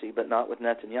Morsi, but not with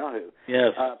Netanyahu.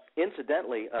 Yes.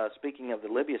 Incidentally, speaking of the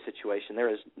Libya situation, there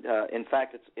is, in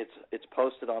fact, it's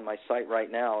posted on my site right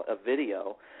now, a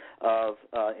video of,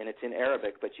 and it's in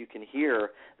Arabic, but you can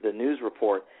hear the news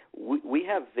report. We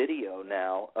have video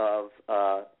now of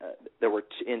there were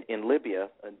in Libya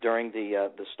during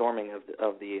the storming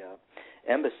of the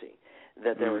embassy,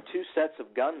 that there were two sets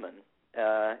of gunmen,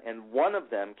 and one of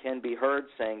them can be heard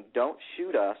saying, "Don't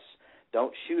shoot us.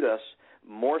 Don't shoot us.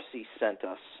 Morsi sent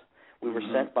us. We were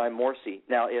sent by Morsi."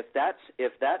 Now, if that's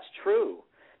true,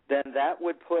 then that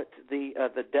would put the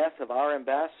death of our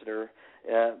ambassador,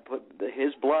 put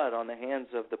his blood on the hands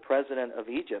of the president of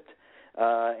Egypt,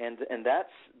 and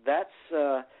that's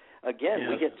again, yes.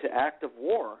 We get to act of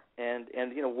war, and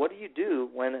what do you do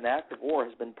when an act of war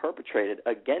has been perpetrated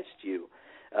against you?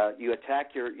 You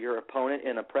attack your opponent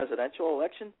in a presidential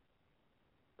election?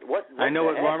 What I know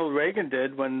what Ronald Reagan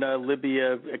did when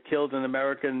Libya killed an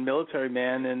American military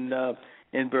man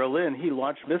in Berlin. He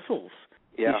launched missiles.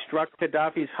 Yeah. He struck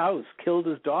Gaddafi's house, killed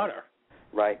his daughter.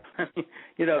 Right. Right.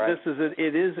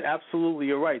 It is absolutely,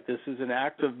 you're right. This is an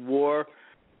act of war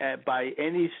by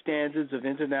any standards of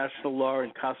international law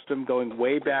and custom, going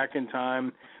way back in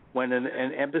time. When an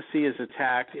embassy is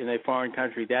attacked in a foreign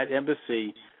country, that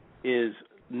embassy is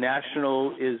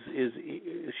national, is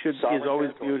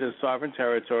always viewed as sovereign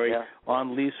territory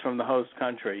on lease from the host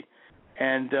country.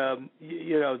 And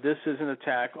this is an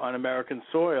attack on American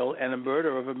soil and a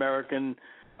murder of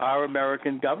our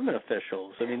American government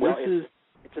officials. I mean,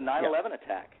 it's a 9/11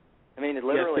 attack. I mean, it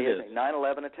literally is a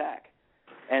 9/11 attack.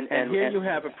 And here you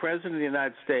have a president of the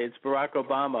United States, Barack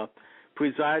Obama,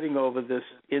 presiding over this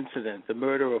incident, the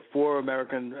murder of 4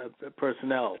 American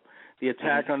personnel, the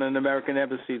attack on an American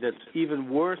embassy that's even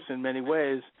worse in many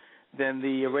ways than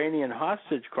the Iranian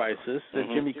hostage crisis that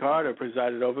Jimmy Carter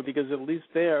presided over, because at least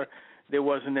there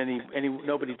wasn't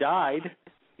nobody died.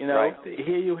 Right.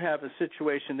 Here you have a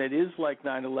situation that is like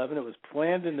 9/11. It was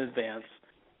planned in advance.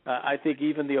 I think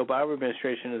even the Obama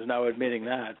administration is now admitting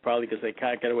that, probably because they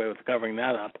can't get away with covering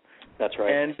that up. That's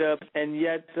right. And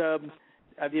yet,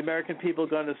 are the American people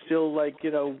going to still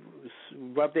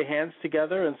rub their hands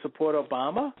together and support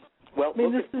Obama? Well,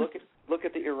 look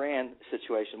at the Iran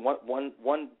situation.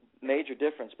 One major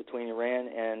difference between Iran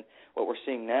and what we're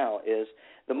seeing now is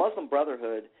the Muslim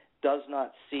Brotherhood does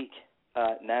not seek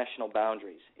national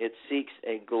boundaries. It seeks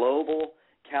a global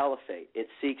caliphate. It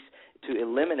seeks to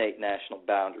eliminate national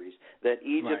boundaries, that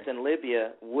Egypt and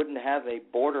Libya wouldn't have a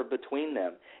border between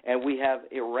them. And we have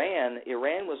Iran.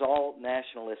 Iran was all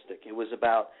nationalistic. It was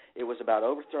about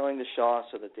overthrowing the Shah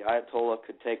so that the Ayatollah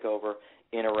could take over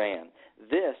in Iran.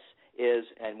 This is,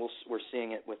 and we're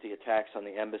seeing it with the attacks on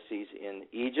the embassies in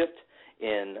Egypt,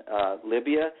 in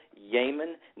Libya,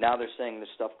 Yemen. Now they're saying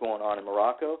there's stuff going on in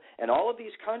Morocco. And all of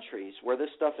these countries where this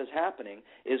stuff is happening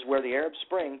is where the Arab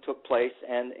Spring took place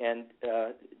and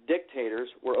dictators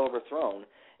were overthrown.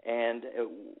 And,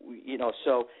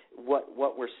 so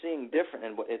what we're seeing different,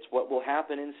 and it's what will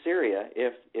happen in Syria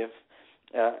if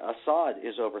Assad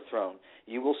is overthrown.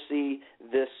 You will see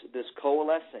this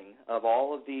coalescing of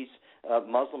all of these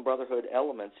Muslim Brotherhood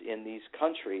elements in these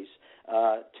countries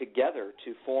together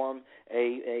to form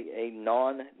a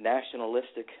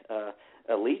non-nationalistic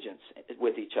allegiance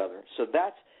with each other. So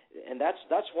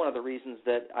that's one of the reasons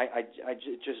that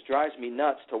it just drives me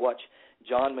nuts to watch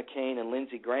John McCain and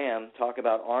Lindsey Graham talk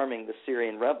about arming the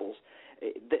Syrian rebels.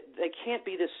 They can't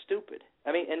be this stupid.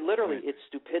 I mean, and literally, it's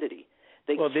stupidity.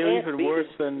 They're even worse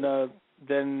than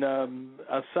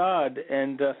Assad.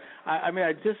 And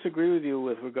I disagree with you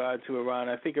with regard to Iran.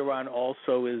 I think Iran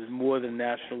also is more than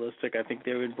nationalistic. I think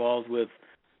they're involved with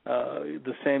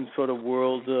the same sort of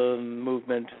world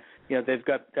movement. They've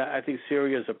got. I think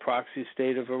Syria is a proxy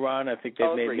state of Iran. I think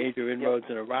they've made major inroads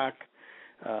in Iraq.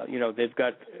 They've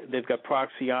got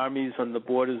proxy armies on the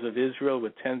borders of Israel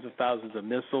with tens of thousands of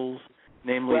missiles,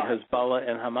 namely Hezbollah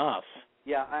and Hamas.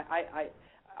 Yeah,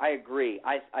 I agree.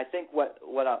 I think what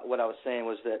I was saying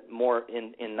was that more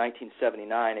in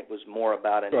 1979 it was more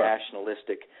about a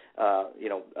nationalistic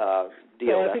deal.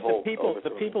 I think the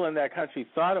people in that country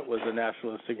thought it was a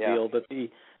nationalistic deal, but the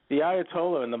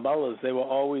Ayatollah and the mullahs, they were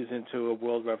always into a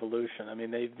world revolution. I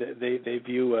mean, they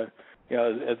view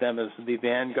them as the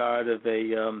vanguard of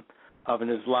an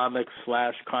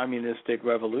Islamic/communistic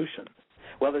revolution.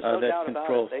 Well, there's no doubt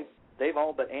about it. They've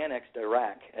all but annexed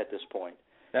Iraq at this point.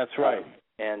 That's right.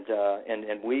 And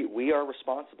we are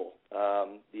responsible.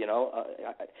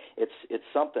 It's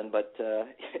something, but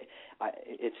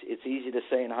it's easy to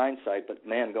say in hindsight. But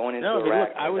man, going into Iraq,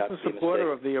 I was a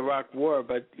supporter of the Iraq War,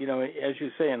 but as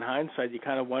you say, in hindsight, you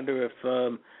kind of wonder if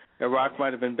Iraq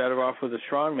might have been better off with a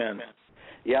strong man.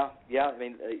 Yeah. I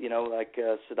mean, like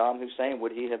Saddam Hussein,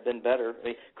 would he have been better? I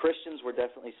mean, Christians were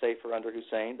definitely safer under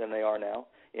Hussein than they are now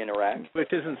in Iraq.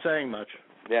 Which isn't saying much.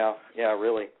 Yeah,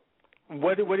 really.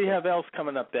 What do you have else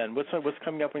coming up then? What's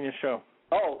coming up on your show?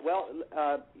 Oh, well,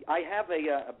 I have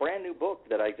a brand new book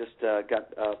that I just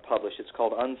got published. It's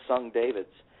called Unsung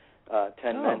Davids,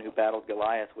 10 Men Who Battled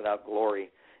Goliath Without Glory.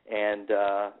 And,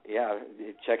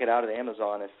 check it out at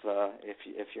Amazon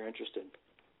if you're interested.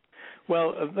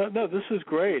 Well, no, this is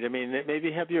great. I mean,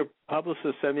 maybe have your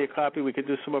publicist send me a copy. We could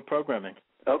do some more programming.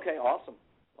 Okay, awesome.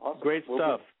 Great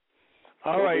stuff.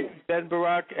 All right, Ben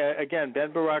Barrack, again,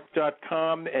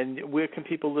 benbarrack.com, and where can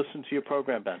people listen to your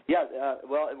program, Ben? Yeah,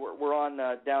 well, we're on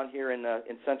down here in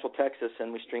Central Texas,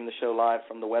 and we stream the show live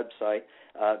from the website,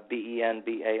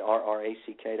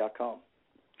 benbarrack.com.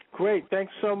 Great.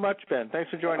 Thanks so much, Ben. Thanks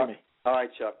for joining me. All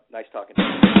right, Chuck. Nice talking to you.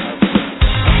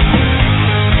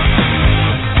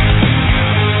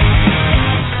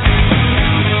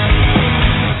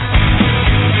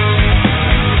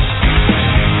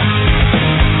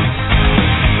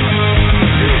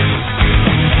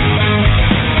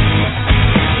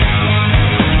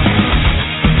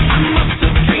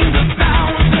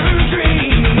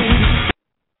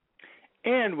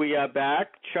 And we are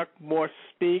back. Chuck Morse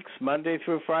Speaks, Monday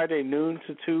through Friday, noon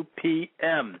to 2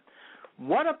 p.m.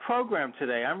 What a program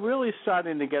today. I'm really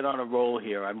starting to get on a roll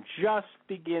here. I'm just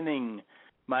beginning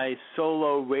my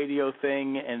solo radio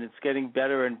thing, and it's getting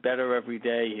better and better every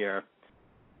day here.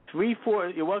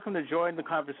 You're welcome to join the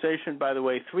conversation, by the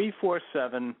way,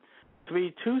 347-327-9849,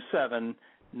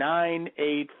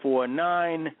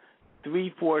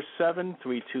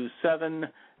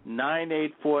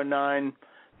 347-327-9849.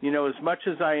 You know, as much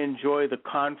as I enjoy the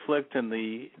conflict and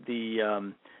the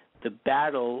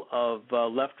battle of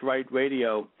left-right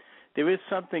radio, there is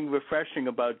something refreshing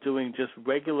about doing just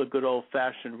regular, good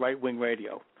old-fashioned right-wing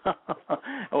radio,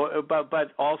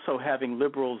 but also having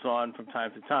liberals on from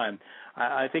time to time.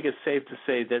 I think it's safe to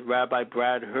say that Rabbi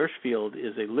Brad Hershfeld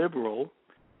is a liberal.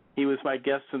 He was my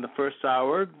guest in the first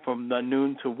hour from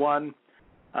noon to 1,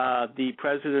 the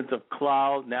president of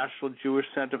KLAL, National Jewish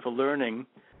Center for Learning.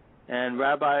 And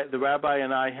the rabbi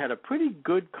and I had a pretty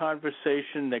good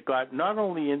conversation that got not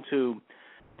only into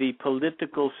the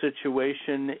political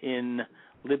situation in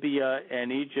Libya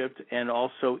and Egypt and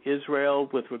also Israel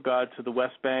with regard to the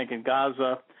West Bank and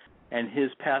Gaza and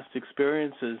his past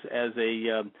experiences as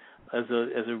a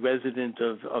resident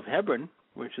of Hebron,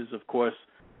 which is, of course,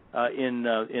 in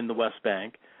the West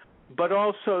Bank, but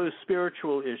also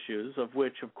spiritual issues, of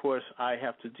which, of course, I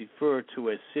have to defer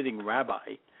to a sitting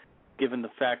rabbi, given the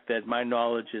fact that my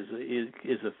knowledge is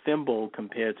a thimble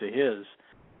compared to his.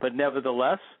 But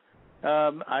nevertheless,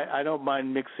 I don't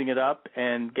mind mixing it up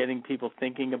and getting people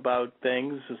thinking about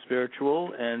things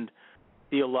spiritual and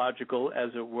theological,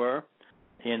 as it were.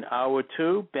 In hour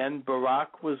 2, Ben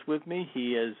Barrack was with me.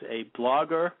 He is a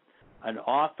blogger, an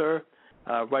author,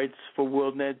 writes for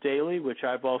WorldNet Daily, which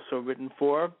I've also written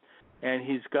for, and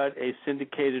he's got a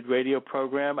syndicated radio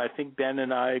program. I think Ben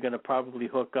and I are going to probably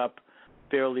hook up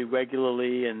fairly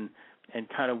regularly and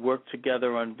kind of work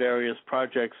together on various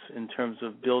projects in terms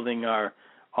of building our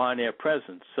on-air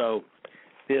presence. So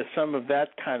there's some of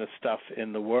that kind of stuff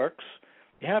in the works.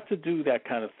 You have to do that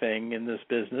kind of thing in this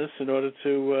business in order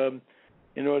to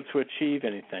achieve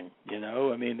anything. You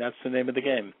know, I mean, that's the name of the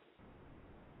game.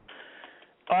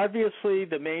 Obviously,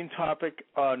 the main topic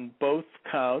on both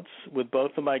counts with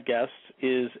both of my guests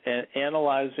is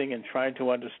analyzing and trying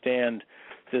to understand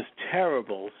this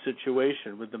terrible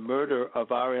situation with the murder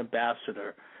of our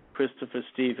ambassador, Christopher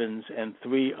Stevens, and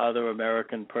 3 other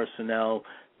American personnel,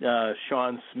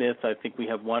 Sean Smith, I think we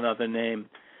have one other name.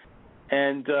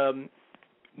 And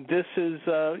this is,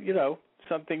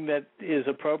 something that is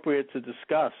appropriate to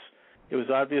discuss. It was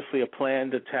obviously a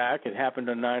planned attack. It happened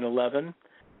on 9/11.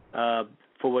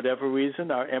 For whatever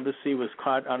reason, our embassy was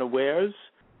caught unawares,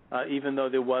 even though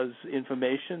there was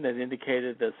information that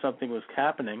indicated that something was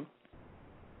happening.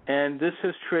 And this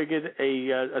has triggered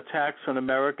attacks on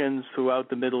Americans throughout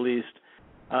the Middle East.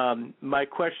 My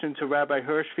question to Rabbi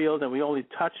Hershfeld, and we only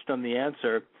touched on the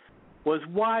answer, was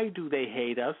why do they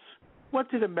hate us? What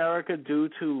did America do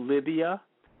to Libya?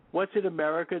 What did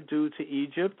America do to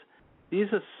Egypt?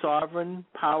 These are sovereign,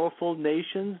 powerful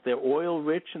nations. They're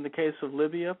oil-rich in the case of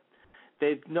Libya.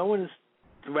 No one is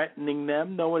threatening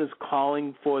them. No one is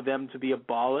calling for them to be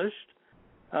abolished.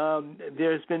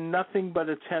 There's been nothing but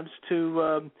attempts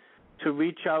to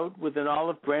reach out with an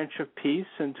olive branch of peace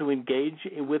and to engage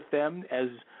with them as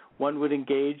one would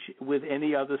engage with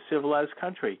any other civilized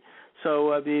country.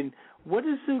 So, I mean,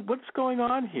 what's going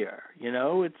on here? You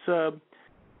know, it's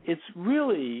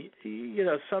really,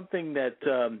 something that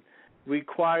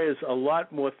requires a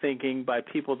lot more thinking by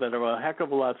people that are a heck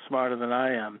of a lot smarter than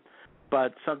I am,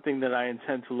 but something that I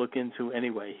intend to look into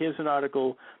anyway. Here's an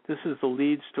article. This is the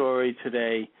lead story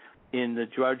today in the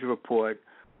Drudge Report.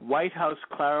 White House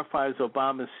clarifies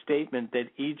Obama's statement that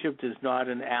Egypt is not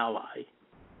an ally.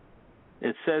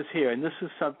 It says here, and this is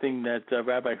something that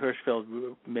Rabbi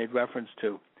Hershfeld made reference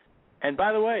to. And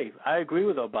by the way, I agree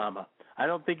with Obama. I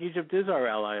don't think Egypt is our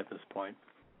ally at this point.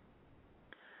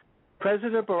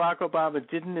 President Barack Obama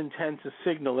didn't intend to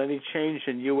signal any change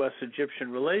in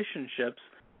U.S.-Egyptian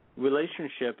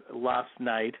relationship last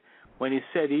night when he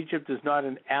said Egypt is not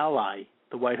an ally,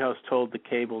 the White House told the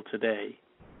cable today.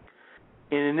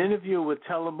 In an interview with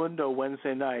Telemundo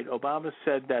Wednesday night, Obama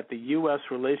said that the U.S.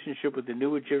 relationship with the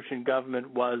new Egyptian government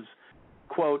was,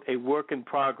 quote, a work in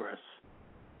progress,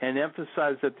 and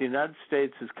emphasized that the United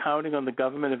States is counting on the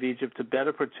government of Egypt to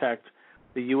better protect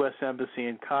the U.S. Embassy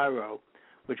in Cairo,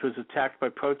 which was attacked by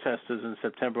protesters on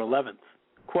September 11th.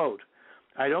 Quote,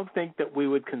 I don't think that we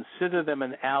would consider them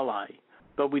an ally,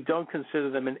 but we don't consider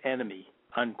them an enemy,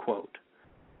 unquote.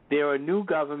 They are a new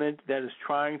government that is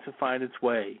trying to find its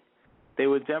way. They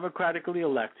were democratically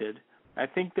elected. I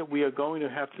think that we are going to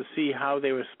have to see how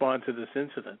they respond to this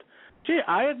incident. Gee,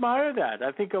 I admire that.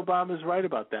 I think Obama's right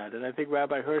about that, and I think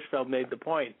Rabbi Hershfeld made the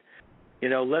point.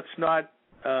 Let's not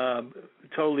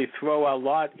totally throw our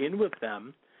lot in with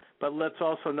them, but let's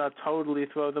also not totally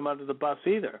throw them under the bus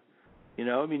either.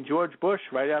 George Bush,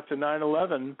 right after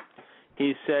 9/11,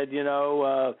 he said,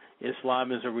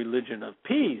 Islam is a religion of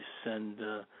peace, and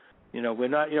we're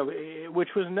not, which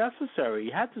was necessary.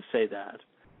 He had to say that.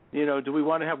 Do we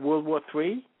want to have World War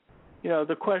III?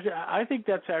 The question, I think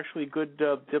that's actually good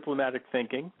diplomatic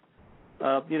thinking.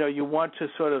 You want to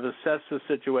sort of assess the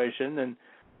situation and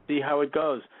see how it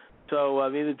goes. So,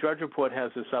 the Drudge Report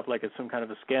has this up like it's some kind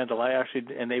of a scandal.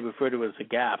 And they refer to it as a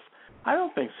gaffe. I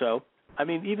don't think so.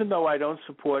 Even though I don't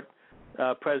support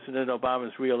President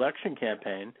Obama's re-election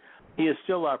campaign, he is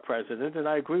still our president, and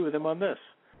I agree with him on this.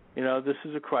 This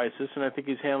is a crisis, and I think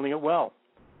he's handling it well,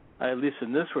 at least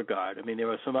in this regard. There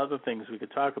are some other things we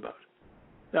could talk about.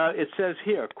 It says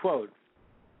here, quote,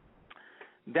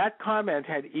 that comment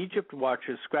had Egypt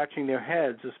watchers scratching their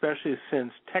heads, especially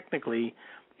since technically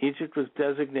Egypt was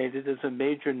designated as a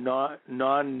major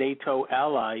non-NATO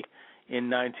ally in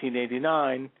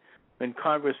 1989 when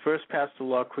Congress first passed a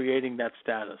law creating that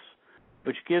status,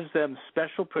 which gives them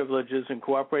special privileges in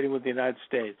cooperating with the United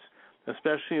States,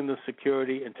 especially in the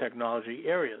security and technology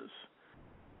areas.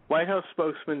 White House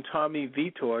spokesman Tommy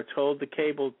Vitor told the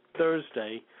cable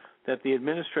Thursday that the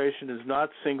administration is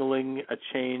not signaling a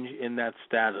change in that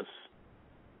status.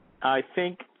 I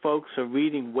think folks are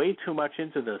reading way too much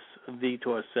into this,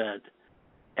 Vitor said.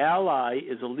 Ally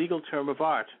is a legal term of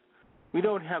art. We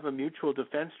don't have a mutual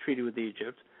defense treaty with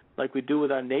Egypt like we do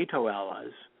with our NATO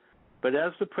allies. But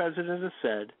as the president has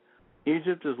said,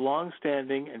 Egypt is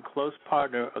long-standing and close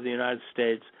partner of the United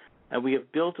States, and we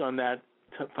have built on that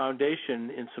foundation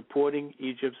in supporting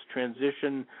Egypt's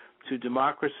transition to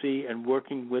democracy and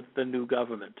working with the new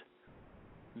government.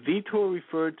 Vitor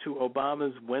referred to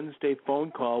Obama's Wednesday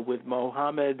phone call with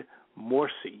Mohamed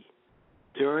Morse,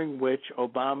 during which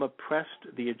Obama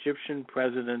pressed the Egyptian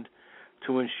president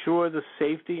to ensure the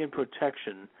safety and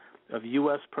protection of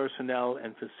U.S. personnel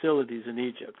and facilities in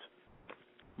Egypt.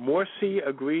 Morsi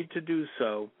agreed to do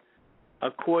so,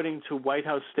 according to White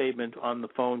House statement on the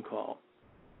phone call.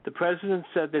 The president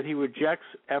said that he rejects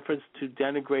efforts to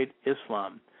denigrate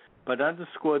Islam, but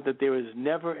underscored that there is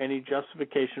never any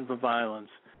justification for violence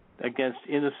against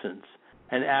innocents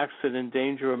and acts that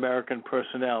endanger American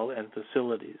personnel and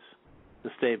facilities, the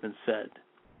statement said.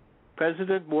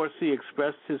 President Morsi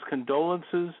expressed his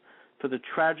condolences for the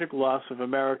tragic loss of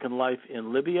American life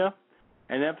in Libya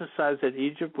and emphasized that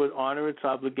Egypt would honor its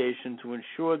obligation to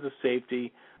ensure the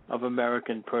safety of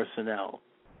American personnel.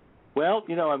 Well,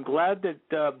 I'm glad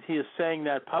that he is saying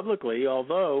that publicly,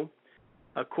 although,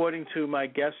 according to my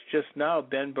guest just now,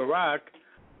 Ben Barrack,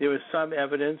 there is some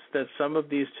evidence that some of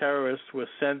these terrorists were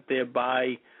sent there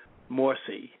by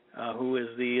Morsi, who is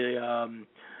the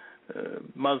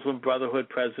Muslim Brotherhood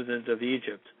president of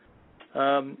Egypt.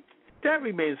 That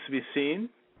remains to be seen.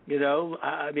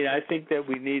 I think that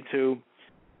we need to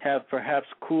have perhaps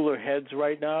cooler heads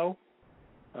right now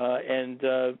and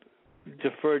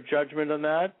defer judgment on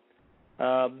that.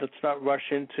 Let's not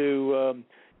rush into,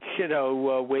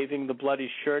 waving the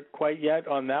bloody shirt quite yet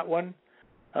on that one.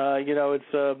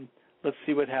 Let's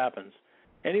see what happens.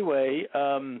 Anyway,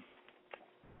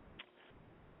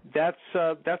 that's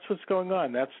what's going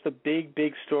on. That's the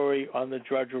big story on the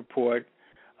Drudge Report.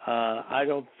 I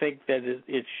don't think that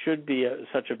it should be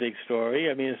such a big story.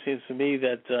 It seems to me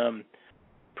that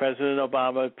President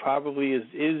Obama probably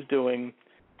is doing,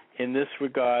 in this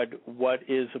regard, what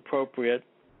is appropriate.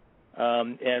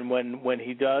 And when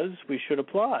he does, we should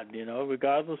applaud,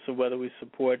 regardless of whether we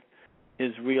support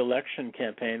his re-election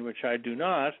campaign, which I do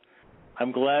not.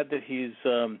 I'm glad that he's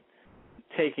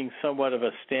taking somewhat of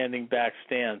a standing back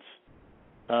stance.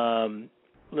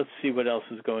 Let's see what else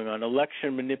is going on.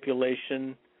 Election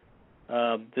manipulation.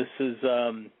 This is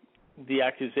the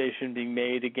accusation being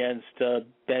made against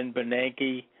Ben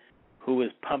Bernanke, who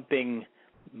is pumping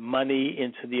money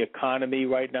into the economy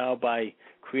right now by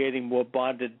creating more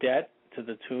bonded debt. to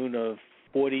the tune of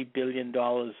 $40 billion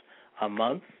a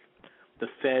month. The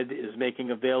Fed is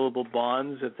making available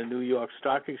bonds at the New York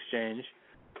Stock Exchange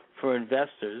for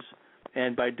investors,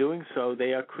 and by doing so,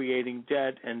 they are creating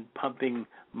debt and pumping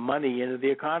money into the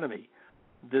economy.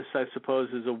 This, I suppose,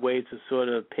 is a way to sort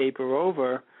of paper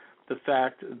over the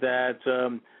fact that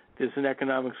there's an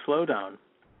economic slowdown.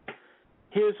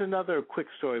 Here's another quick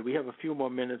story. We have a few more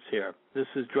minutes here. This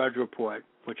is Drudge Report,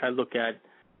 which I look at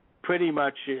pretty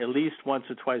much at least once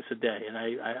or twice a day, and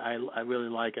I really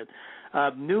like it.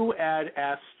 New ad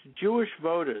asks Jewish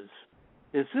voters,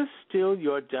 is this still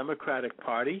your Democratic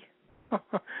Party?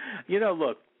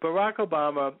 Look, Barack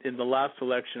Obama in the last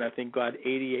election, I think, got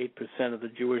 88% of the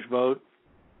Jewish vote.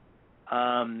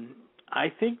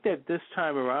 I think that this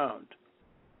time around,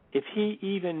 if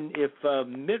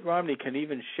Mitt Romney can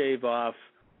even shave off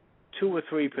 2 or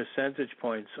 3 percentage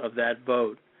points of that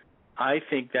vote, I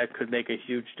think that could make a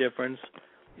huge difference.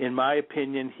 In my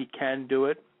opinion, he can do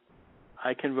it.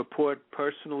 I can report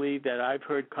personally that I've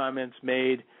heard comments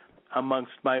made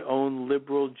amongst my own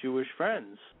liberal Jewish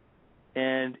friends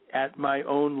and at my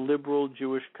own liberal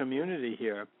Jewish community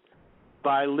here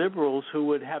by liberals who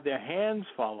would have their hands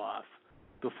fall off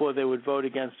before they would vote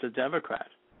against a Democrat,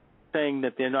 saying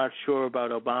that they're not sure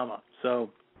about Obama. So,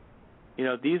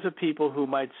 these are people who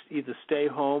might either stay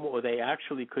home or they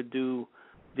actually could do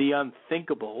the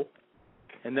unthinkable,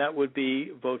 and that would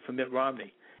be vote for Mitt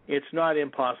Romney. It's not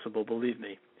impossible, believe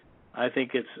me. I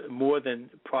think it's more than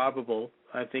probable.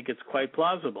 I think it's quite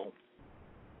plausible.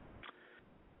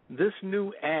 This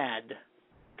new ad,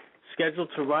 scheduled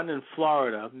to run in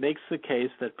Florida, makes the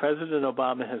case that President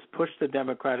Obama has pushed the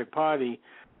Democratic Party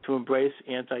to embrace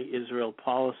anti-Israel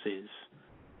policies.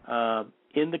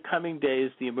 In the coming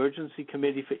days, the Emergency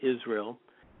Committee for Israel,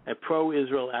 a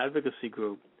pro-Israel advocacy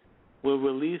group, will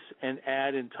release an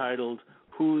ad entitled,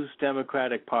 Whose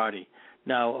Democratic Party?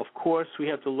 Now, of course, we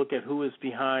have to look at who is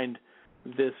behind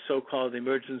this so-called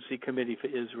Emergency Committee for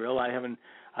Israel.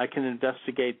 I can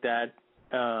investigate that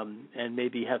and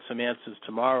maybe have some answers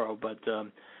tomorrow, but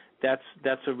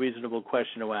that's a reasonable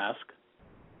question to ask.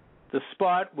 The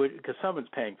spot, because someone's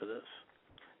paying for this,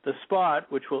 the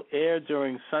spot, which will air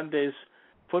during Sunday's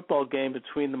football game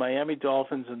between the Miami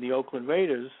Dolphins and the Oakland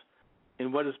Raiders,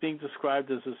 in what is being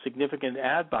described as a significant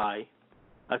ad buy,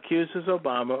 accuses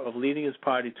Obama of leading his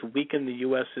party to weaken the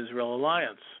U.S.-Israel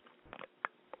alliance.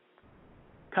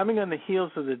 Coming on the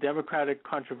heels of the Democratic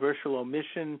controversial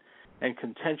omission and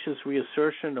contentious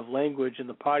reassertion of language in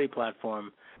the party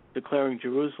platform declaring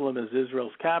Jerusalem as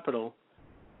Israel's capital,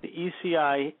 the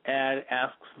ECI ad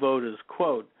asks voters,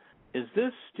 quote, is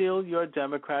this still your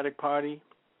Democratic Party?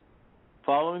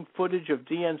 Following footage of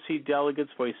DNC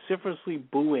delegates vociferously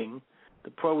booing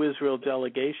the pro-Israel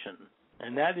delegation,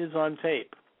 and that is on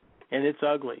tape, and it's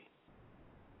ugly.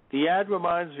 The ad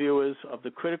reminds viewers of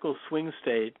the critical swing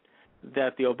state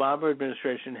that the Obama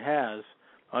administration has,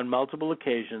 on multiple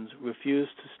occasions,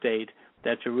 refused to state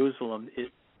that Jerusalem is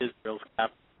Israel's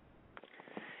capital.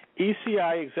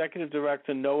 ECI Executive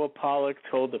Director Noah Pollack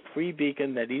told the Free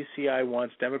Beacon that ECI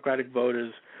wants Democratic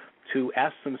voters to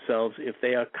ask themselves if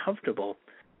they are comfortable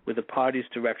with the party's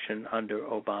direction under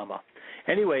Obama.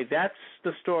 Anyway, that's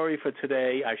the story for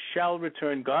today. I shall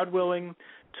return, God willing,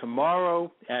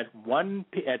 tomorrow at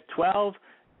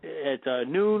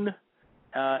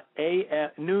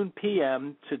noon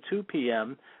p.m. to 2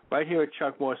 p.m. right here at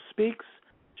Chuck Morse Speaks.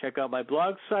 Check out my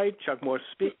blog site, Chuck Morse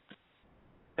Speaks.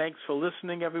 Thanks for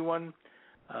listening, everyone,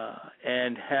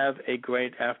 and have a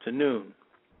great afternoon.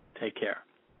 Take care.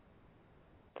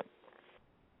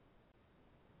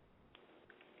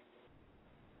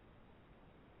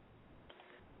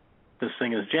 This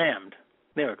thing is jammed.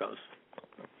 There it goes.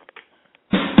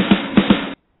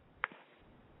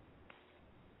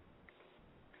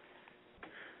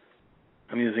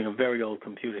 I'm using a very old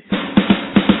computer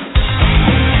here.